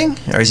he's swimming?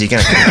 Or is he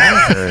going to come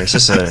back? Or it's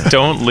just a...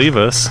 Don't leave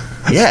us.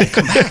 Yeah,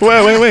 come back.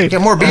 Wait. Get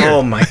more beer.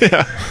 Oh my.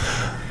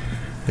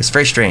 It's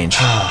very strange.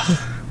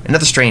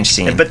 Another strange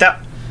scene. But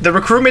the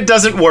recruitment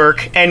doesn't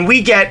work, and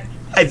we get...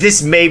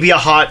 this may be a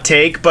hot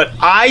take, but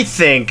I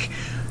think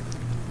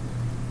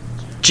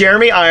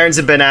Jeremy Irons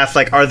and Ben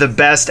Affleck are the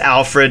best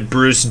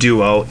Alfred-Bruce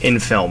duo in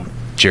film.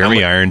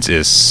 Jeremy Irons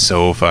is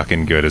so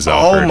fucking good as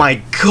Alfred. Oh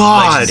my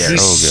god, Legendary.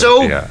 he's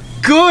So so good,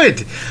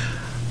 good.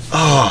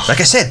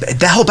 Like I said,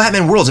 that whole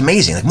Batman world's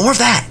amazing. Like, more of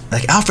that.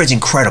 Like, Alfred's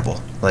incredible.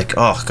 Like,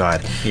 oh,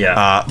 God.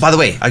 Yeah. By the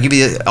way, I'll give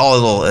you all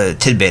a little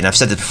tidbit, and I've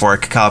said this before,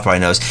 Kyle probably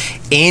knows.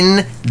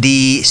 In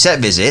the set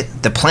visit,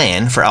 the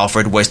plan for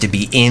Alfred was to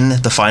be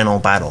in the final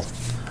battle,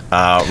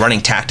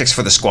 running tactics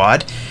for the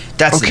squad.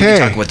 That's the Okay.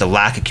 talk about the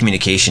lack of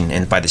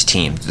communication by this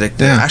team. The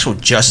actual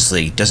Justice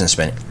League doesn't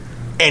spend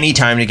any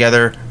time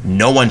together.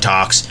 No one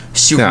talks.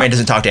 Superman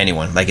doesn't talk to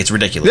anyone. Like, it's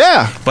ridiculous.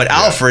 Yeah. But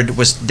Alfred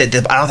was... I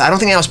don't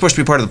think that was supposed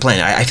to be part of the plan.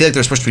 I feel like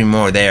there was supposed to be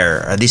more there.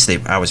 Or at least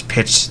I was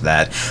pitched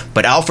that.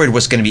 But Alfred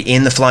was going to be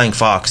in the Flying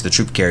Fox, the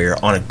troop carrier,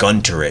 on a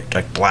gun turret,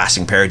 like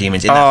blasting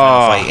parademons in that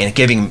final fight and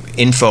giving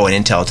info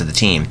and intel to the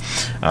team.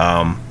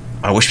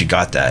 I wish we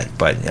got that,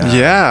 but...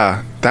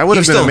 yeah, that would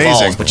have been still amazing.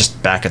 Involved, but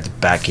just back at the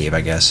Batcave,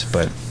 I guess.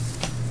 But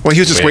Well, he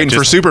was just Yeah, waiting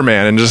for just-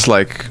 Superman and just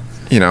like,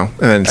 and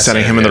then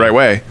sending it, him in the yeah. right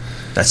way.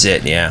 that's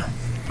it, yeah.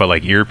 But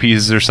like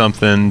earpieces or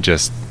something,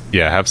 just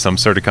have some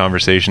sort of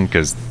conversation,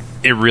 because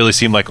it really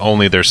seemed like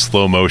only their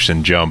slow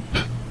motion jump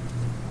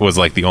was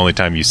like the only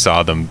time you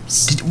saw them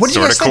what did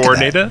you sort guys of think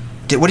coordinate of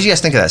it. What did you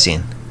guys think of that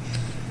scene?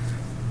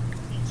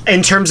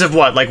 In terms of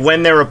what? Like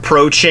when they're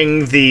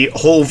approaching the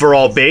whole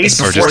overall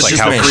base? Or just like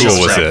how cool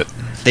was it?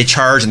 They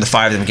charge and the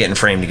five of them get in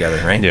frame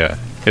together, right? Yeah.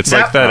 It's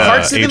That like that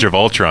parts of Age the- of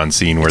Ultron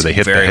scene where they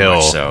hit the Very hill.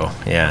 much so,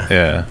 yeah.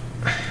 Yeah.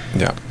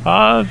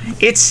 Yeah.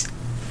 It's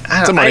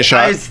It's a money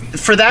shot.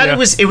 For that, Yeah.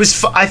 it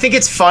was. I think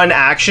it's fun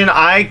action.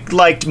 I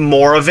liked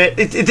more of it.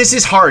 This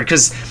is hard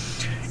because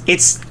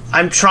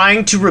I'm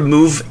trying to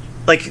remove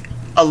like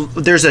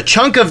there's a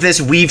chunk of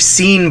this we've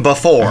seen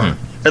before.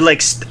 Mm-hmm. Or,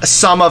 like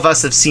some of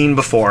us have seen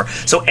before.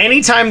 So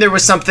anytime there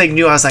was something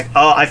new, I was like,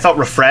 oh, I felt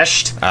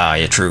refreshed.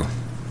 Yeah, true.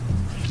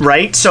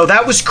 Right? So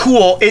that was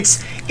cool.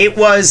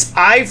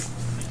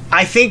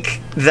 I think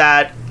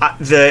that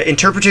the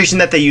interpretation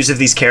that they use of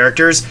these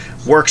characters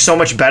works so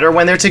much better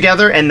when they're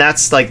together, and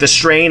that's like the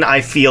strain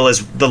I feel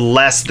is the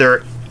less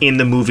they're in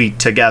the movie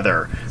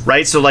together,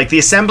 right? So like the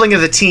assembling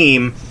of the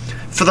team,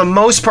 for the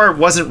most part,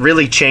 wasn't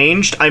really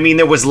changed. I mean,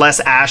 there was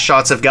less ass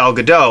shots of Gal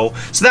Gadot,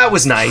 so that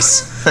was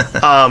nice.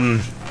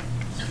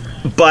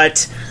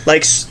 But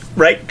like,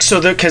 right?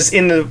 So because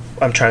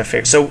I'm trying to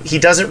figure. So he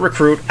doesn't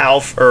recruit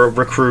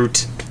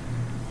recruit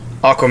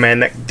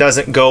Aquaman. That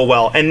doesn't go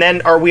well. And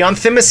then are we on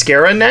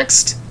Themyscira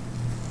next?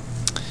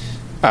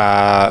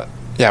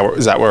 Yeah,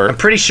 is that where? I'm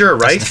pretty sure,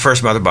 right? The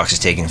first mother box is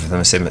taken from the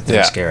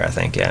Themyscira, I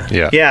think,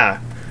 yeah. Yeah.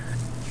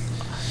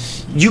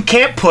 You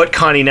can't put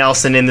Connie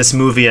Nelson in this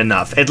movie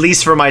enough, at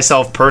least for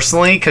myself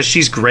personally, because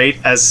she's great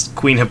as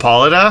Queen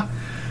Hippolyta.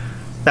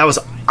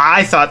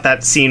 I thought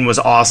that scene was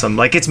awesome.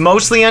 Like, it's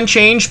mostly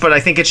unchanged, but I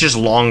think it's just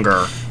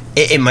longer.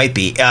 It might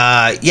be.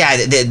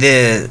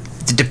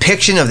 The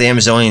depiction of the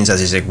Amazonians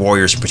as these like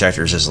warriors and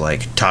protectors is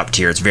like top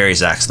tier. It's very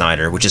Zack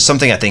Snyder, which is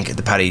something I think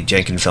the Patty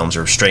Jenkins films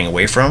are straying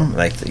away from.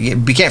 Like,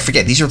 we can't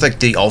forget, these are like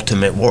the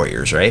ultimate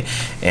warriors, right?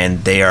 And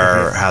they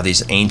are how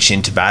these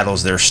ancient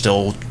battles they're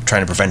still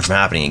trying to prevent from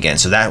happening again.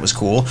 So that was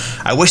cool.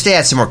 I wish they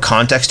had some more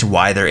context to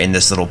why they're in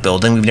this little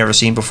building we've never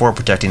seen before,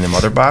 protecting the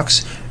mother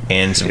box,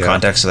 and some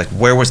context to like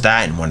where was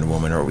that in Wonder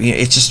Woman, or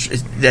it's just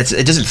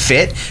it doesn't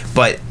fit,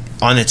 but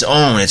on its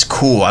own, it's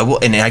cool. I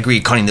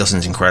agree. Connie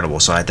Nielsen's incredible.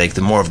 So I think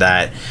the more of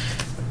that,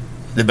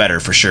 the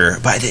better for sure.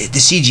 But the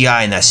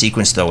CGI in that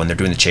sequence, though, when they're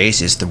doing the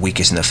chase, is the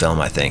weakest in the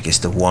film. I think it's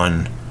the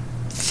one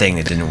thing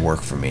that didn't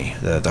work for me.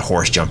 The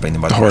horse jumping,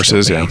 the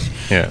horses, jumping.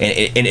 Yeah.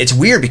 And it's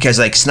weird because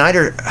like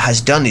Snyder has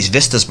done these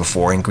vistas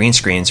before in green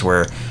screens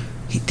where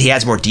he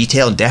adds more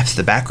detail and depth to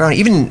the background.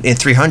 Even in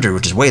 300,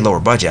 which is way lower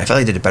budget, I felt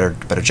like he did a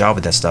better job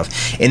with that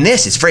stuff. In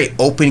this, it's very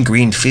open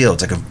green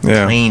fields, like a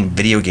plain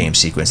video game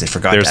sequence. They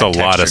forgot There's to a add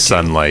lot of texture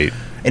to. sunlight.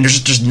 And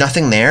there's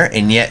nothing there,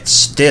 and yet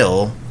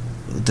still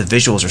the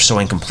visuals are so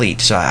incomplete.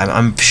 So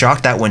I'm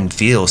shocked that one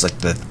feels like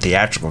the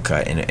theatrical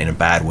cut in a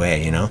bad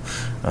way, you know?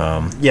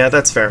 Yeah,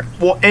 that's fair.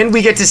 Well, and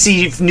we get to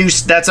see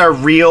that's our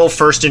real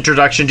first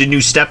introduction to new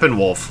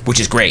Steppenwolf.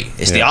 Which is great.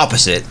 It's the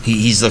opposite.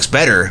 He looks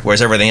better,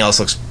 whereas everything else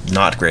looks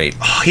not great.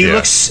 He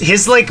looks,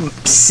 his like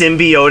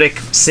symbiotic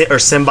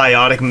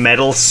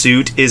metal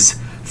suit is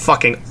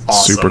fucking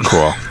awesome. Super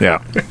cool.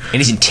 Yeah. And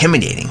he's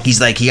intimidating.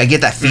 He's like, I get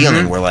that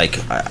feeling where like,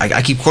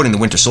 I keep quoting the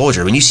Winter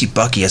Soldier. When you see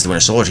Bucky as the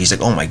Winter Soldier, he's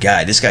like, oh my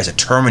God, this guy's a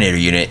Terminator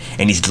unit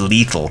and he's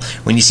lethal.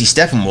 When you see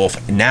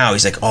Steppenwolf, now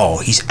he's like, oh,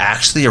 he's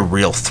actually a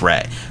real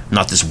threat,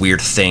 not this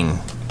weird thing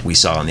we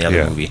saw in the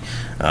other movie.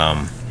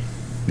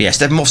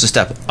 Steppenwolf's a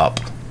step up.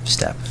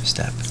 Step.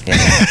 Yeah.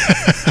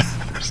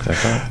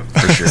 Step up.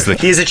 For sure.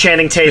 He's a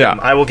Channing Tatum.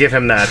 Yeah. I will give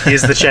him that.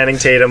 He's the Channing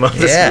Tatum of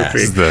this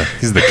movie.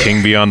 He's the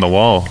king beyond the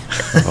wall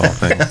of all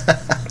things.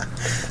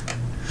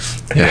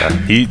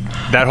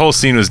 That whole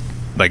scene was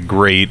like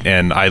great,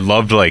 and I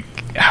loved like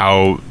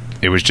how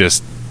it was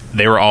just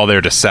they were all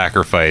there to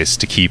sacrifice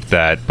to keep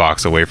that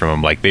box away from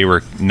him. Like they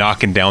were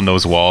knocking down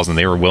those walls, and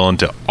they were willing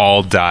to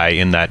all die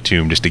in that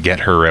tomb just to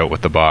get her out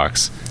with the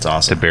box. It's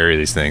awesome to bury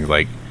these things.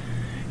 Like,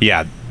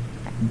 yeah,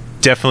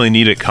 definitely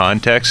needed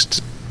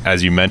context,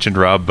 as you mentioned,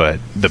 Rob, but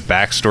the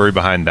backstory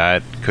behind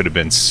that could have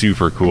been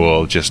super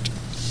cool. Just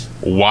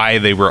why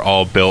they were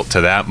all built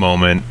to that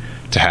moment,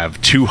 to have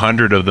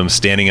 200 of them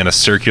standing in a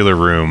circular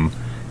room,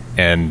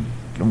 and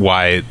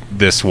why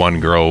this one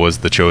girl was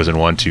the chosen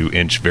one to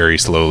inch very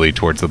slowly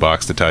towards the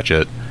box to touch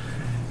it.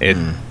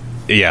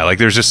 Yeah, like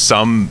there's just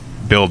some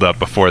build up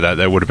before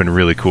that would have been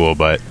really cool,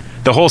 but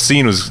the whole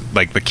scene was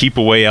like the keep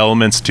away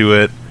elements to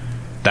it.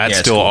 That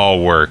still cool.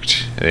 All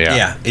worked.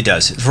 Yeah, it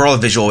does. For all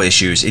the visual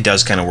issues, it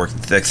does kind of work.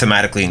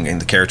 Thematically and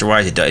the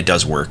character-wise, it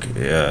does work.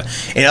 And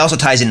it also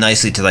ties in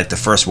nicely to like the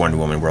first Wonder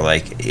Woman, where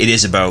like it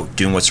is about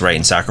doing what's right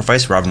and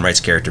sacrifice. Robin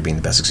Wright's character being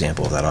the best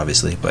example of that,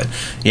 obviously. But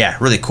yeah,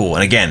 really cool.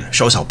 And again,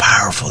 shows how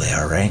powerful they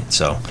are, right?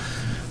 So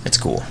it's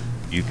cool.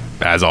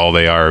 As all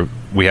they are.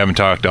 We haven't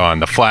talked on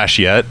the Flash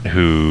yet,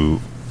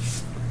 who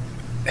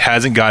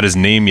hasn't got his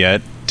name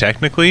yet.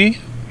 Technically,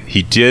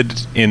 he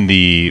did in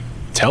the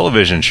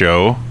television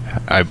show.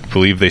 I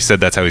believe they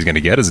said that's how he's going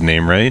to get his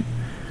name, right?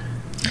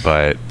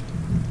 But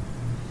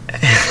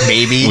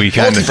maybe we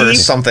kind of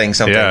something.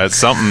 Yeah, it's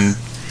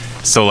something.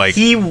 So like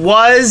he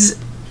was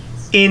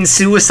in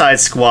Suicide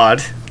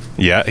Squad.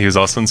 Yeah, he was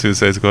also in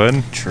Suicide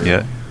Squad. True.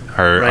 Yeah,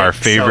 our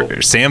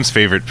favorite, Sam's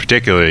favorite,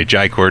 particularly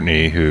Jai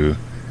Courtney, who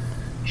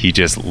he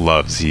just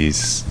loves.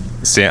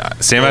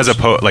 Sam has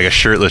a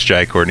shirtless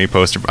Jai Courtney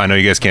poster. I know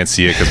you guys can't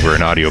see it because we're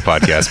an audio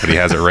podcast, but he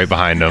has it right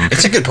behind him.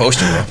 It's a good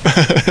poster, though.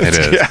 It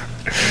is.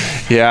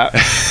 Yeah.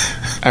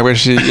 I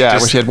wish he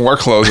had more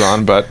clothes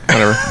on, but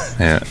whatever.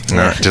 Yeah.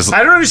 No,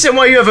 I don't understand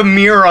why you have a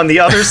mirror on the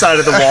other side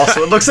of the wall,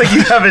 so it looks like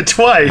you have it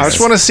twice. I just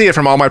want to see it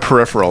from all my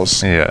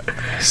peripherals. Yeah.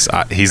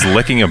 He's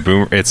licking a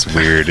boomer. It's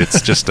weird.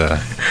 It's just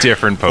a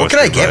different poster. What can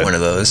I get one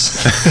of those?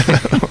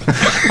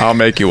 I'll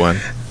make you one.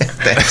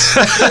 Thanks.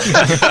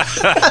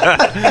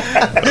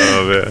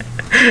 Oh, man.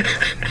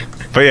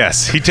 But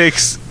yes, he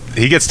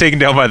gets taken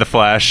down by the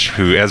Flash,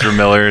 who Ezra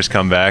Miller has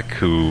come back,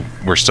 who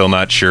we're still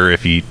not sure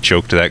if he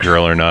choked that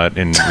girl or not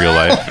in real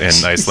life in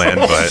Iceland.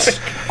 But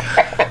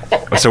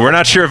so we're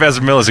not sure if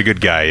Ezra Miller's a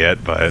good guy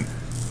yet. But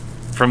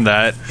from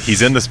that,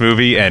 he's in this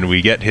movie, and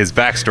we get his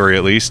backstory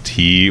at least.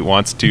 He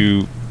wants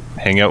to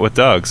hang out with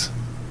dogs.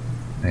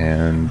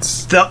 And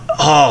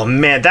oh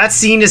man, that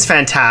scene is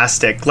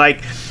fantastic.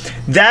 Like,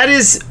 that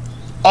is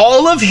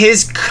all of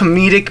his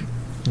comedic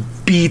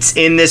beats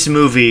in this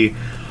movie.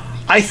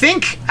 I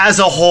think as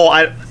a whole,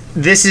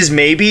 this is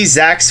maybe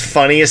Zack's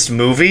funniest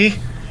movie,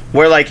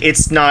 where like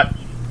it's not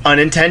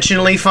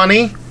unintentionally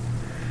funny.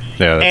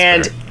 Yeah,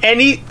 that's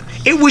fair.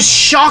 It was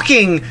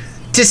shocking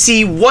to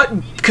see what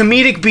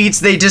comedic beats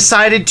they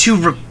decided to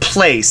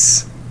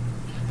replace.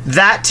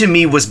 That to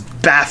me was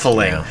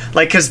baffling. Yeah.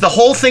 Like, because the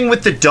whole thing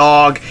with the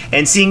dog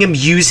and seeing him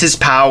use his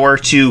power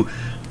to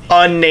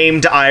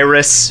unnamed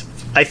Iris.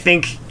 I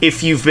think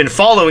if you've been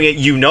following it,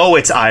 you know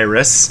it's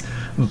Iris,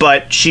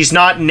 but she's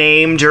not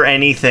named or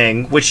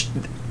anything. Just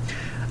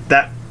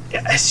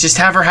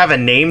have her have a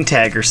name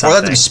tag or something.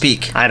 Or let them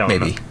speak. I don't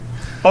maybe. know.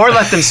 Or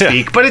let them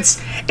speak. But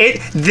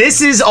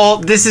this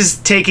is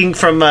taking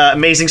from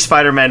Amazing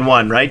Spider-Man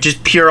 1, right?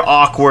 Just pure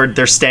awkward.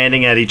 They're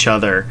standing at each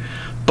other.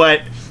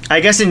 But I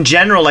guess in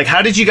general, like,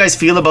 how did you guys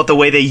feel about the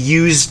way they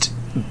used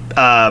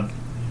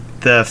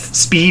the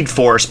Speed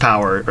Force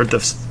power, or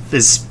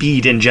his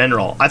speed in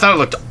general? I thought it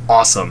looked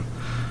awesome.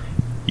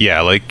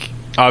 Yeah, like,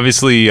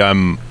 obviously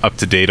I'm up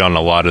to date on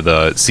a lot of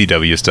the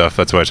CW stuff.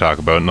 That's what I talk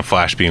about, and the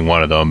Flash being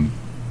one of them.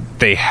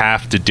 They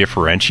have to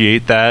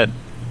differentiate that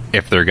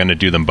if they're going to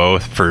do them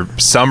both. For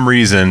some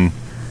reason,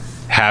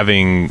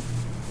 having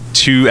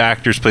two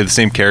actors play the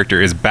same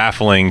character is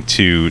baffling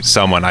to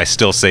someone. I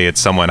still say it's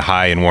someone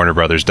high in Warner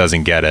Brothers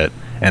doesn't get it,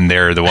 and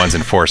they're the ones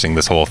enforcing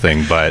this whole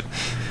thing. But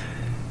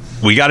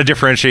we got to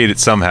differentiate it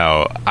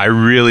somehow. I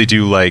really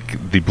do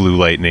like the blue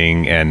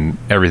lightning, and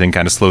everything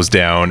kind of slows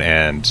down,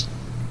 and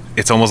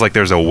it's almost like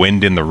there's a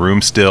wind in the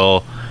room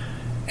still,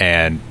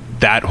 and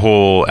that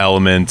whole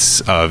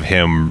element of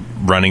him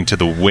running to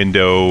the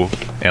window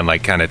and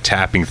like kind of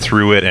tapping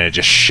through it, and it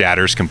just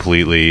shatters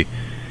completely.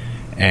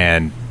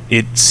 And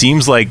it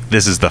seems like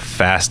this is the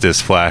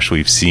fastest Flash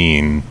we've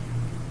seen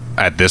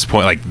at this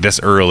point, like this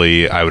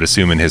early, I would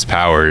assume, in his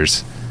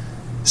powers.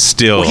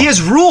 Still, well, he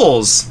has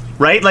rules,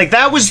 right? Like,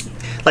 that was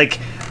like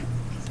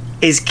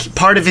is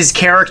part of his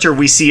character.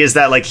 We see is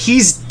that like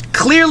he's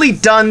clearly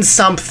done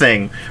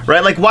something,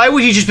 right? Like, why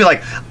would he just be like,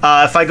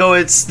 if I go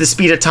it's the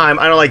speed of time,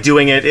 I don't like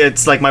doing it,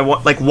 it's like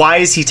why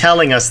is he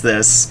telling us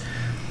this?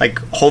 Like,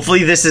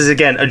 hopefully this is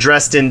again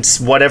addressed in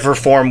whatever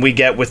form we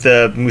get with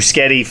the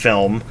Muschietti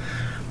film.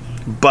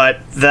 But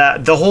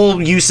the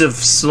whole use of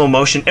slow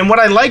motion, and what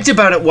I liked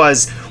about it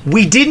was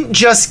we didn't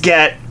just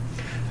get,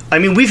 I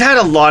mean, we've had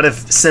a lot of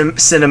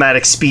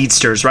cinematic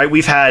speedsters, right?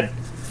 We've had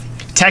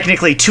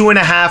technically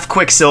 2.5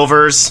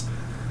 Quicksilvers.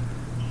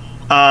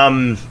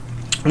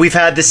 We've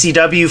had the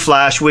CW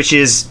Flash, which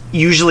is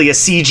usually a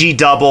CG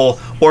double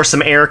or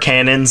some air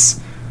cannons,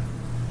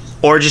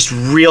 or just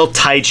real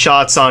tight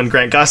shots on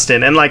Grant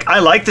Gustin. And like, I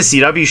like the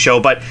CW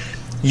show, but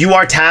you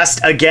are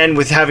tasked again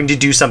with having to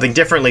do something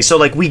differently. So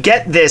like, we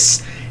get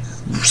this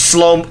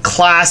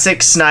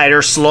classic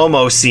Snyder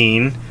slow-mo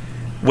scene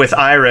with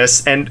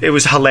Iris, and it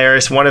was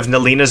hilarious. One of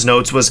Nelina's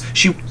notes was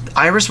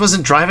Iris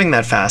wasn't driving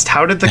that fast.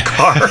 How did the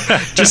car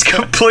just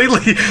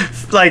completely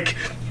like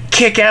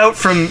kick out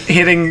from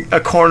hitting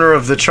a corner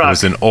of the truck? It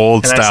was an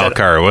old style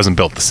car. It wasn't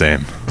built the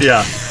same.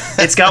 Yeah.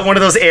 It's got one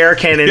of those air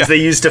cannons they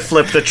used to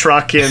flip the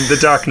truck in The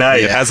Dark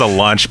Knight. It has a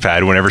launch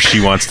pad whenever she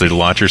wants to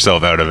launch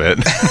herself out of it.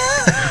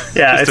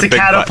 Yeah, it's a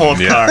catapult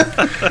car.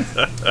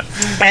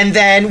 And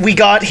then we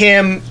got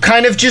him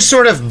kind of just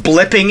sort of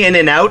blipping in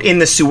and out in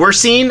the sewer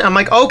scene. I'm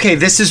like, okay,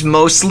 this is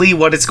mostly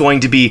what it's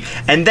going to be.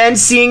 And then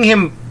seeing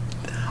him,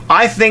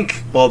 I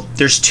think, well,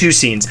 there's two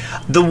scenes.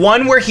 The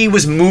one where he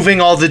was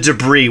moving all the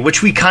debris,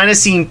 which we kind of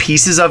seen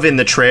pieces of in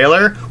the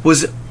trailer,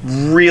 was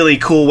really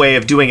cool way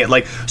of doing it.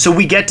 Like, so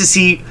we get to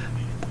see,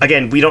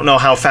 again, we don't know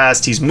how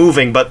fast he's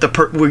moving, but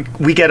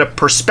we get a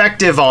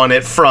perspective on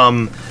it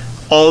from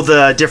all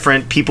the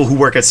different people who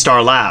work at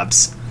Star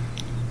Labs,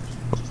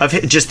 of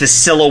just this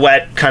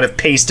silhouette kind of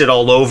pasted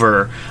all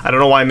over. I don't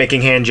know why I'm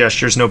making hand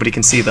gestures. Nobody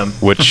can see them.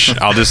 Which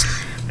I'll just,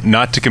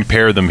 not to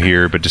compare them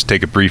here, but just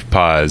take a brief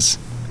pause.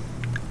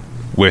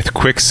 with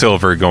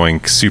Quicksilver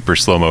going super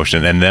slow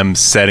motion and them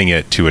setting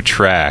it to a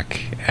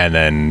track, and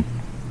then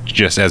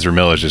just Ezra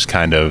Miller's just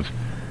kind of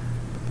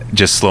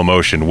just slow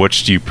motion.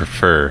 Which do you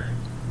prefer?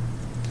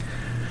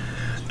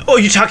 Oh,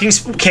 you're talking.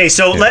 Okay,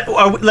 so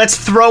let's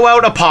throw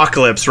out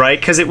Apocalypse, right?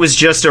 Because it was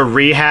just a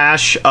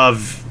rehash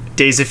of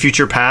Days of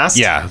Future Past.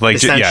 Yeah, like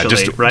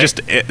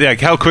just like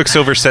how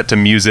Quicksilver set to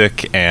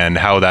music and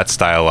how that's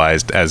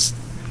stylized as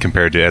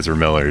compared to Ezra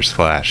Miller's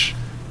Flash.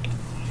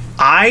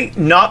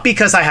 Not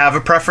because I have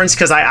a preference,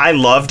 because I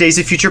love Days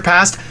of Future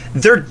Past.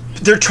 They're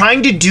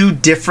trying to do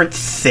different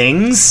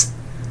things,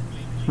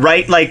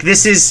 right? Like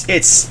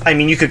I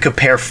mean, you could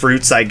compare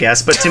fruits, I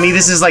guess, but to me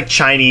this is like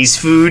Chinese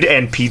food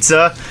and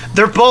pizza.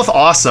 They're both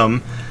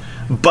awesome,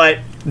 but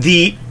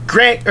not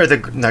Grant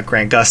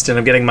Gustin,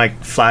 I'm getting my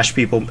Flash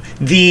people.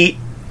 The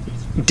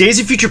Days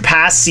of Future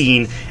Past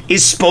scene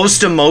is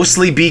supposed to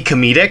mostly be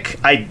comedic,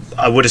 I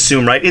would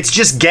assume, right? It's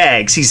just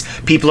gags.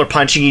 People are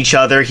punching each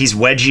other, he's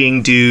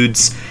wedging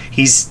dudes,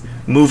 he's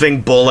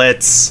moving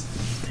bullets.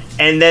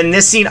 And then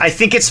this scene, I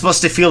think it's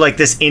supposed to feel like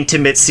this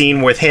intimate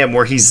scene with him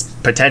where he's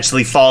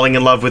potentially falling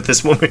in love with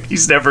this woman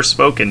he's never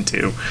spoken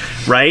to,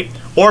 right?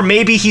 Or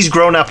maybe he's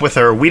grown up with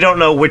her. We don't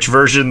know which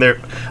version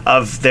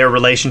of their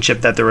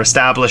relationship that they're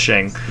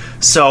establishing.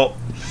 So,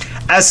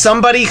 as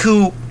somebody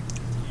who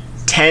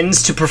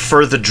tends to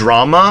prefer the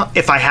drama,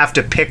 if I have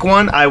to pick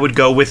one, I would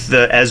go with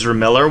the Ezra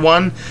Miller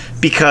one,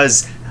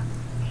 because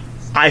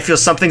I feel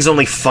something's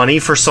only funny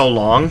for so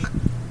long.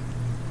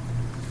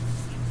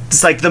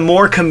 It's like the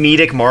more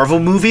comedic Marvel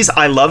movies,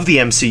 I love the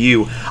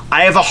MCU.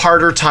 I have a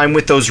harder time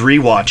with those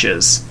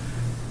rewatches,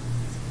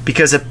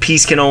 because a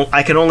piece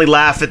I can only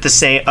laugh at the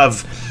same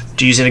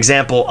to use an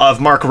example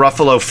of Mark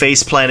Ruffalo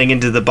face planting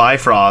into the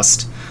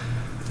Bifrost.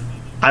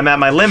 I'm at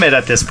my limit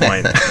at this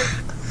point.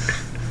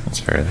 That's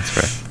fair.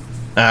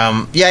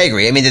 Yeah, I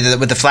agree. I mean,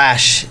 with the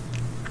Flash,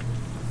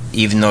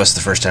 even though it's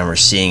the first time we're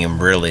seeing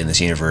him really in this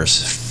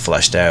universe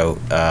fleshed out,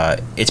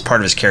 it's part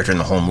of his character in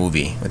the whole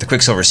movie. With the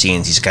Quicksilver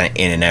scenes, he's kind of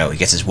in and out. He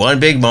gets this one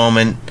big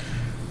moment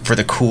for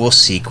the cool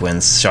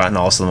sequence shot in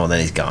all slow mo, then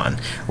he's gone.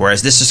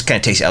 Whereas this just kind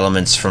of takes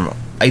elements from,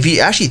 if you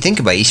actually think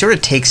about it, he sort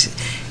of takes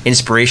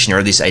inspiration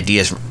or these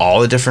ideas from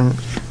all the different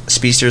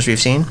speedsters we've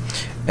seen,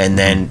 and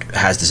then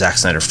has the Zack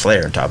Snyder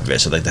flair on top of it.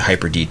 So like the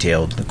hyper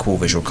detailed, the cool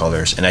visual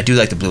colors, and I do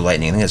like the blue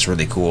lightning. I think that's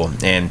really cool,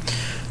 and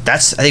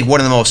that's, I think,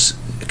 one of the most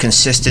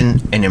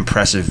consistent and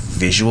impressive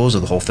visuals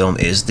of the whole film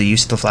is the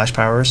use of the Flash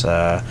powers.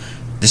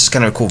 This is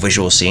kind of a cool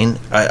visual scene.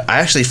 I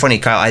actually, funny,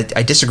 Kyle,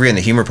 I disagree on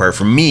the humor part.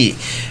 For me,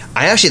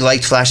 I actually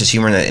liked Flash's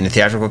humor in the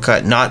theatrical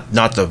cut, not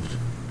the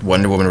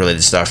Wonder Woman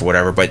related stuff or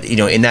whatever, but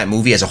in that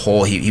movie as a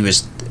whole, it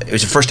was the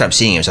first time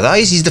seeing him, so I thought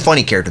he's the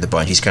funny character of the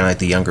bunch. He's kind of like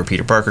the younger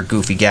Peter Parker,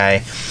 goofy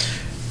guy.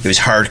 It was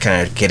hard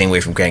kind of getting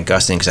away from Grant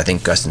Gustin, because I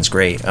think Gustin's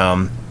great.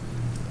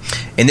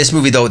 In this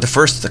movie, though, the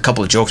first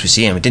couple of jokes we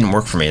see him, it didn't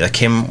work for me. Like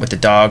him with the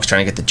dogs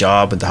trying to get the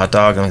job with the hot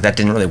dog, that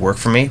didn't really work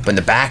for me. But in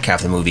the back half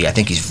of the movie, I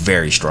think he's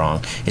very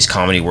strong. His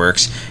comedy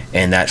works,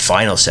 and that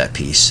final set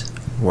piece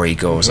where he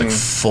goes like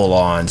full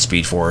on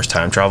Speed Force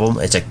time travel,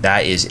 it's like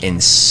that is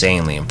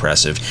insanely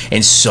impressive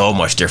and so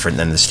much different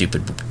than the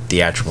stupid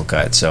theatrical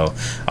cut. So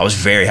I was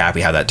very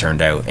happy how that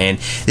turned out. And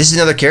this is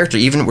another character.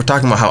 Even we're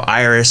talking about how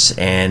Iris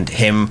and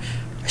him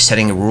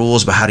setting the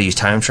rules about how to use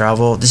time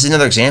travel. This is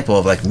another example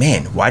of like,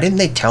 man, why didn't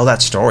they tell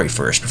that story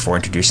first before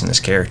introducing this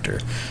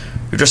character?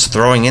 You're just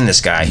throwing in this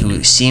guy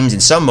who seems, in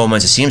some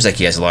moments, it seems like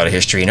he has a lot of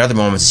history. In other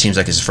moments, it seems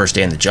like it's his first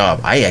day on the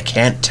job. I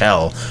can't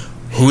tell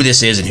who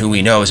this is and who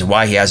he knows and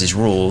why he has his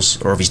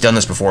rules, or if he's done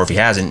this before, if he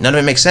hasn't. None of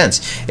it makes sense.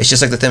 It's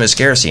just like the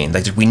Themyscira scene.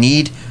 Like, we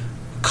need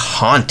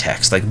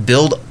context, like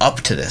build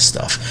up to this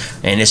stuff.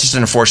 And it's just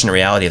an unfortunate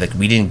reality. Like,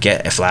 we didn't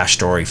get a Flash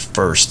story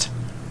first.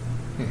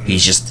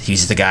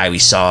 He's the guy we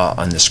saw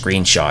on the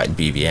screenshot in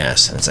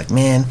BVS, and it's like,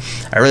 man,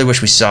 I really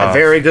wish we saw a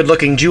very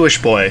good-looking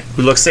Jewish boy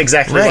who looks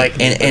exactly like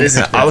him. And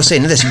I was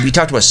saying this, we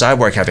talked about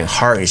Cyborg having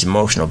heart and his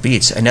emotional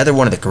beats. Another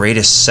one of the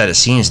greatest set of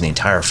scenes in the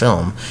entire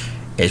film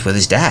is with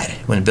his dad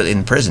when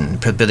in prison,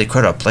 Billy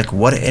Crudup. Like,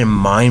 what a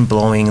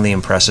mind-blowingly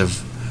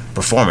impressive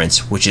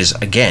performance, which is,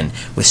 again,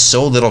 with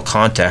so little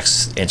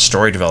context and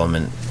story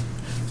development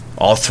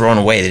all thrown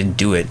away. They didn't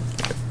do it,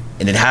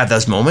 and then have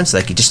those moments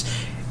like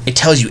it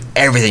tells you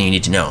everything you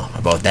need to know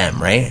about them,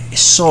 right?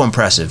 It's so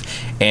impressive.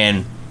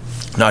 And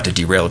not to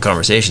derail the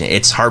conversation,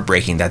 it's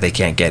heartbreaking that they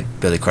can't get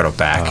Billy Crudup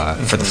back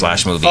for the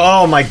Flash movie.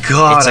 Oh my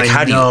God! It's like,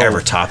 how do you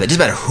ever top it? It doesn't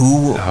matter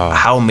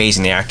how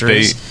amazing the actor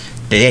is.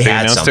 They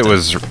announced something. It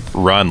was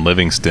Ron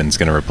Livingston's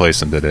going to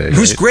replace him today. Right?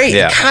 Who's great.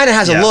 Yeah. It kind of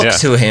has a look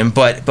to him,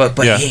 but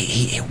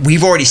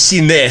we've already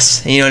seen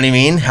this. You know what I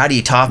mean? How do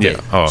you top it?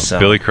 Oh, so.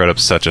 Billy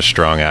Crudup's such a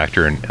strong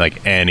actor in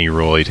like any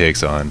role he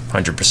takes on.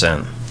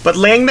 100%. But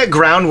laying that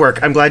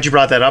groundwork, I'm glad you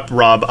brought that up,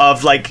 Rob,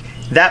 of like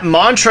that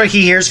mantra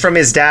he hears from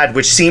his dad,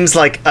 which seems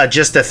like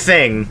just a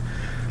thing.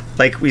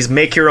 Like, we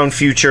make your own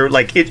future.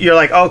 Like, you're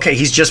like, okay,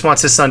 he just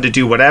wants his son to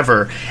do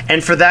whatever.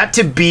 And for that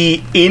to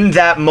be in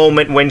that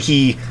moment when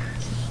he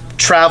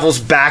travels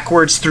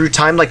backwards through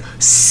time. Like,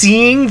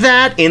 seeing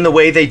that in the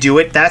way they do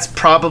it, that's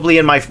probably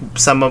in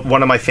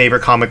one of my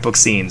favorite comic book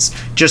scenes.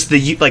 Just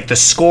the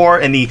score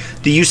and the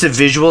use of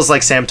visuals,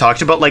 like Sam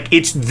talked about. Like,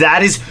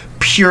 that is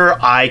pure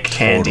eye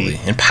candy.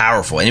 Totally. And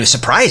powerful. And it was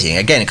surprising,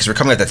 again, because we're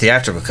coming at the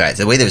theatrical cut.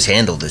 The way that it was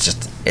handled is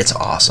just, it's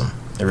awesome.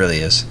 It really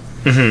is.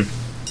 Mm-hmm.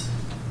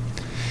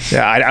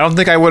 Yeah, I don't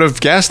think I would have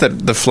guessed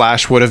that the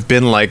Flash would have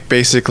been like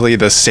basically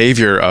the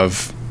savior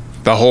of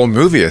the whole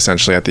movie,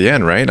 essentially, at the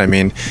end, right? I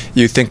mean,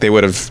 you think they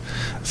would have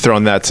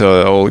thrown that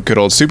to good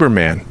old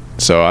Superman.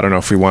 So I don't know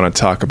if we want to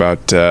talk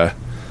about that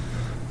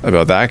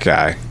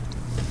guy.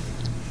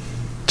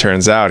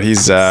 Turns out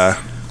he's a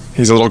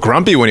little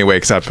grumpy when he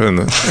wakes up.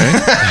 Right?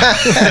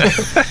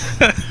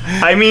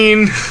 I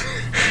mean,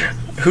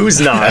 who's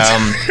not?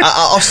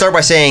 I'll start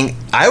by saying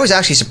I was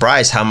actually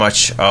surprised how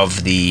much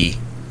of the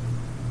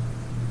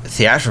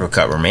theatrical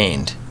cut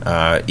remained.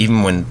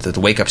 Even when the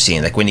wake up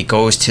scene, like when he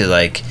goes to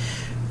like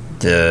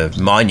the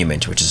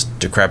monument, which is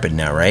decrepit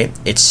now, right?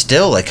 It's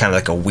still like kind of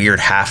like a weird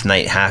half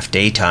night, half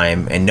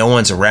daytime, and no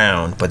one's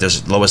around, but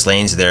there's Lois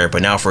Lane's there,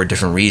 but now for a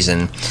different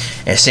reason.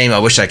 And same, I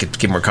wish I could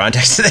give more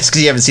context to this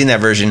because you haven't seen that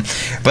version,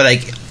 but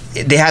like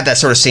they had that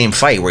sort of same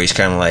fight where he's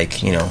kind of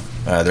like, you know,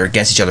 they're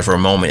against each other for a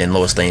moment, and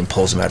Lois Lane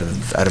pulls him out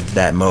of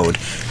that mode.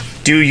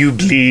 Do you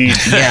bleed?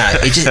 Yeah,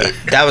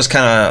 that was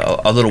kind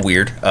of a little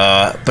weird,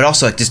 but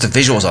also like just the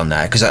visuals on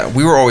that, because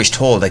we were always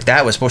told like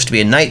that was supposed to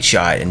be a night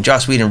shot, and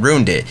Joss Whedon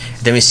ruined it.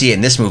 Then we see it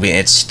in this movie, and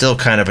it's still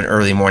kind of an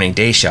early morning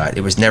day shot.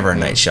 It was never a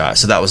night shot,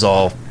 so that was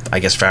all, I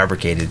guess,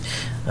 fabricated,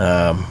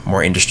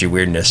 more industry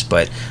weirdness.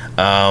 But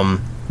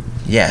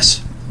yes,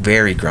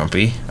 very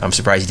grumpy. I'm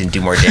surprised he didn't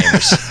do more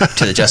damage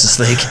to the Justice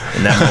League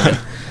in that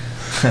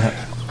moment.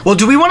 Well,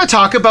 do we want to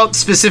talk about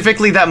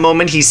specifically that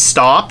moment he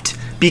stopped?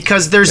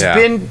 Because there's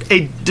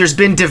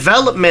been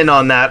development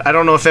on that. I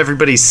don't know if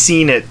everybody's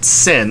seen it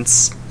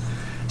since.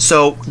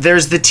 So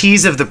there's the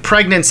tease of the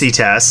pregnancy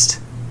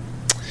test.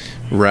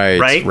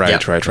 Right.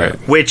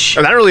 Which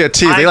not really a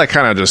tease. They like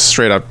kind of just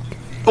straight up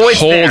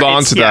hold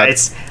on to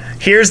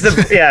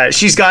that.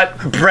 She's got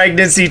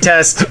pregnancy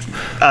test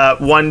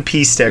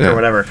 1P stick or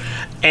whatever,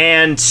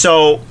 and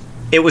so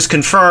it was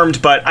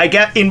confirmed. But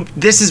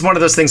this is one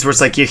of those things where it's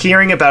like you're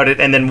hearing about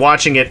it and then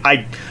watching it.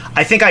 I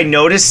think I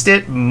noticed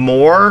it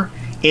more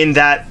in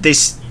that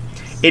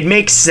it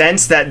makes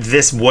sense that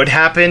this would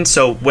happen.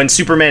 So when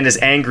Superman is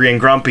angry and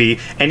grumpy,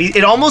 and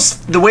it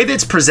almost, the way that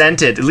it's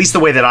presented, at least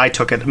the way that I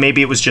took it,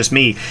 maybe it was just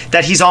me,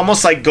 that he's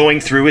almost like going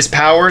through his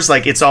powers.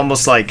 Like it's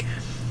almost like,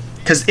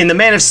 because in the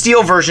Man of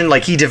Steel version,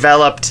 like he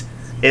developed,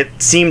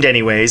 it seemed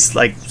anyways,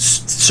 like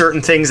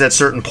certain things at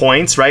certain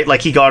points, right?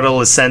 Like he got all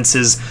his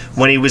senses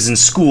when he was in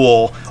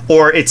school,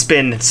 or it's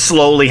been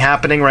slowly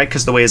happening, right?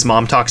 Because the way his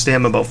mom talks to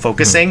him about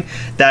focusing,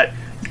 that,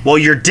 well,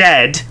 you're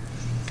dead.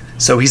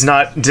 So he's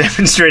not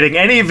demonstrating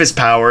any of his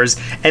powers,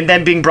 and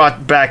then being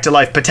brought back to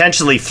life,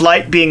 potentially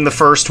flight being the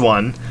first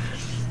one,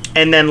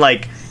 and then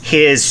like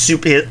his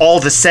all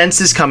the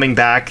senses coming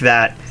back,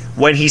 that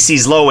when he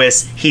sees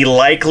Lois, he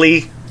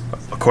likely,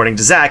 according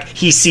to Zack,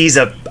 he sees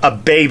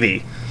a baby,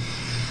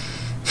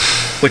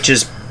 which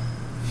is,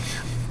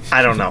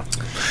 I don't know.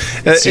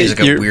 It seems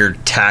like a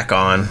weird tack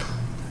on.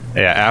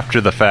 Yeah,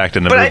 after the fact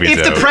in the movie. But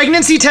if the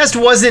pregnancy test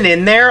wasn't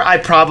in there, I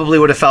probably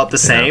would have felt the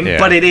same,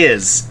 but it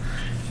is.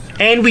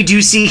 And we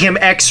do see him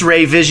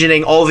X-ray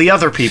visioning all the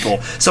other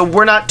people. So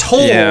we're not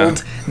told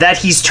that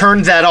he's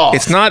turned that off.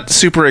 It's not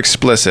super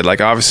explicit.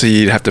 Like, obviously,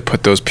 you'd have to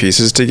put those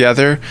pieces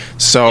together.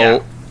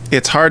 So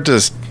it's hard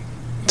to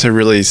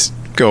really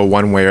go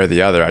one way or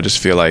the other. I just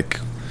feel like,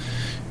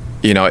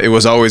 you know, it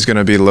was always going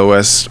to be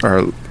Lois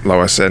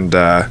and...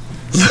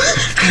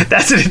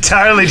 That's an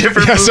entirely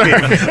different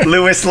movie.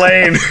 Lois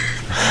Lane.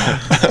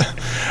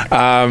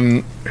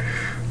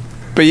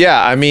 But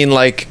yeah, I mean,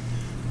 like...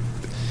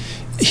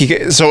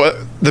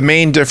 the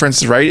main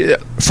difference, right,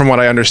 from what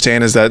I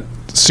understand, is that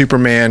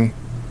Superman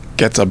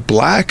gets a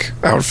black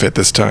outfit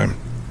this time.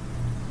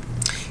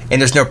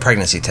 And there's no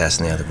pregnancy test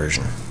in the other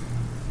version.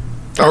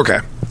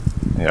 Okay.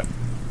 Yeah.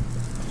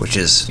 Which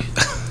is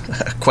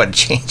quite a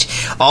change.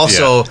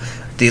 Also,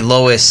 the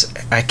Lois,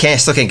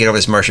 still can't get over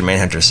this Martian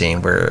Manhunter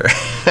scene where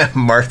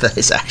Martha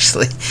is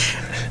actually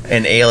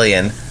an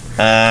alien.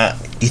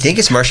 You think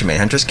it's Martian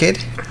Manhunter's kid?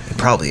 It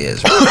probably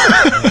is.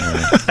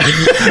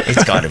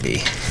 It's gotta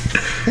be.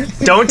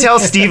 Don't tell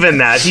Steven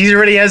that. He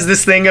already has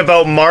this thing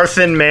about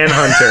Marthan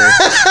Manhunter,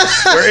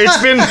 where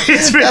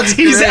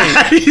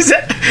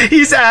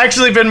he's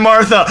actually been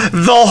Martha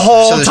the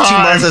whole time. So there's two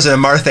Marthas and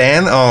a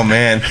Marthan? Oh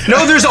man.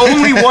 No, there's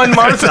only one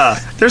Martha.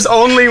 There's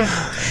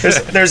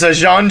a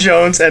Jean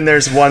Jones and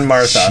there's one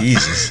Martha.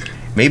 Jesus.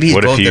 Maybe he's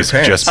what both if he's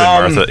their parents. just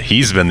been Martha?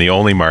 He's been the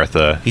only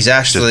Martha. He's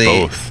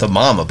actually the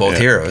mom of both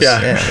heroes.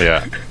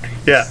 Yeah.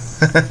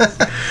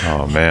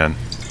 Oh man.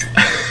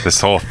 This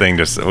whole thing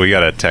we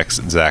gotta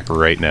text Zach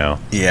right now.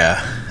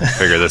 Yeah.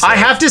 Figure this out. I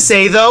have to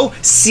say though,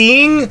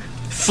 seeing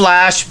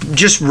Flash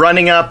just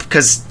running up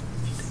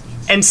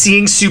and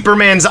seeing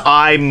Superman's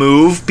eye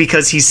move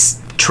because he's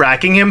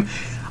tracking him,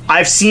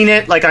 I've seen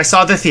it, like I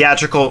saw the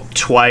theatrical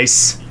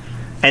twice,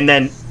 and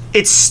then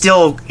it's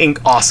still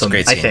awesome.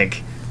 It's a great I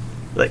think.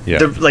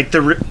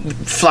 The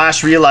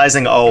Flash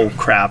realizing, oh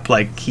crap,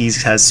 like he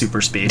has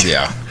super speed.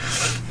 Yeah.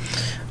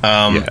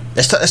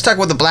 Let's talk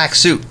about the black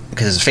suit,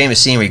 because there's a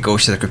famous scene where he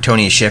goes to the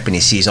Kryptonian ship and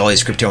he sees all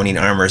these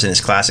Kryptonian armors in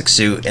his classic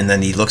suit, and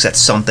then he looks at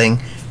something,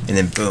 and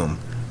then boom,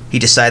 he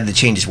decided to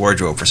change his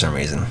wardrobe for some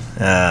reason.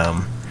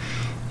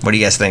 What do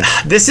you guys think?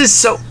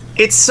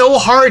 It's so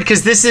hard,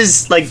 because this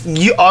is like,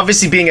 you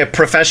obviously being a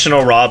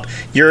professional, Rob,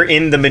 you're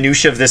in the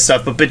minutia of this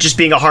stuff, but just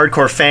being a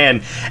hardcore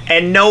fan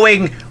and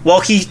knowing,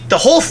 well, the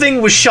whole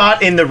thing was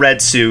shot in the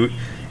red suit,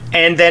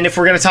 and then if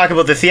we're going to talk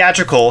about the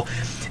theatrical,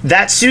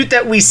 that suit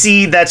that we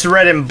see that's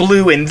red and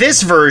blue in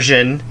this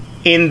version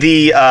in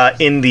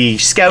the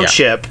scout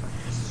ship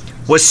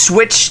was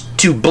switched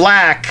to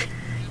black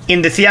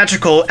in the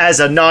theatrical as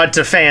a nod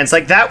to fans.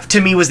 Like, that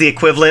to me was the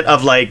equivalent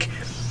of like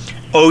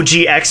OG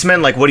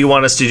X-Men, like, what do you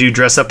want us to do,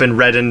 dress up in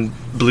red and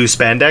blue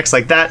spandex?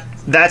 Like,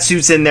 that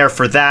suit's in there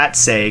for that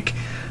sake,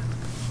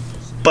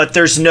 but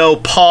there's no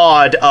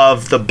pod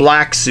of the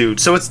black suit,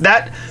 so it's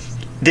that.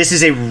 This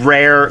is a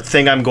rare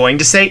thing I'm going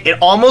to say. It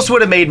almost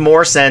would have made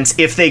more sense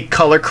if they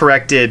color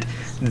corrected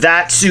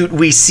that suit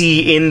we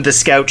see in the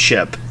scout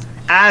ship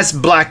as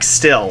black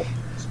still.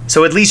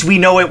 So at least we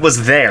know it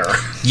was there.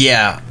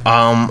 Yeah.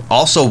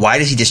 Also, why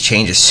does he just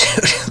change his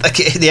suit? Like,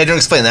 they don't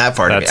explain that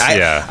part of it.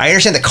 I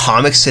understand the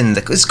comics and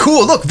it's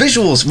cool. Look,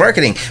 visuals,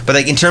 marketing. But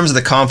like in terms of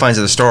the confines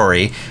of the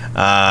story,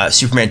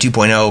 Superman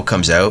 2.0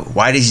 comes out.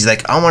 Why does he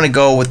like, I want to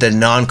go with the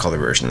non-color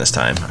version this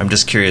time? I'm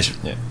just curious.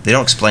 Yeah. They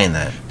don't explain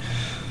that.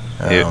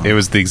 It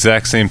was the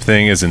exact same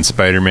thing as in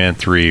Spider-Man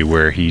 3,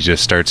 where he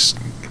just starts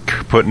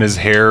putting his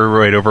hair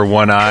right over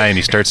one eye and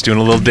he starts doing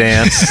a little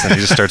dance and he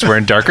just starts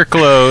wearing darker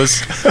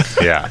clothes.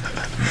 Yeah.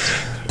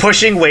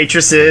 Pushing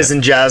waitresses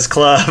in jazz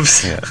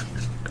clubs. Yeah.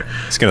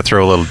 He's going to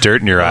throw a little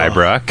dirt in your eye,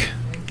 Brock.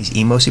 He's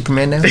emo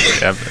Superman now?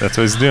 Yep, that's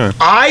what he's doing.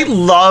 I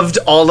loved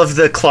all of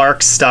the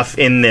Clark stuff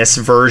in this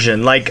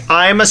version. Like,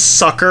 I'm a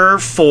sucker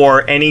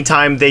for any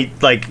time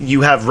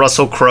you have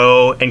Russell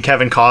Crowe and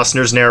Kevin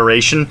Costner's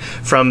narration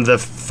from the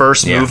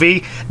first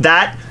movie.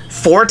 That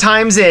 4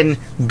 times in,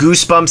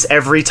 goosebumps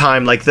every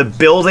time. Like, the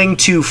building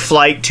to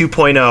Flight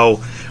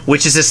 2.0,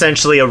 which is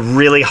essentially a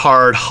really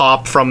hard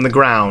hop from the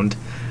ground,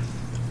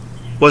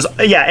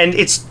 and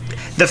it's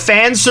the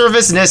fan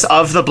serviceness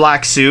of the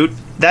black suit.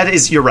 That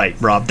is, you're right,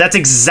 Rob. That's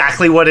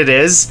exactly what it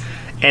is,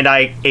 and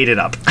I ate it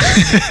up.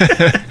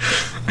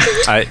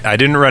 I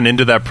didn't run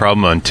into that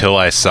problem until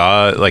I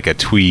saw like a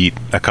tweet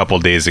a couple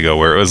days ago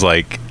where it was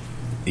like,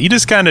 he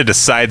just kind of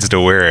decides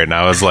to wear it, and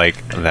I was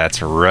like,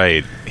 that's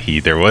right.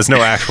 There was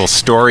no actual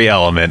story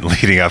element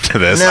leading up to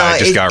this. I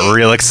just got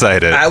real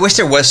excited. I wish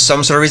there was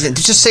some sort of reason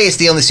to just say it's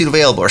the only suit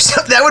available or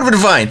something. That would have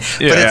been fine.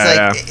 But it's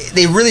like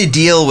they really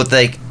deal with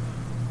like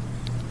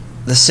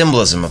the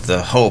symbolism of the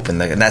hope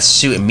and that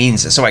suit. It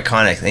means it's so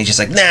iconic, and he's just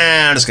like, nah,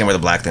 I'm just gonna wear the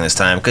black thing this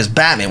time because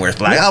Batman wears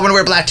black. I'm gonna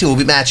wear black too. We'll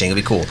be matching. It'll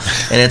be cool.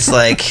 And it's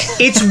like,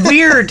 it's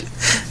weird.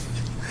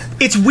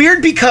 It's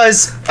weird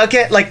because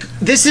again, like,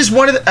 this is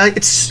one of the.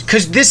 It's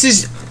because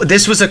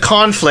this was a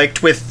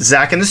conflict with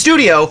Zack in the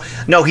studio.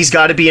 No, he's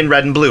got to be in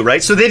red and blue,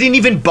 right? So they didn't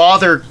even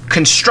bother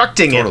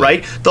constructing it,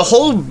 right? The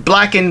whole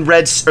black and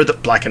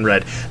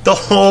the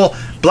whole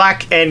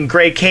black and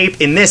gray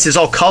cape in this is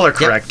all color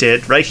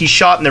corrected, right? He's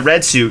shot in the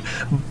red suit.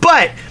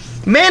 But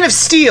Man of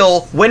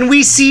Steel, when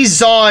we see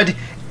Zod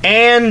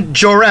and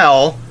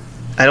Jor-El,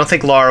 I don't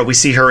think Lara, we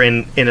see her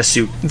in a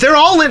suit. They're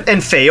all in,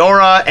 and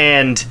Feora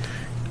and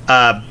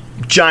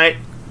Giant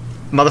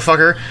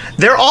motherfucker,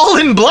 they're all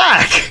in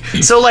black.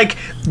 So like,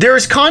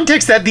 there's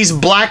context that these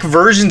black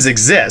versions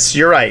exist.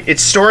 You're right.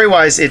 It's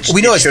story-wise,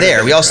 we know it's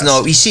there. We also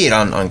know we see it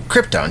on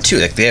Krypton too.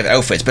 Like, they have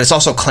outfits, but it's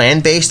also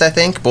clan-based, I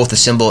think, both the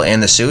symbol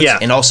and the suits. Yeah.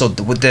 And also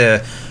with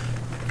the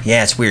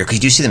it's weird because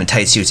you do see them in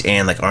tight suits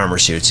and like armor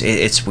suits.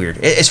 It's weird.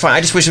 It's fine. I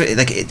just wish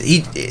like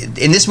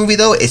in this movie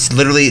though,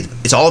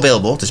 it's all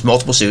available. There's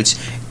multiple suits,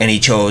 and he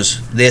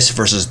chose this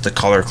versus the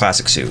color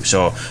classic suit.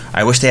 So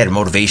I wish they had a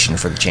motivation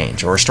for the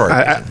change or a story.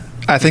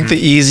 I think the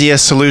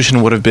easiest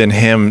solution would have been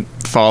him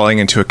falling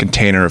into a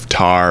container of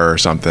tar or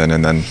something,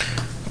 and then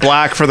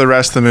black for the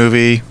rest of the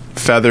movie,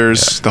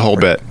 feathers, the whole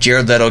bit.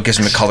 Jared Leto gives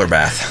him a color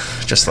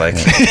bath, just like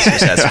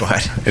Suicide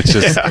Squad. It's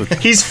just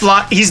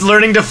he's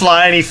learning to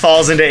fly, and he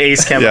falls into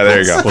Ace Chemicals. Yeah,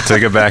 there you go. We'll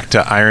take it back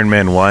to Iron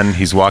Man 1.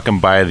 He's walking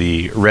by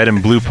the red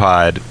and blue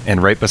pod,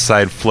 and right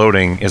beside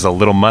floating is a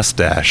little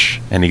mustache,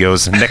 and he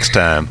goes, next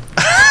time.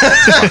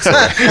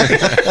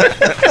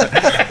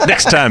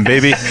 Next time,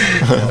 baby.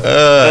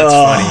 That's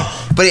funny.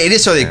 But it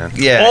is so,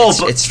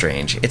 it's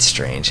strange. It's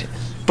strange.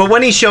 But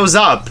when he shows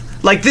up,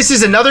 like, this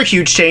is another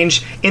huge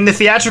change. In the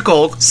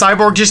theatrical,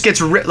 Cyborg just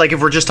gets like,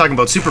 if we're just talking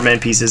about Superman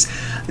pieces,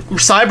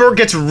 Cyborg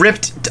gets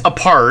ripped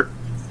apart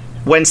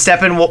when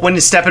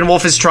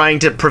Steppenwolf is trying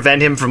to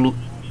prevent him from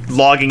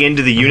logging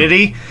into the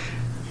Unity,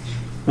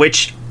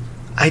 which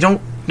I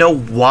don't know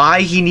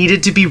why he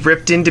needed to be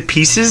ripped into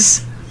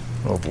pieces.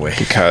 Oh boy.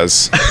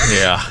 Because.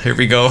 Yeah, here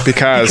we go.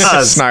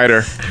 Because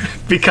Snyder.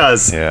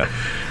 Because. Yeah.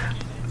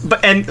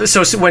 But and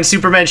so when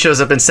Superman shows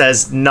up and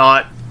says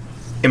not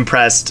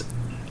impressed,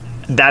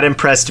 that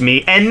impressed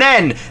me. And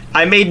then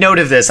I made note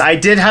of this. I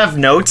did have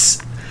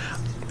notes.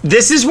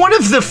 This is one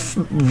of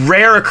the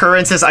rare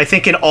occurrences, I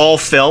think, in all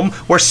film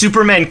where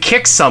Superman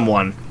kicks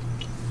someone.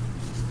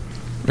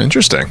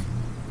 Interesting.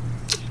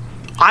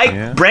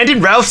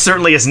 Brandon Routh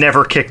certainly has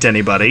never kicked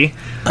anybody.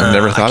 I've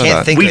never thought of that. I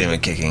can't think of anyone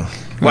kicking.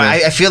 Well,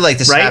 I feel like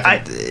this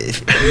happened.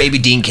 Maybe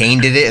Dean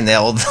Cain did it in the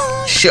old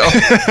show.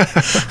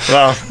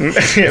 Well,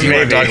 if you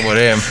weren't talking about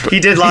him. He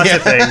did lots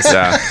of things.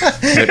 Yeah.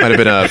 It might have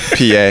been a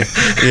PA.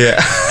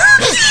 Yeah.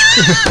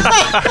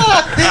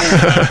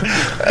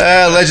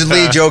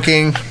 Allegedly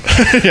joking.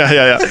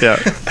 Yeah.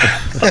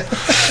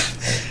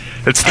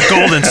 It's the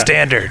golden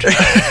standard.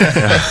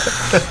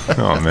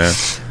 Oh, man.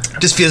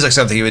 Just feels like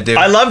something he would do.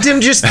 I loved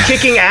him just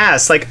kicking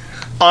ass.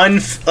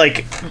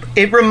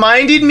 It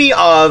reminded me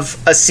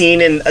of a scene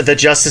in the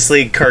Justice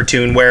League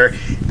cartoon where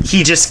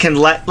he just can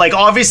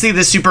obviously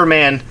the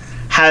Superman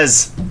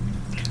has,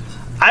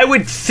 I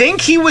would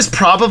think he was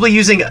probably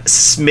using a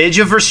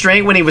smidge of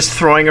restraint when he was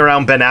throwing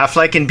around Ben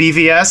Affleck in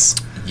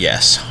BVS.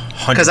 Yes,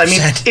 100%. Because, I mean,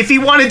 if he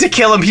wanted to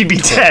kill him, he'd be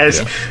dead.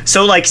 Yeah.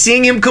 So,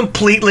 seeing him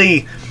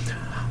completely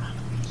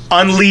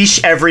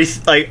unleash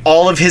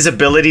all of his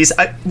abilities,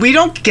 we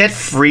don't get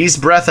freeze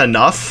breath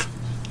enough.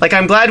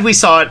 I'm glad we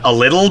saw it a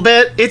little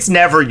bit. It's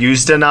never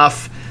used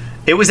enough.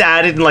 It was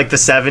added in the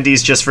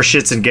 70s just for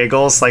shits and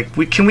giggles.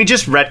 Can we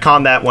just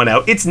retcon that one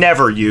out? It's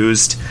never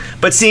used.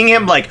 But seeing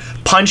him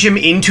punch him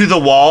into the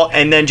wall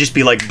and then just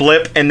be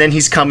blip, and then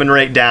he's coming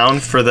right down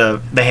for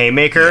the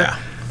haymaker. Yeah.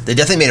 They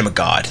definitely made him a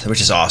god,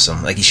 which is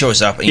awesome. He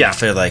shows up and you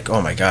feel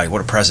oh my god, what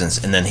a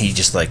presence. And then he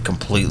just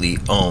completely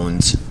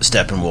owns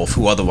Steppenwolf,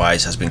 who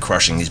otherwise has been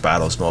crushing these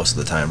battles most of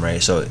the time,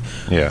 right? So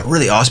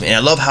really awesome. And I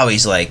love how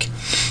he's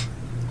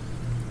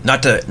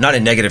not a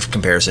negative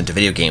comparison to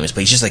video games,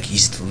 but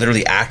he's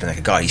literally acting like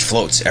a god. He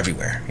floats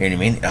everywhere. You know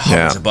what I mean?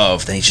 Hovers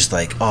above. Then he's just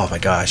oh my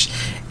gosh,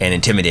 and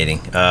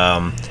intimidating.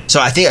 So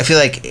I feel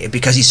like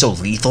because he's so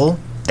lethal,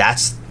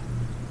 that's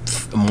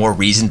more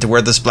reason to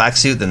wear this black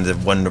suit than the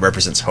one that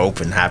represents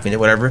hope and happiness,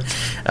 whatever.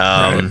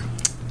 Right.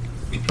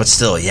 But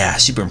still,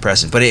 super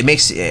impressive. But it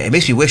makes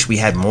me wish we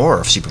had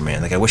more of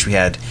Superman. I wish we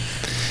had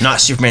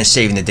not Superman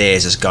saving the day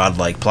as this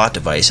godlike plot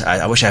device.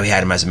 I wish I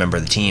had him as a member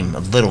of the team a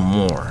little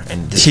more.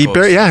 And he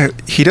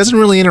doesn't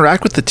really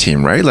interact with the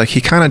team, right?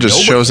 He kind of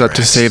just shows up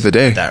to save the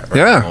day. That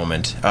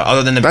moment,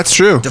 other than that's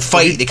true. The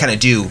fight they kind of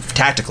do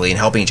tactically and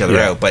helping each other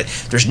out, but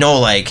there's no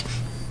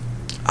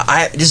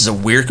this is a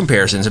weird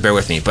comparison, so bear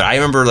with me, but I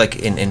remember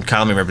in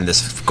Kyle remembering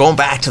this, going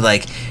back to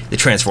the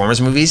Transformers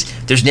movies,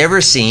 there's never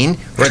a scene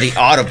where the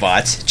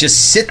Autobots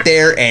just sit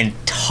there and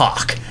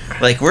talk.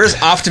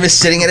 Where's Optimus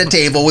sitting at a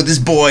table with his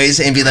boys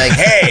and be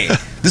hey,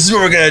 this is what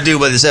we're gonna do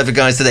with this epic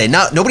guns today.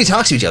 Nobody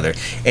talks to each other.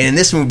 And in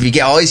this movie, we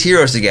get all these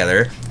heroes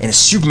together, and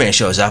Superman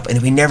shows up,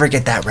 and we never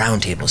get that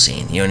round table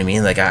scene. You know what I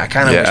mean? I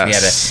kind of wish we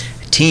had a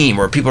team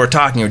where people are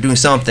talking or doing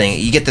something.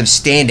 You get them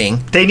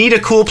standing. They need a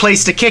cool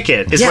place to kick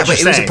it. But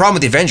it was a problem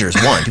with the Avengers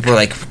 1. People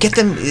are get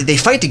them. They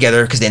fight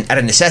together because then out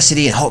of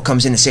necessity, and Hulk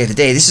comes in to save the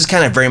day. This is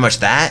kind of very much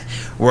that.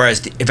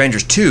 Whereas the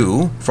Avengers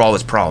 2, for all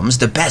its problems,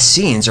 the best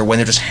scenes are when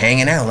they're just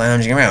hanging out,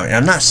 lounging around. And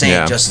I'm not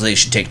saying Justice League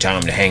should take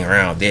time to hang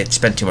around. They had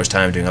spent too much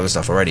time doing other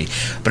stuff already.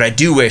 But I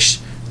do wish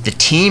the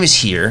team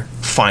is here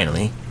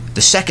finally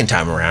the second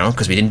time around,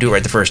 because we didn't do it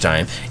right the first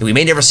time, and we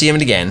may never see them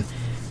again.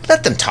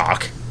 Let them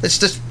talk. Let's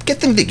just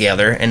get them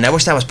together, and I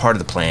wish that was part of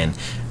the plan.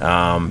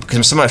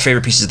 Because some of my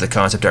favorite pieces of the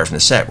concept art from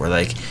the set were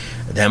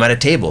them at a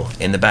table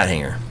in the bat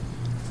hangar.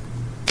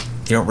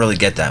 You don't really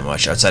get that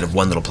much outside of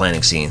one little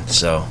planning scene.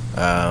 So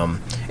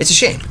it's a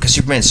shame because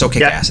Superman's so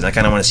kick-ass, and I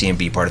kind of want to see him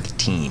be part of the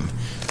team.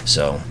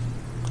 So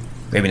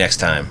maybe next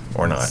time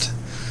or not.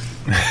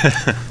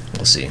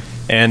 We'll see.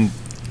 And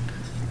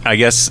I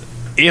guess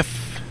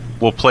if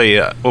we'll play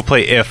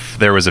if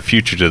there was a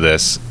future to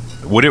this,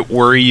 would it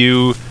worry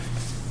you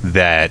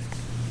that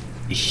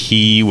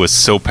he was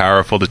so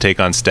powerful to take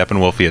on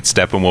Steppenwolf, yet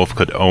Steppenwolf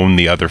could own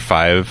the other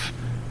 5?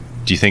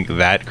 Do you think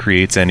that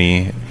creates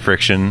any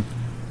friction?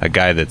 A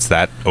guy that's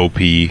that OP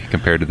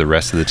compared to the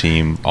rest of the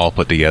team all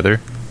put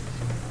together?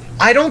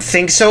 I don't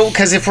think so,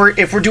 because if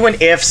we're doing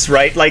ifs,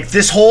 right?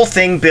 This whole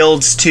thing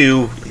builds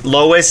to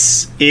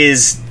Lois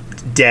is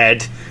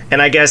dead,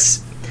 and I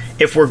guess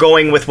if we're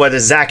going with what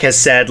Zack has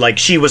said,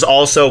 she was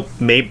also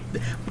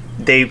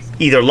they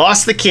either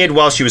lost the kid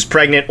while she was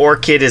pregnant, or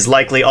kid is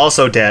likely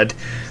also dead.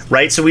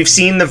 Right, so we've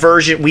seen the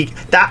version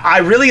I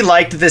really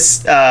liked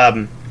this.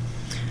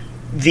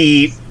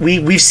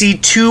 We see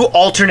 2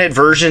 alternate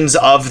versions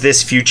of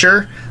this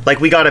future.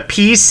 We got a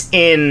piece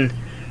in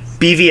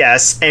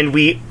BVS, and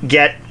we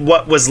get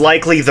what was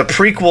likely the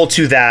prequel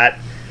to that,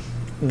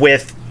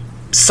 with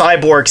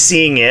Cyborg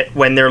seeing it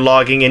when they're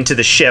logging into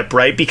the ship,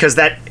 right? Because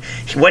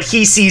what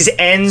he sees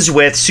ends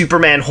with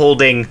Superman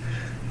holding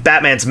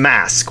Batman's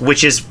mask,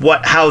 which is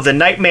how the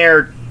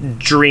nightmare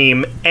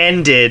dream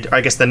ended, or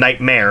I guess the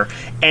nightmare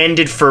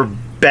ended for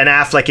Ben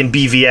Affleck in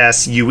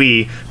BVS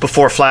UE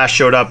before Flash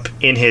showed up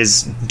in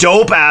his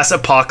dope-ass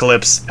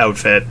Apocalypse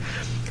outfit,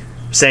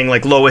 saying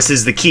Lois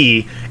is the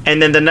key.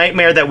 And then the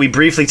nightmare that we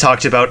briefly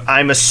talked about,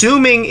 I'm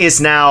assuming is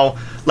now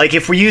like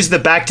if we use the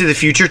Back to the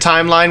Future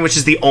timeline, which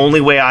is the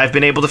only way I've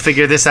been able to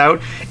figure this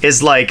out,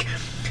 is like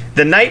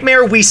the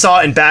nightmare we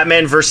saw in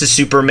Batman versus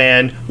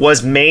Superman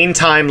was main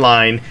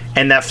timeline,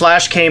 and that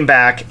Flash came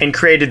back and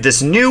created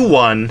this new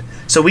one,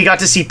 so we got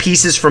to see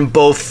pieces from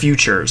both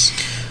futures.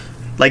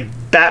 Like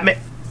Batman,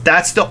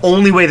 that's the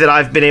only way that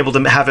I've been able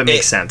to have it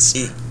make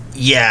sense.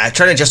 Yeah,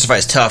 trying to justify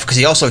is tough because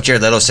he also have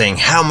Jared Leto saying,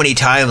 "How many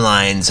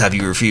timelines have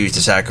you refused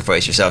to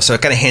sacrifice yourself?" So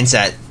it kind of hints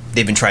at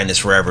they've been trying this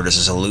forever. This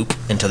is a loop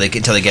until they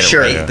get it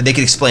right. Yeah. But they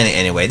can explain it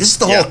anyway. This is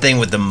the whole thing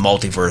with the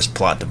multiverse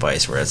plot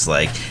device, where it's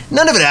like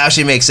none of it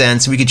actually makes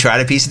sense. We could try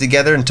to piece it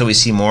together until we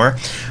see more.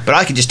 But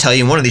I could just tell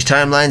you in one of these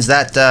timelines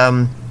that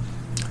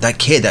that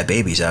kid, that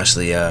baby's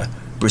actually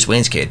Bruce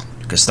Wayne's kid.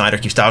 Because Snyder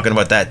keeps talking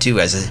about that too.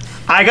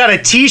 I got a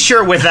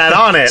T-shirt with that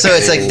on it. So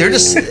it's like they're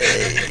just.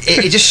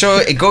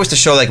 It goes to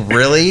show like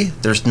really,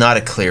 there's not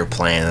a clear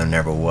plan. There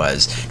never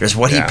was. There's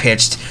what he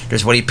pitched.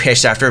 There's what he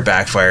pitched after it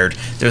backfired.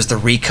 There's the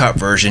recut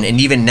version,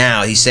 and even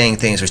now he's saying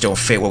things which don't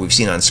fit what we've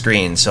seen on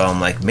screen. So I'm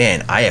like,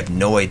 man, I have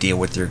no idea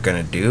what they're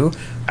gonna do.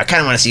 I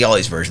kind of want to see all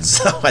these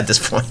versions though at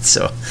this point.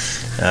 So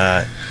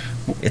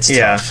it's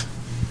tough.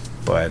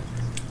 But.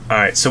 All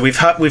right, so we've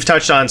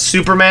touched on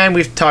Superman,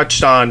 we've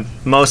touched on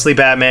mostly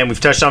Batman, we've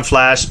touched on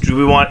Flash.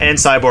 And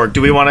Cyborg?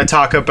 Do we want to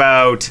talk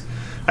about?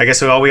 I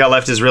guess all we got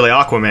left is really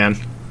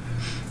Aquaman,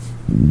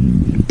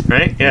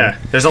 right? Yeah,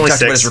 there's only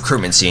 6. About his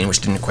recruitment scene,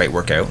 which didn't quite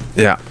work out.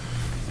 Yeah,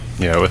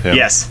 with him.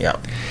 Yes. Yeah,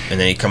 and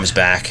then he comes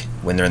back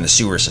when they're in the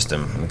sewer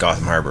system in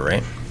Gotham Harbor,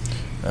 right?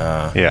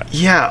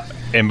 Yeah.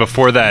 And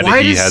before that,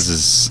 he has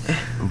his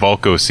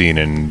Vulko scene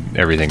and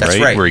everything,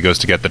 right? Where he goes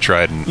to get the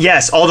trident.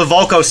 Yes, all the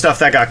Vulko stuff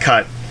that got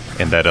cut.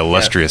 And that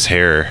illustrious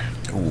hair.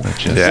 It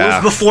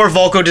was before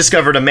Vulko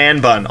discovered a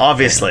man bun,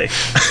 obviously.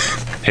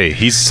 Hey,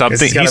 he's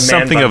something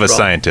of a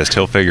scientist.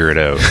 He'll figure it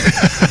out.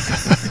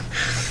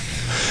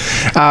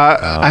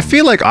 I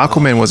feel like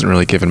Aquaman wasn't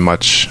really given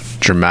much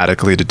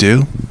dramatically to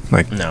do.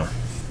 Like, no.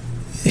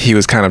 He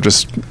was kind of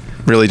just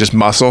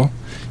muscle,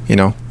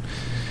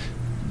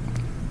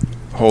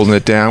 holding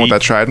it down with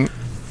that trident.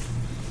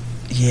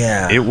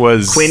 Yeah. It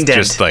was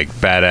just like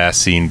badass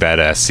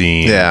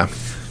scene. Yeah.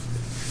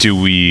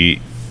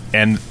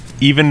 And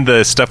even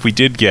the stuff we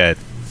did get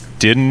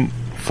didn't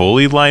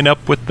fully line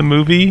up with the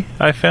movie,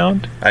 I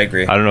found. I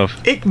agree. I don't know if...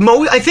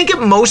 I think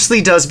it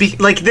mostly does.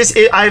 Like this,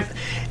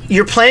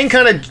 you're playing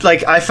kind of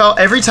like, I felt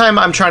every time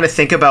I'm trying to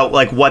think about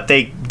like what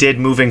they did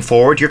moving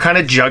forward, you're kind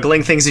of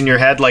juggling things in your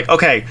head. Like,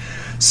 okay,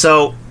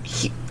 so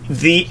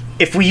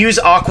if we use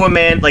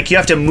Aquaman, like you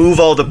have to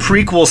move all the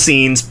prequel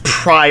scenes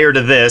prior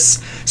to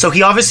this. So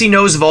he obviously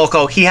knows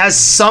Vulko. He has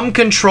some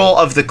control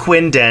of the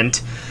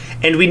Quindent,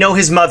 and we know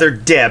his mother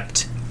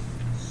dipped.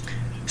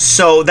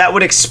 So that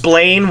would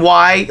explain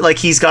why, like,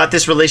 he's got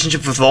this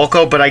relationship with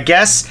Vulko, but I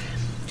guess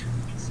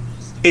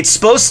it's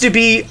supposed to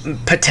be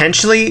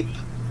potentially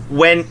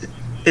when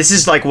this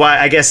is like why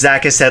I guess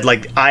Zack has said,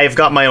 like, I've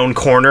got my own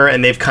corner,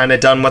 and they've kind of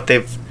done what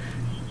they've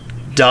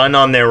done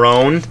on their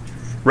own,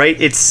 right?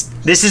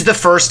 This is the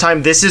first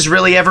time this has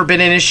really ever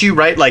been an issue,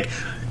 right? Like,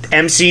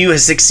 MCU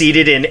has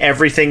succeeded in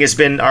everything has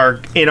been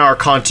in our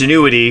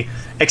continuity,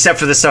 except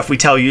for the stuff we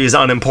tell you is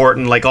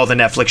unimportant, like all the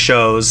Netflix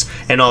shows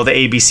and all the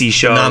ABC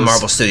shows.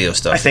 Non-Marvel Studio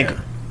stuff. I think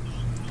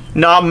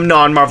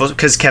non-Marvel,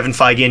 because Kevin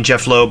Feige and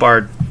Jeff Loeb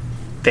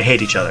they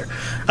hate each other.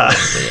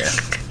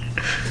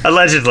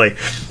 Allegedly.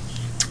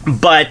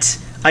 But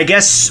I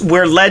guess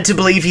we're led to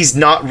believe he's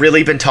not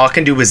really been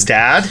talking to his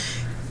dad.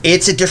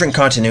 It's a different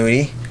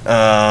continuity.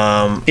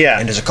 And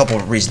there's a couple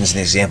of reasons and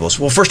examples.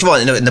 Well, first of all,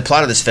 in the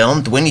plot of this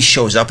film, when he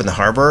shows up in the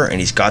harbor and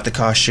he's got the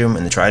costume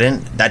and the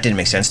trident, that didn't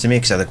make sense to me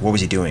because I was like, what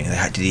was he doing?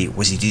 Like, did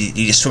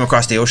he just swim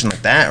across the ocean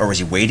like that, or was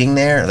he waiting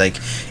there? Like,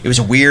 it was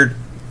a weird.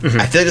 I feel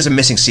like there's a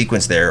missing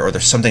sequence there, or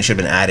there's something should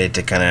have been added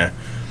to kind of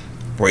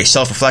where he's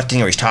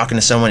self-reflecting or he's talking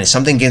to someone and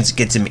something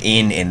gets him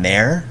in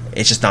there.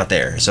 It's just not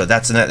there. So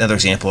that's another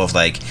example of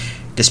like,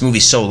 this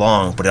movie's so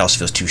long, but it also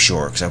feels too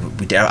short because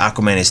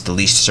Aquaman is the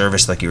least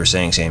service, like you were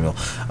saying, Samuel.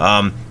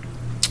 And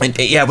when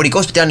he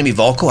goes down to meet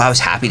Vulko, I was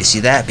happy to see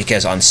that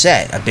because on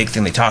set, a big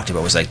thing they talked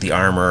about was like the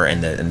armor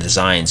and the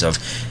designs of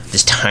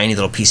this tiny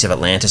little piece of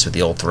Atlantis with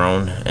the old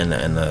throne and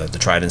the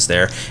tridents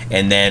there,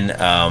 and then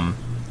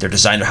their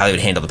design of how they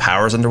would handle the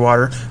powers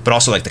underwater, but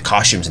also like the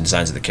costumes and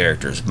designs of the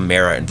characters,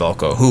 Mera and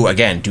Vulko, who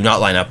again do not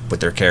line up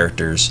with their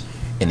characters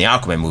in the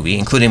Aquaman movie,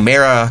 including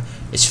Mera.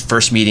 His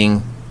first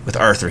meeting with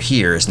Arthur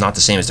here is not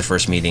the same as the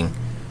first meeting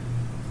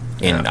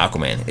in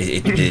Aquaman.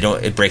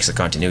 It breaks the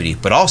continuity.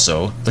 But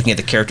also, looking at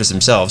the characters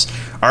themselves,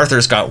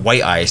 Arthur's got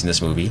white eyes in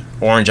this movie,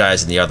 orange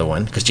eyes in the other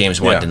one, because James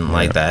Wan didn't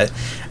like that.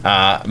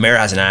 Mera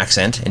has an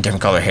accent and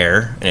different color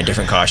hair and a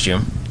different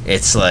costume.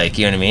 It's like,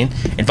 you know what I mean?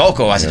 And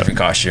Vulko has a different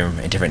costume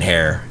and different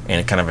hair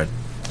and kind of a,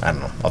 I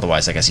don't know.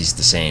 Otherwise, I guess he's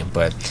the same.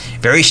 But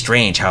very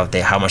strange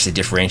how much they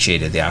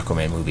differentiated the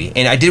Aquaman movie.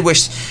 And I did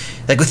wish,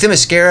 like with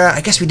Themyscira, I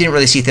guess we didn't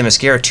really see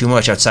Themyscira too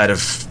much outside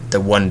of the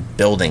one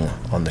building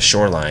on the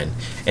shoreline.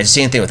 And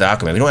same thing with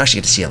Aquaman. We don't actually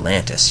get to see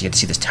Atlantis. You get to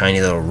see this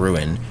tiny little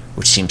ruin,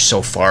 which seems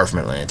so far from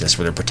Atlantis,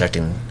 where they're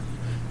protecting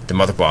the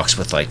mother box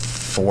with like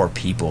 4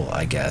 people,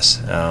 I guess.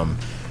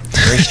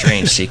 Very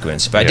strange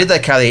sequence. But I did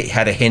like how they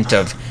had a hint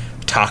of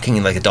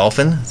talking like a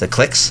dolphin, the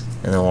clicks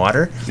in the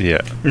water. Yeah.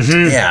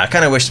 Mm-hmm. Yeah, I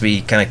kind of wish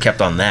we kind of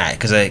kept on that,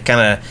 because it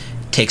kind of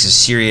takes a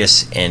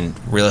serious and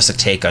realistic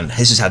take on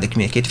this is how they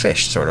communicate to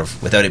fish, sort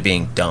of, without it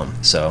being dumb.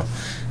 So,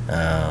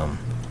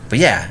 but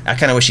yeah, I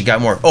kind of wish he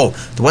got more. Oh,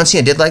 the one scene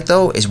I did like,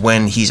 though, is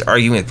when he's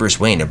arguing with Bruce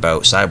Wayne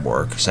about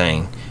Cyborg,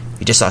 saying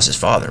he just lost his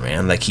father,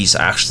 man. Like, he's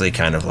actually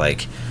kind of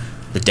like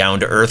the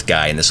down-to-earth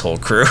guy in this whole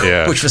crew,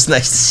 which was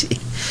nice to see.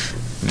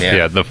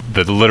 Yeah,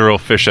 the literal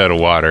fish out of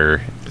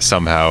water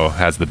somehow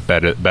has the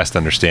best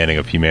understanding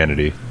of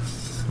humanity.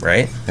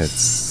 Right?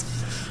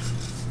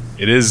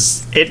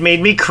 It made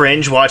me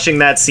cringe watching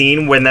that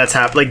scene when that's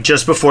happening, like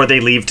just before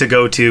they leave to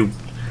go to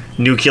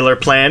nuclear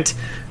plant,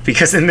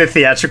 because in the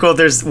theatrical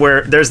there's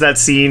that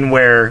scene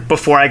where,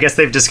 before I guess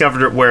they've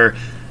discovered it, where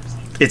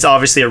it's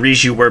obviously a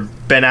reshoot, where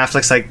Ben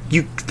Affleck's like,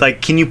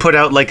 can you put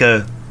out like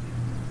a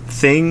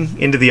thing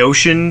into the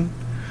ocean?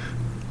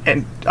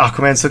 And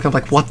Aquaman's looking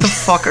like, what the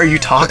fuck are you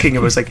talking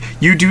about? It's like,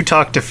 you do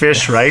talk to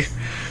fish, right?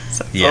 It's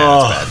like,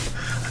 that's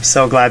bad. I'm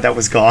so glad that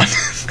was gone.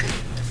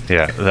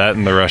 Yeah, that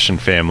and the Russian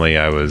family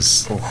I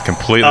was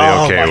completely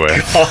okay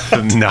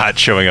with not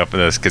showing up in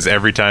this, because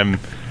every time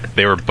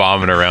they were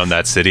bombing around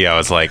that city, I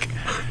was like,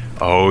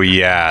 oh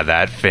yeah,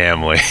 that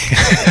family.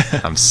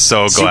 I'm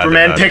so glad.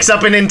 Superman picks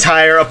up an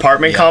entire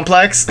apartment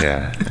complex.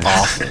 Yeah.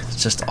 Awful.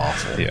 It's just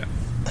awful. Yeah.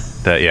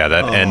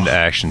 That end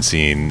action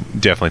scene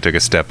definitely took a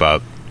step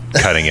up,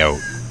 cutting out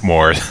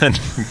more than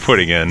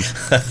putting in.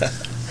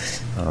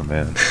 Oh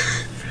man.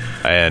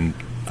 And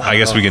I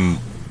guess we can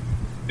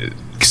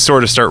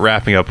sort of start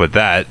wrapping up with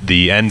that.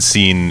 The end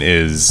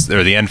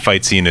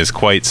fight scene is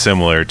quite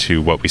similar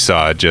to what we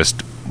saw,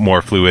 just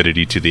more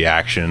fluidity to the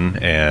action.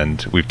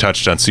 And we've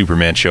touched on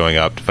Superman showing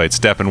up to fight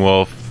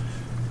Steppenwolf.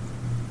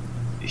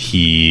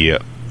 He,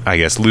 I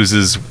guess,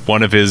 loses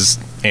one of his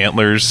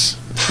antlers,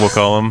 we'll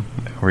call him,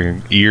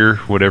 or ear,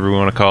 whatever we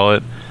want to call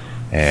it.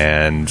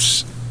 And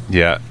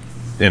yeah,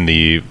 in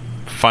the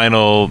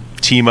final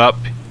team up,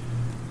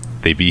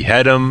 they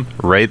behead him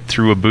right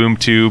through a boom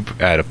tube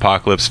at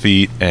Apocalypse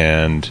feet,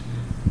 and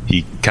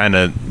he kind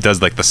of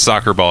does like the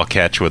soccer ball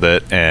catch with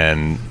it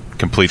and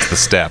completes the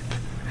step.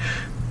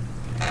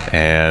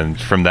 And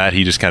from that,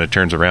 he just kind of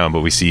turns around,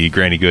 but we see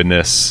Granny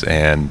Goodness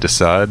and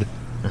Desaad,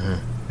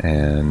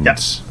 and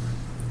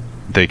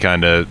they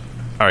kind of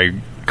are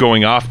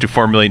going off to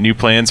formulate new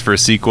plans for a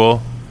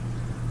sequel.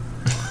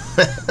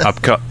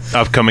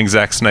 Upcoming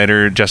Zack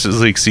Snyder Justice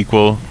League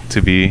sequel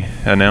to be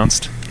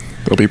announced.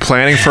 They'll be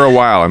planning for a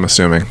while, I'm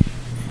assuming.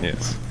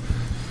 Yes.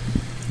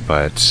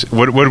 But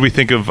what do we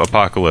think of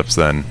Apocalypse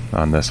then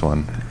on this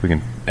one? We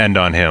can end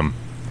on him.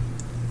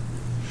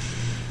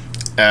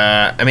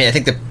 I mean, I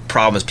think the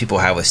problems people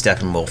have with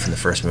Steppenwolf in the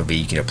first movie,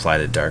 you can apply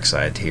to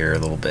Darkseid here a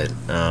little bit.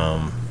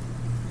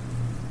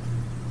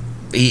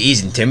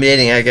 He's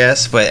intimidating, I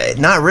guess, but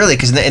not really,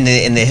 because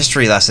in the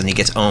history lesson, he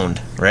gets owned,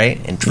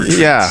 right? And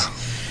yeah.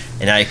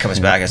 And now he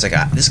comes back, and it's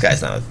like, this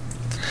guy's not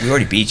we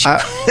already beat you.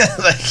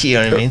 Like, you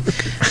know what I mean?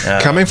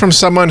 Coming from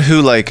someone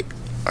who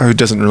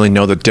doesn't really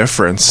know the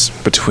difference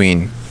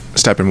between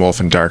Steppenwolf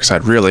and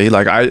Darkseid, really,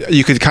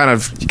 you could kind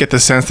of get the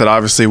sense that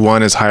obviously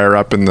one is higher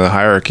up in the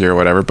hierarchy or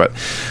whatever, but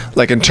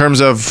like in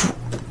terms of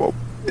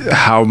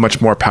how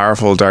much more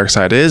powerful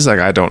Darkseid is, like,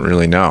 I don't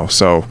really know.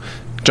 So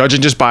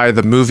judging just by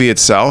the movie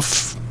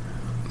itself,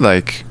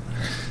 like,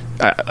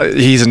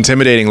 he's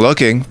intimidating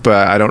looking,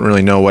 but I don't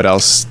really know what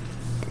else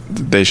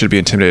they should be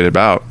intimidated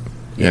about.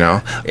 You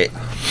know,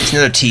 it's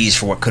another tease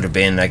for what could have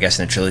been, I guess,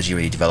 in the trilogy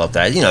where you develop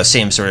that. You know,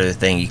 same sort of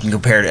thing. You can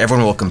compare.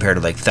 Everyone will compare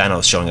to like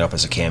Thanos showing up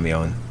as a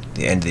cameo in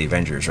the end of the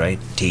Avengers, right?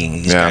 Teeing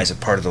these guys are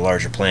part of the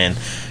larger plan.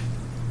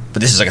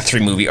 But this is like a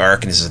 3-movie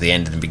arc, and this is the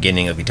end and the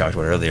beginning, like we talked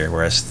about earlier.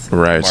 Whereas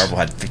Marvel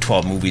had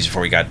 12 movies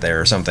before we got there,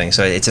 or something.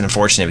 So it's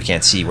unfortunate we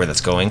can't see where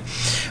that's going.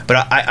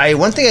 But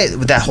one thing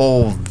with that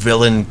whole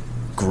villain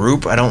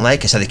group I don't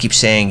like is how they keep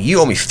saying, you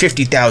owe me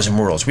 50,000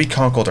 worlds, we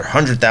conquered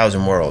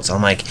 100,000 worlds.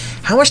 I'm like,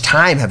 how much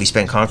time have you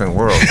spent conquering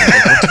worlds?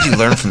 Like, what did you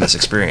learn from this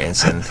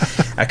experience? And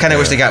I kind of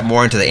wish they got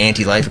more into the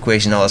anti-life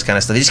equation and all this kind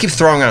of stuff. They just keep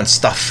throwing around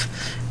stuff,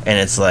 and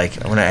it's like,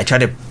 when I try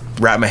to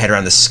wrap my head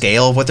around the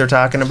scale of what they're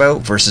talking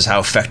about versus how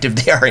effective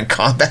they are in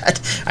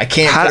combat, I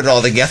can't put it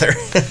all together.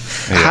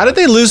 How did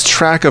they lose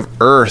track of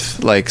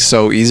Earth like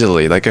so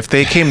easily? Like, if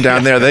they came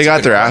down there, they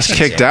got their ass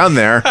kicked down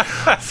there.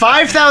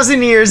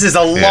 5,000 years is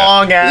a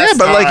long ass. Yeah,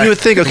 but like, you would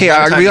think, okay,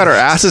 we got our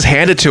asses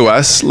handed to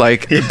us,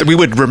 like we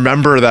would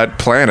remember that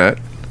planet.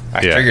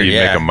 I figured, you'd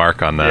make a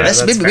mark on that.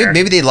 Yeah,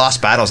 maybe they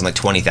lost battles in like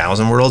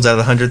 20,000 worlds out of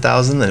the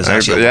 100,000. And it was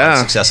actually a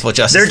successful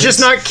Justice They're League. just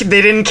not.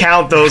 They didn't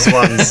count those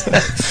ones.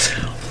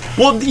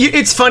 Well,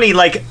 it's funny.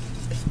 Like,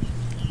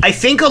 I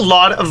think a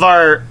lot of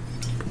our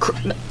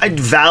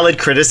valid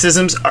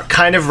criticisms are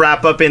kind of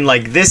wrap up in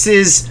like, this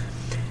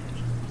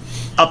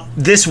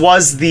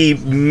was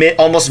the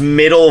almost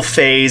middle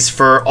phase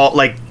for all,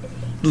 like,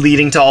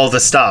 leading to all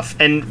the stuff.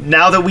 And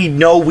now that we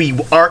know we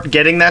aren't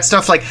getting that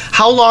stuff, like,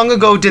 how long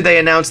ago did they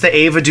announce the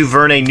Ava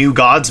DuVernay New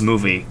Gods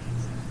movie?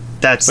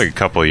 that's like a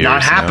couple of years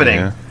not happening,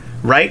 now, yeah.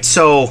 right?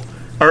 So,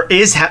 or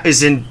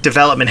is in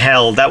development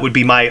hell. That would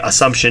be my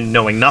assumption,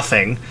 knowing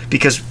nothing,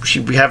 because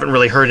we haven't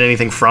really heard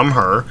anything from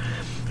her.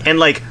 And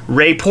like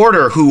Ray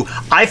Porter, who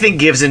I think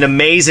gives an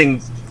amazing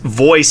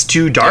voice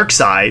to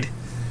Darkseid,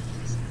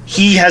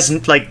 he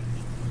has like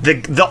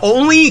the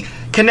only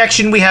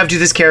connection we have to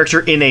this character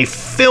in a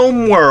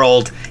film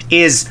world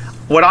is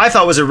what I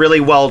thought was a really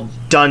well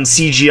done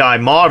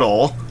CGI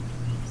model,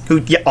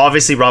 who, yeah,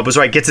 obviously Rob was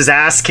right, gets his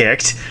ass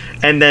kicked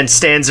and then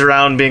stands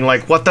around being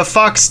like, what the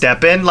fuck,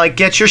 Steppen? Like,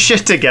 get your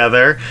shit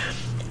together.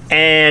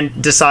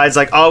 And decides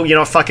like, oh, you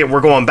know, fuck it,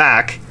 we're going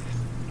back.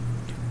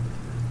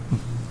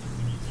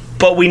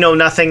 But we know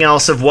nothing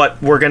else of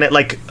what we're gonna,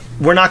 like,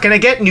 we're not gonna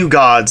get new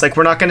gods. Like,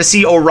 we're not gonna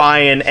see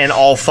Orion and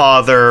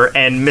Allfather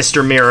and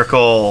Mr.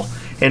 Miracle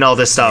and all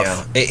this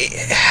stuff. Yeah.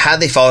 Had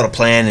they followed a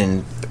plan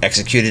and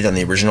executed on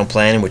the original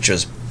plan, which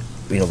was,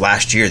 you know,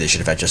 last year they should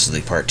have had Justice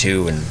League Part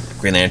 2 and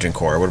Green Lantern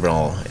Corps. It would have been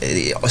all...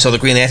 So the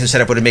Green Lantern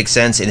setup would have made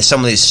sense. And in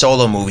some of these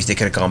solo movies, they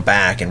could have gone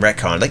back and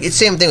retconned. Like, it's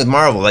the same thing with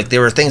Marvel. Like,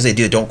 there are things they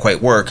do that don't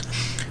quite work,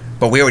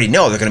 but we already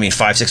know they're going to be in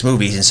 5-6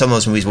 movies, and some of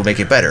those movies will make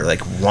it better. Like,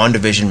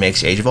 WandaVision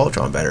makes Age of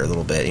Ultron better a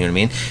little bit, you know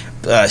what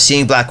I mean?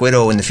 Seeing Black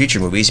Widow in the future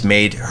movies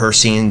made her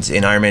scenes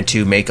in Iron Man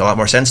 2 make a lot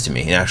more sense to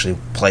me. It actually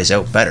plays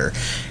out better.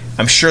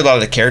 I'm sure a lot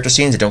of the character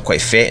scenes that don't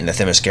quite fit in the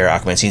Themyscira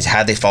Aquaman scenes,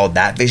 had they followed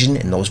that vision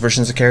in those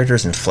versions of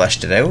characters and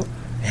fleshed it out,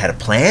 had a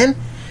plan,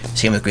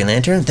 same with Green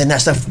Lantern, then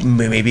that stuff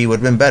maybe would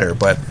have been better.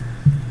 But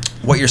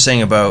what you're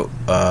saying about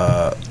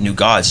New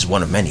Gods is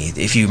one of many.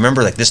 If you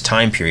remember, like, this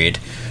time period,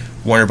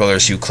 Warner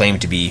Brothers, who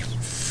claimed to be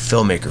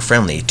filmmaker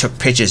friendly, took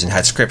pitches and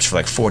had scripts for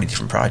like 40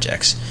 different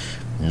projects.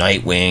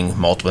 Nightwing,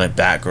 Multiple Night,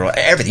 Batgirl,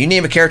 everything. You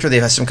name a character, they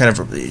have some kind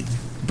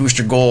of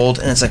Booster Gold,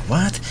 and it's like,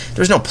 what?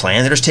 There's no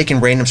plan. They're just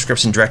taking random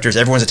scripts and directors.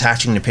 Everyone's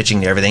attaching and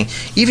pitching to everything.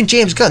 Even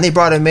James Gunn, they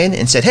brought him in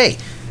and said, hey,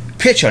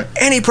 pitch on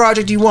any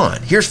project you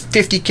want. Here's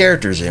 50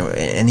 characters.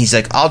 And he's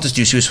like, I'll just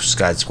do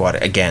Suicide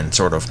Squad again,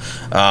 sort of.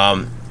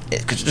 Why?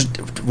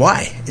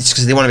 It's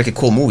because they want to make a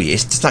cool movie.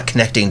 It's not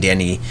connecting to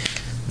any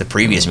the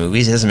previous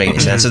movies. It doesn't make any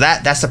sense. So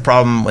that's the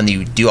problem when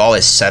you do all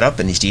this setup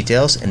and these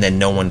details and then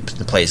no one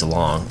plays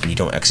along and you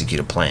don't execute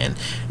a plan.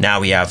 Now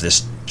we have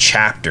this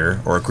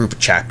chapter or a group of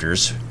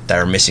chapters that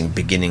are missing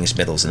beginnings,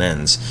 middles, and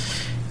ends,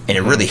 and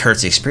it really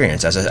hurts the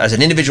experience. As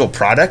an individual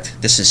product,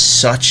 this is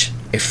such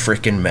a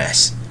freaking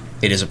mess.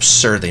 It is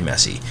absurdly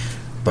messy.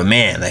 But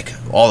man, like,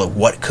 all of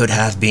what could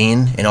have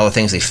been and all the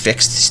things they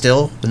fixed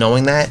still,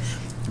 knowing that,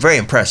 very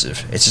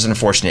impressive. It's just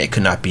unfortunate it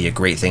could not be a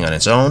great thing on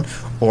its own,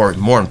 or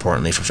more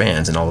importantly for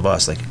fans and all of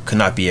us, like, could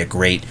not be a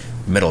great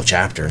middle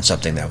chapter in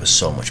something that was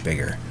so much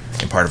bigger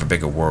and part of a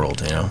bigger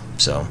world, you know?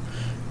 So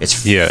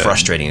it's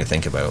frustrating to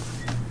think about.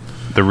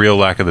 The real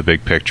lack of the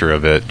big picture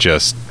of it,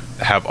 just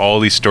have all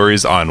these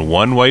stories on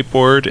one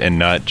whiteboard and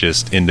not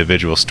just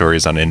individual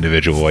stories on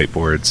individual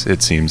whiteboards.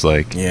 It seems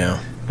like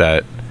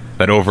that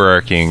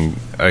overarching,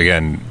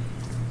 again,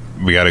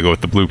 we got to go with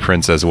the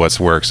blueprints as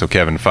what's worked. So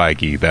Kevin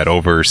Feige, that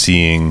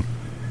overseeing,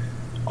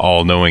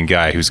 all-knowing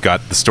guy who's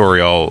got the story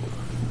all,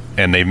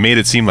 and they made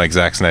it seem like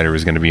Zack Snyder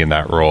was going to be in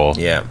that role.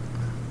 Yeah,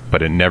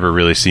 but it never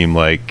really seemed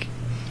like,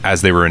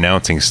 as they were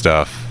announcing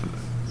stuff,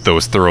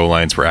 those thorough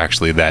lines were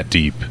actually that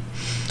deep.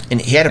 And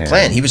he had a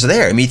plan. He was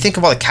there. I mean, think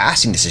of all the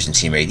casting decisions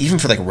he made, even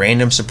for like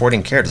random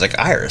supporting characters like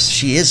Iris.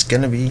 She is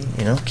going to be,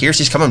 you know,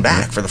 Kiersey's coming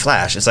back for The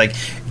Flash. It's like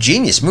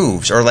genius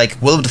moves. Or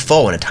like Willem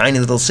Dafoe in a tiny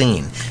little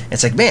scene.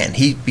 It's like, man,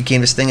 he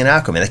became this thing in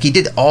Aquaman. Like, he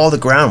did all the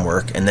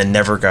groundwork and then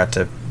never got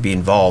to be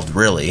involved,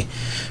 really,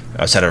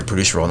 outside of a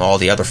producer role in all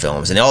the other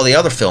films. And all the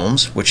other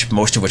films, which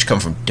most of which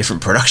come from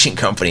different production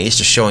companies,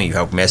 just showing you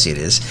how messy it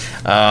is,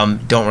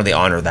 don't really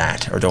honor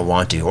that or don't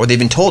want to. Or they've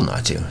been told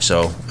not to.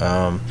 So,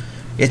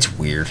 it's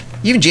weird.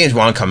 Even James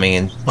Wan coming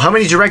in. Well, how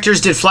many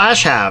directors did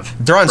Flash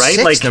have? They're on right?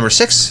 6, like, number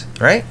 6,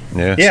 right?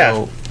 Yeah. Yeah.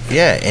 So,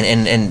 yeah,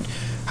 and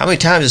how many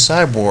times is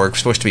Cyborg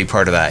supposed to be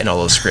part of that in all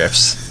those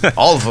scripts?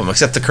 All of them,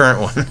 except the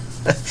current one.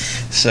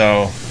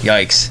 So,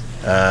 yikes.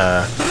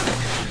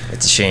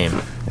 It's a shame.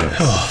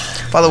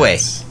 By the way,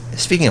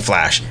 speaking of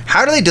Flash,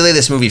 how do they delay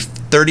this movie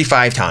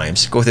 35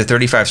 times, go through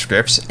 35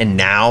 scripts, and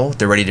now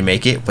they're ready to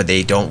make it, but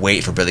they don't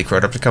wait for Billy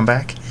Crudup to come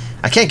back?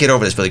 I can't get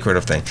over this Billy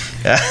Crudup thing.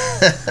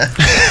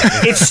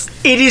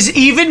 It is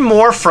even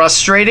more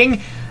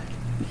frustrating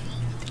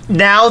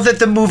now that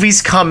the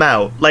movie's come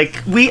out.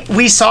 Like,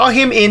 we saw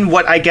him in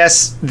what I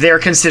guess they're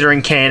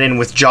considering canon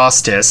with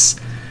Justice,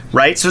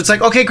 right? So it's like,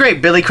 okay,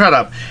 great, Billy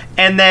Crudup.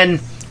 And then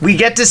we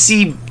get to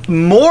see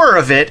more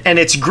of it, and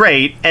it's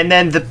great. And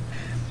then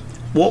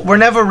we're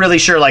never really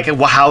sure, like,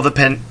 how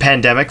the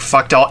pandemic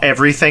fucked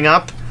everything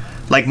up.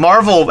 Like,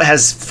 Marvel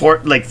has,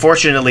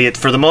 fortunately,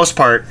 for the most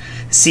part,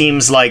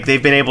 seems like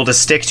they've been able to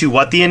stick to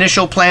what the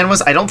initial plan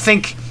was. I don't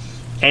think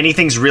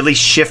anything's really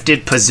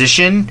shifted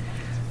position.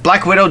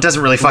 Black Widow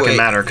doesn't really fucking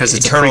matter because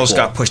it's Eternals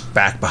got pushed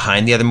back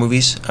behind the other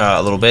movies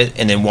a little bit,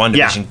 and then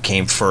WandaVision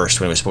came first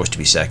when it was supposed to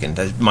be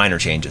second. Minor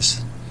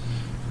changes.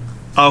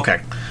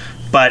 Okay.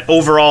 But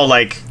overall,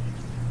 like,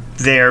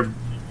 they're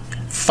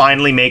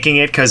finally making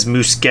it because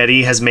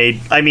Muschietti has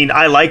made. I mean,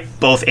 I like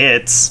both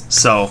It's,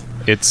 so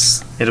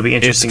it'll be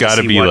interesting. It's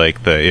got to be what,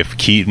 like if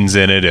Keaton's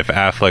in it, if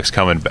Affleck's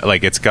coming,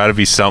 like it's got to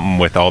be something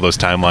with all those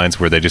timelines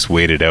where they just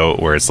wait it out,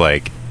 where it's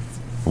like,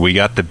 we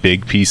got the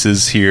big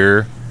pieces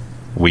here,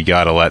 we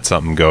got to let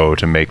something go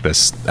to make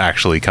this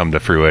actually come to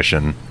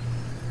fruition,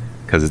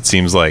 because it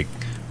seems like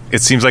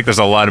there's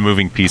a lot of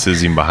moving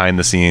pieces even behind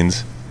the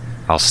scenes.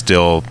 I'll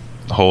still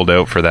hold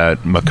out for that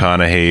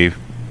McConaughey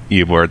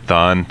Eobard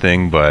Thawne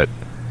thing, but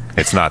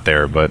it's not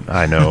there. But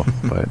I know,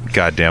 but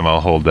goddamn,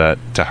 I'll hold that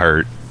to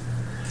heart.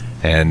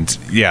 And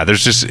yeah,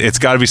 it's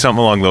got to be something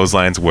along those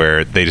lines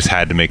where they just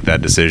had to make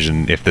that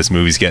decision. If this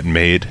movie's getting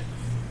made,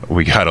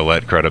 we got to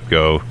let Crudup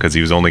go, because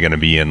he was only going to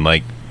be in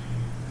like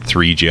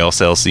 3 jail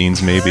cell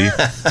scenes, maybe.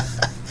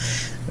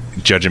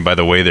 Judging by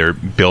the way they're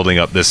building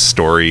up this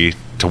story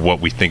to what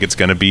we think it's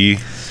going to be,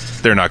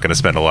 they're not going to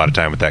spend a lot of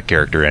time with that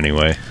character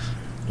anyway.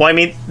 Well, I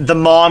mean, the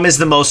mom is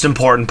the most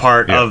important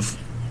part of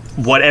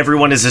what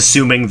everyone is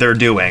assuming they're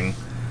doing.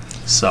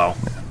 So,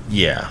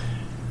 yeah,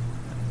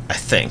 I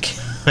think.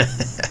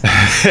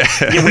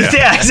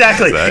 Yeah,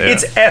 exactly.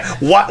 It's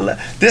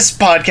this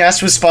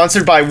podcast was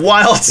sponsored by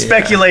wild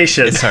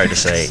speculation. It's hard to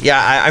say.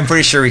 Yeah, I'm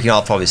pretty sure we can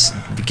all probably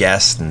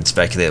guess and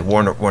speculate.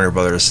 Warner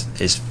Brothers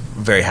is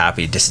very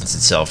happy to distance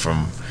itself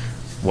from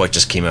what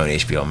just came out on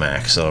HBO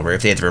Max. So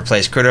if they had to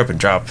replace Crudup and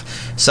drop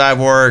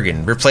Cyborg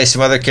and replace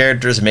some other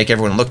characters and make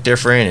everyone look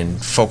different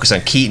and focus on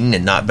Keaton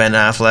and not Ben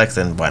Affleck,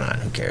 then why not?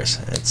 Who cares?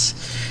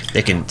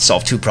 They can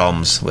solve 2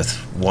 problems with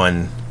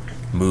one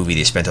movie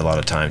they spent a lot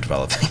of time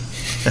developing.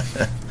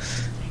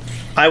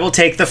 I will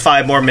take the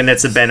 5 more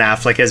minutes of Ben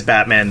Affleck as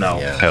Batman, though.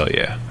 Yeah. Hell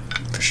yeah.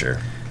 For sure.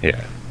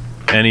 Yeah.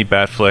 Any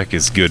Batfleck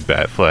is good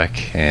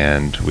Batfleck,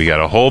 and we got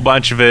a whole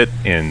bunch of it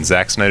in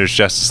Zack Snyder's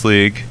Justice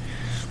League.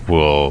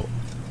 We'll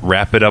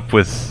wrap it up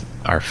with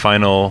our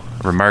final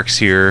remarks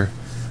here.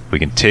 We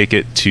can take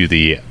it to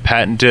the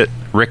patented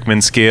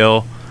Rickman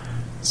scale.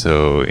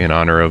 So in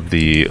honor of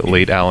the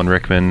late Alan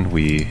Rickman,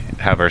 we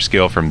have our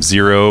scale from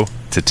 0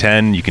 to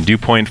 10. You can do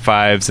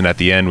 0.5s, and at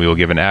the end we will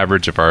give an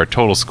average of our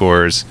total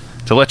scores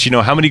to let you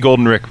know how many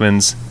golden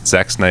Rickmans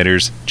Zack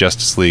Snyder's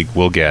Justice League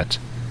will get.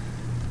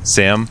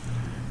 Sam,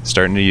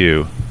 starting to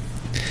you.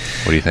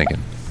 What are you thinking?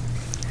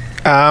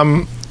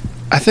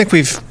 I think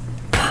we've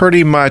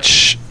pretty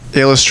much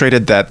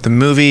illustrated that the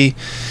movie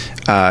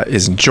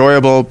is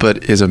enjoyable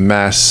but is a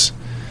mess.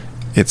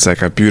 It's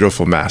like a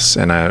beautiful mess,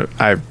 and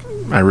I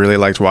really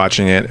liked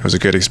watching it. It was a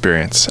good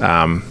experience.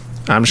 I'm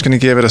just going to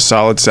give it a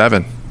solid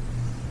 7.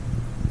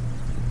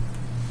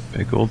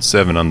 Big old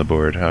 7 on the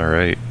board. All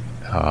right.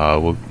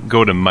 We'll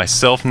go to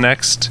myself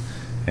next.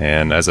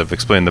 And as I've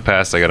explained in the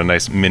past, I got a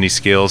nice mini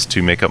scales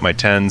to make up my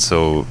 10.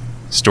 So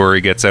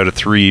story gets out of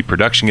 3,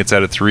 production gets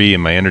out of 3,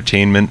 and my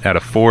entertainment out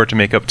of 4 to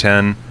make up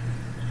 10.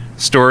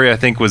 Story, I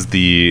think, was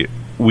the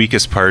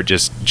weakest part,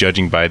 just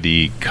judging by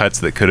the cuts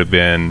that could have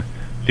been,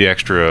 the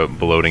extra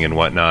bloating and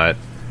whatnot.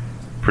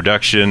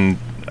 Production,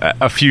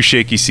 a few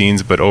shaky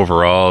scenes, but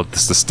overall,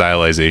 it's the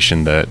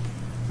stylization that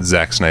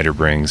Zack Snyder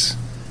brings.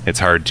 It's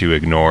hard to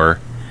ignore.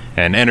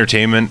 And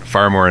entertainment,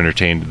 far more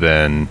entertained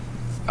than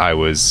I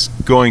was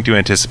going to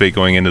anticipate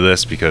going into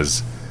this,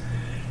 because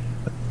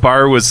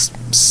bar was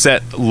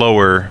set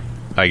lower,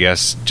 I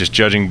guess, just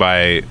judging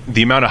by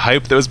the amount of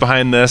hype that was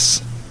behind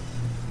this.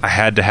 I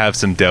had to have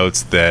some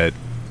doubts that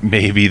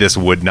maybe this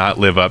would not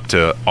live up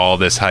to all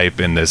this hype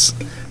and this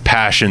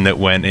passion that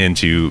went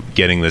into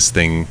getting this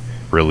thing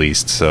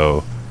released.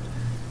 So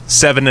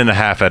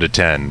 7.5 out of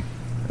 10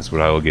 is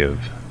what I will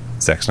give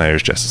Zack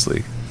Snyder's Justice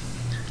League.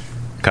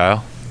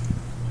 Kyle?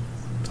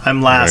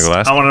 I'm last. Go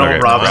last? I want to know Okay,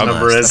 what Rob's Rob.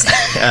 number is.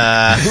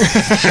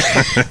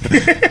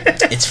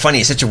 It's funny.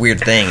 It's such a weird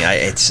thing.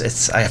 I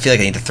feel like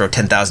I need to throw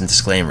 10,000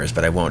 disclaimers,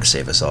 but I won't, to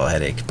save us all a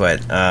headache.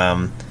 But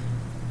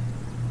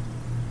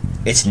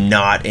it's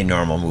not a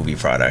normal movie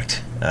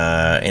product,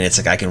 and it's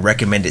like I can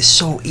recommend it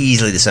so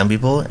easily to some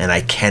people, and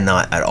I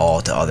cannot at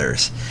all to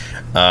others.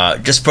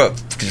 Just for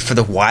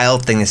the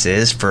wild thing this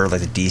is for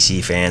like the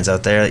DC fans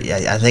out there,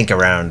 I think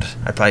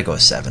I'd probably go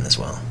 7 as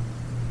well.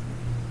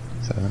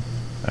 7.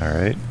 All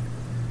right.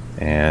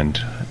 And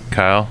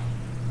Kyle,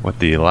 what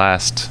the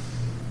last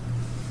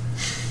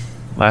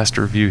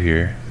review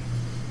here?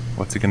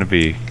 What's it gonna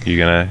be? You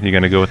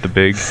gonna go with the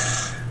big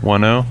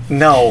 1-0?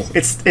 No,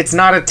 it's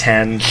not a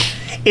 10.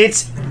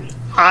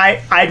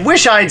 I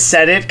wish I'd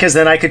said it, because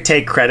then I could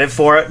take credit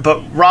for it.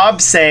 But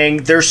Rob's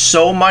saying there's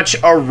so much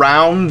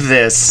around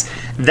this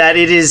that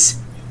it is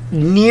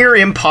near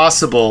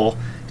impossible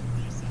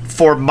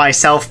for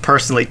myself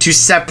personally to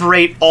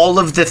separate all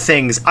of the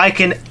things. I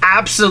can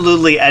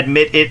absolutely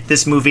admit it.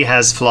 This movie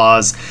has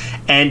flaws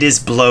and is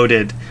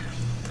bloated.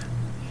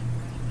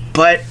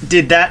 But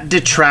did that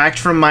detract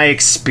from my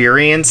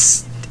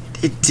experience?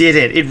 It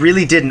didn't. It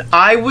really didn't.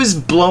 I was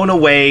blown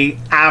away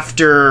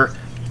after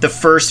the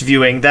first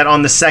viewing that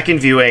on the second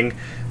viewing,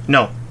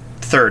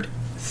 third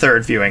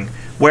viewing,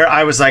 where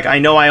I was like, I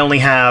know I only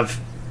have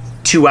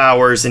 2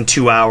 hours and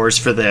 2 hours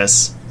for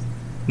this.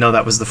 No,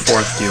 that was the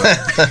fourth viewing.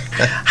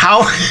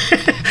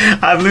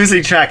 I'm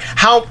losing track.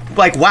 How,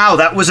 like, wow,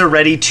 that was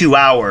already 2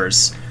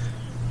 hours.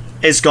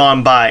 Is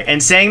gone by.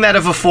 And saying that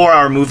of a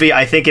 4-hour movie,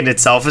 I think in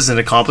itself is an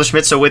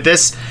accomplishment. So with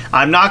this,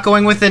 I'm not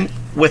going with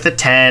a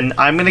 10.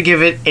 I'm going to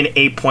give it an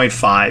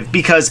 8.5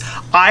 because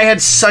I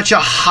had such a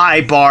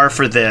high bar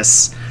for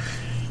this.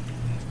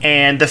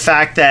 And the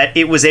fact that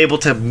it was able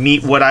to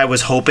meet what I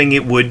was hoping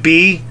it would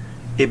be,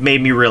 it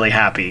made me really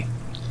happy.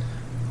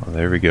 Well,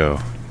 there we go.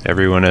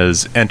 Everyone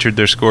has entered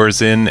their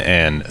scores in,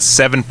 and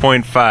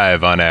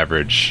 7.5 on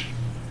average.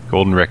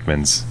 Golden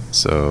Rickmans.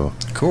 So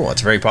cool.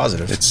 It's very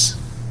positive. It's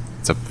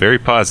a very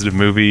positive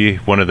movie.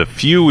 One of the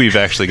few we've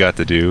actually got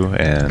to do,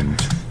 and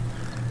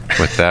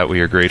with that,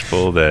 we are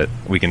grateful that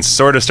we can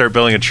sort of start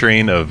building a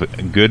train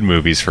of good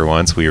movies for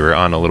once. We were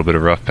on a little bit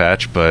of a rough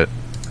patch, but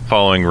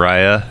following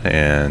Raya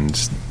and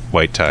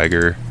White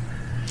Tiger,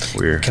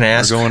 we're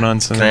going on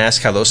some. Can I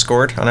ask how those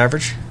scored on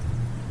average?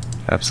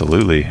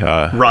 Absolutely.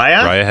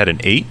 Raya had an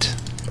 8.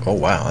 Oh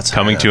wow, that's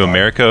Coming to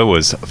America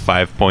was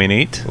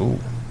 5.8. Ooh.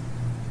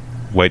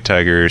 White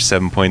Tiger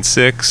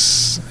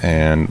 7.6,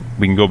 and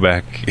we can go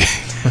back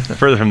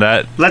further from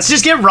that. Let's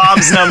just get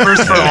Rob's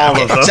numbers for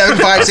all of them. 7,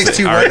 5, 6,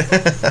 2, 1.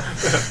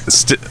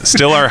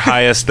 Still our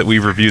highest that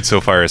we've reviewed so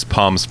far is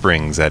Palm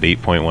Springs at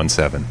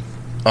 8.17.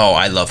 Oh,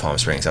 I love Palm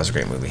Springs. That was a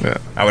great movie. Yeah.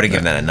 I would have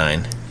given that a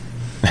 9.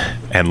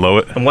 And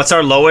what's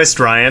our lowest,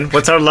 Ryan?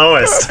 What's our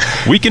lowest?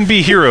 We Can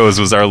Be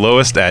Heroes was our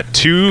lowest at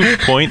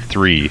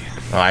 2.3.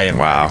 Oh, I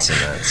didn't see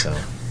that, so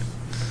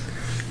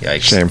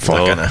yikes.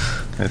 Shameful.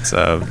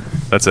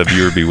 That's a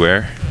viewer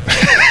beware.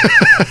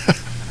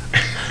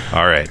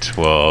 All right.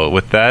 Well,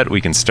 with that, we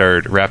can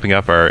start wrapping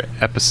up our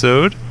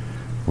episode.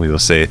 We will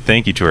say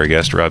thank you to our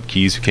guest, Rob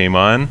Keyes, who came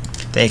on.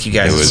 Thank you,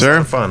 guys. It was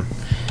fun.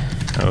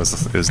 It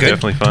was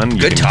definitely fun.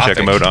 You can check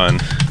him out on...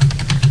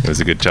 It was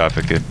a good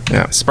topic. It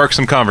sparked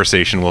some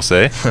conversation, we'll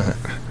say.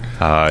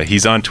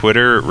 He's on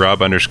Twitter,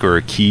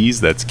 Rob_Keyes.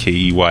 That's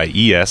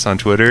Keyes on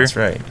Twitter. That's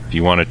right. If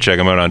you want to check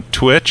him out on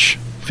Twitch,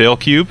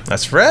 FailCube.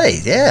 That's right.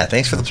 Yeah,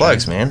 thanks for the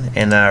plugs, man.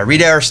 And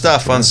read our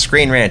stuff on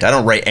Screen Rant. I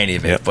don't write any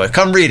of it, but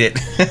come read it.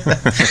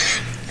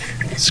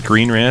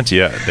 Screen Rant,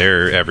 yeah,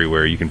 they're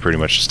everywhere. You can pretty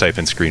much just type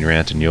in Screen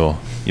Rant and you'll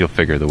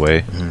figure the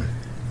way.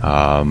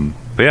 Mm-hmm.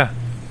 But yeah,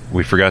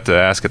 we forgot to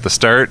ask at the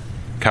start.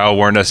 Kyle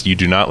warned us you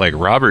do not like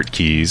Robert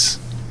Keyes.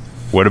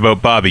 What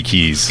about Bobby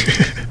Keyes?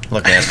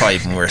 Look, man, that's probably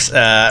even worse.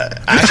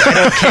 Actually, I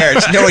don't care.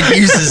 No one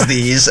uses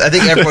these. I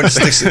think everyone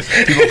sticks.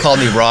 People called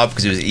me Rob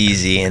because it was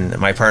easy, and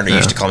my partner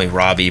used to call me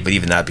Robbie, but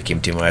even that became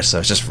too much, so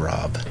it's just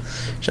Rob.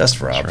 Just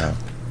Rob. There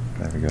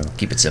we go.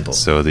 Keep it simple.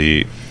 So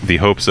the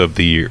hopes of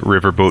the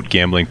riverboat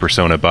gambling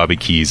persona Bobby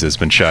Keyes has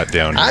been shot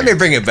down. I may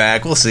bring it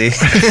back. We'll see.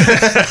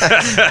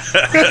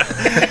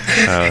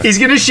 He's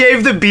gonna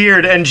shave the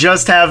beard and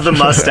just have the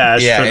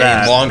mustache for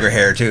that. And longer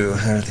hair too.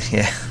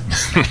 Yeah.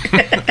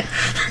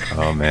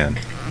 Oh man.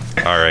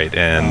 All right,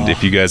 and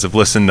if you guys have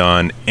listened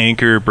on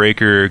Anchor,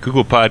 Breaker,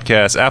 Google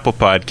Podcasts, Apple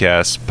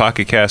Podcasts,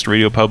 Pocket Cast,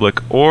 Radio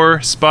Public, or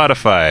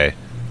Spotify,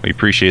 we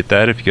appreciate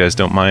that. If you guys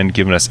don't mind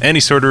giving us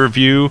any sort of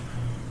review,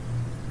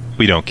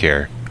 we don't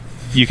care.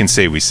 You can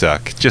say we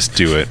suck. Just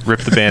do it. Rip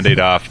the Band-Aid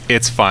off.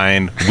 It's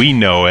fine. We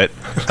know it.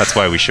 That's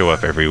why we show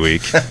up every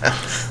week.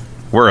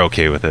 We're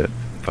okay with it.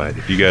 But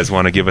if you guys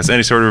want to give us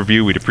any sort of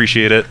review, we'd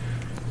appreciate it.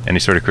 Any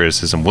sort of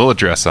criticism, we'll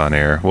address on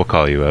air. We'll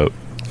call you out.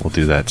 We'll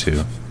do that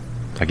too.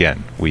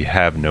 Again, we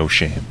have no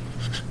shame.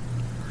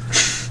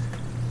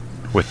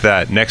 With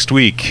that, next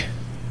week,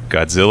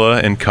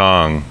 Godzilla and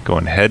Kong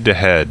going head to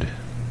head.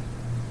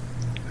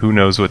 Who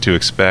knows what to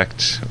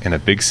expect in a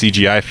big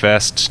CGI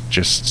fest,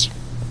 just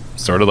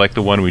sort of like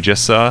the one we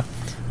just saw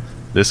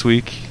this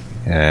week.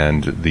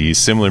 And the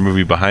similar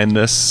movie behind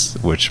this,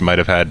 which might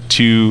have had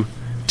 2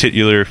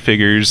 titular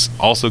figures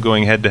also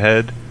going head to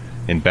head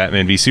in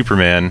Batman v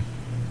Superman.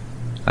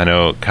 I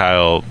know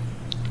Kyle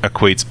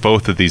equates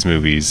both of these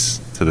movies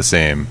to the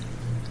same.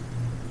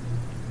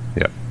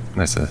 Yep,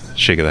 that's a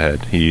shake of the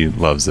head. He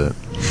loves it.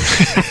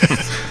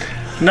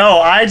 No,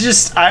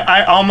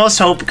 I almost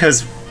hope,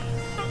 because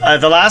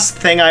the last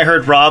thing I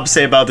heard Rob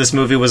say about this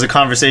movie was a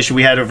conversation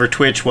we had over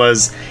Twitch,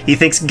 was he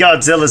thinks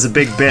Godzilla's a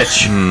big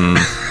bitch.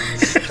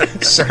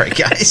 Sorry,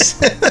 guys.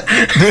 I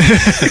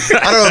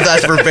don't know if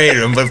that's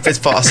verbatim, but it's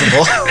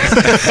possible.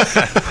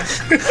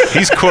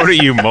 He's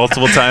quoted you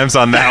multiple times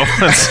on that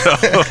one, so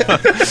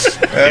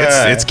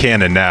it's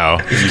canon now.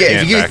 If you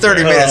give me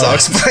 30 minutes, I'll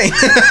explain.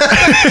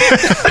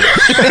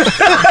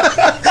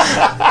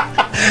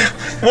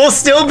 We'll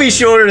still be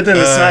shorter than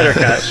the Snyder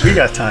Cut. We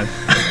got time.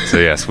 So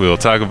yes, we will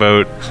talk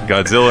about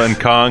Godzilla and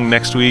Kong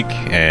next week,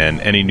 and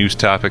any news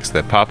topics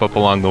that pop up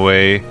along the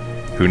way.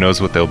 Who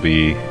knows what they'll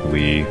be.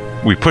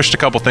 We pushed a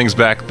couple things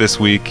back this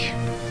week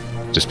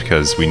just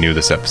because we knew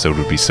this episode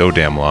would be so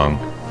damn long.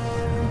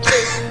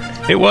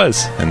 It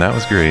was, and that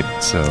was great.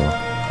 So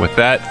with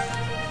that,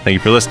 thank you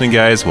for listening,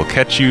 guys. We'll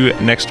catch you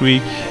next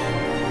week.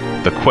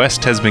 The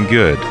quest has been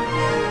good,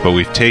 but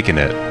we've taken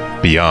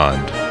it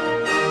beyond.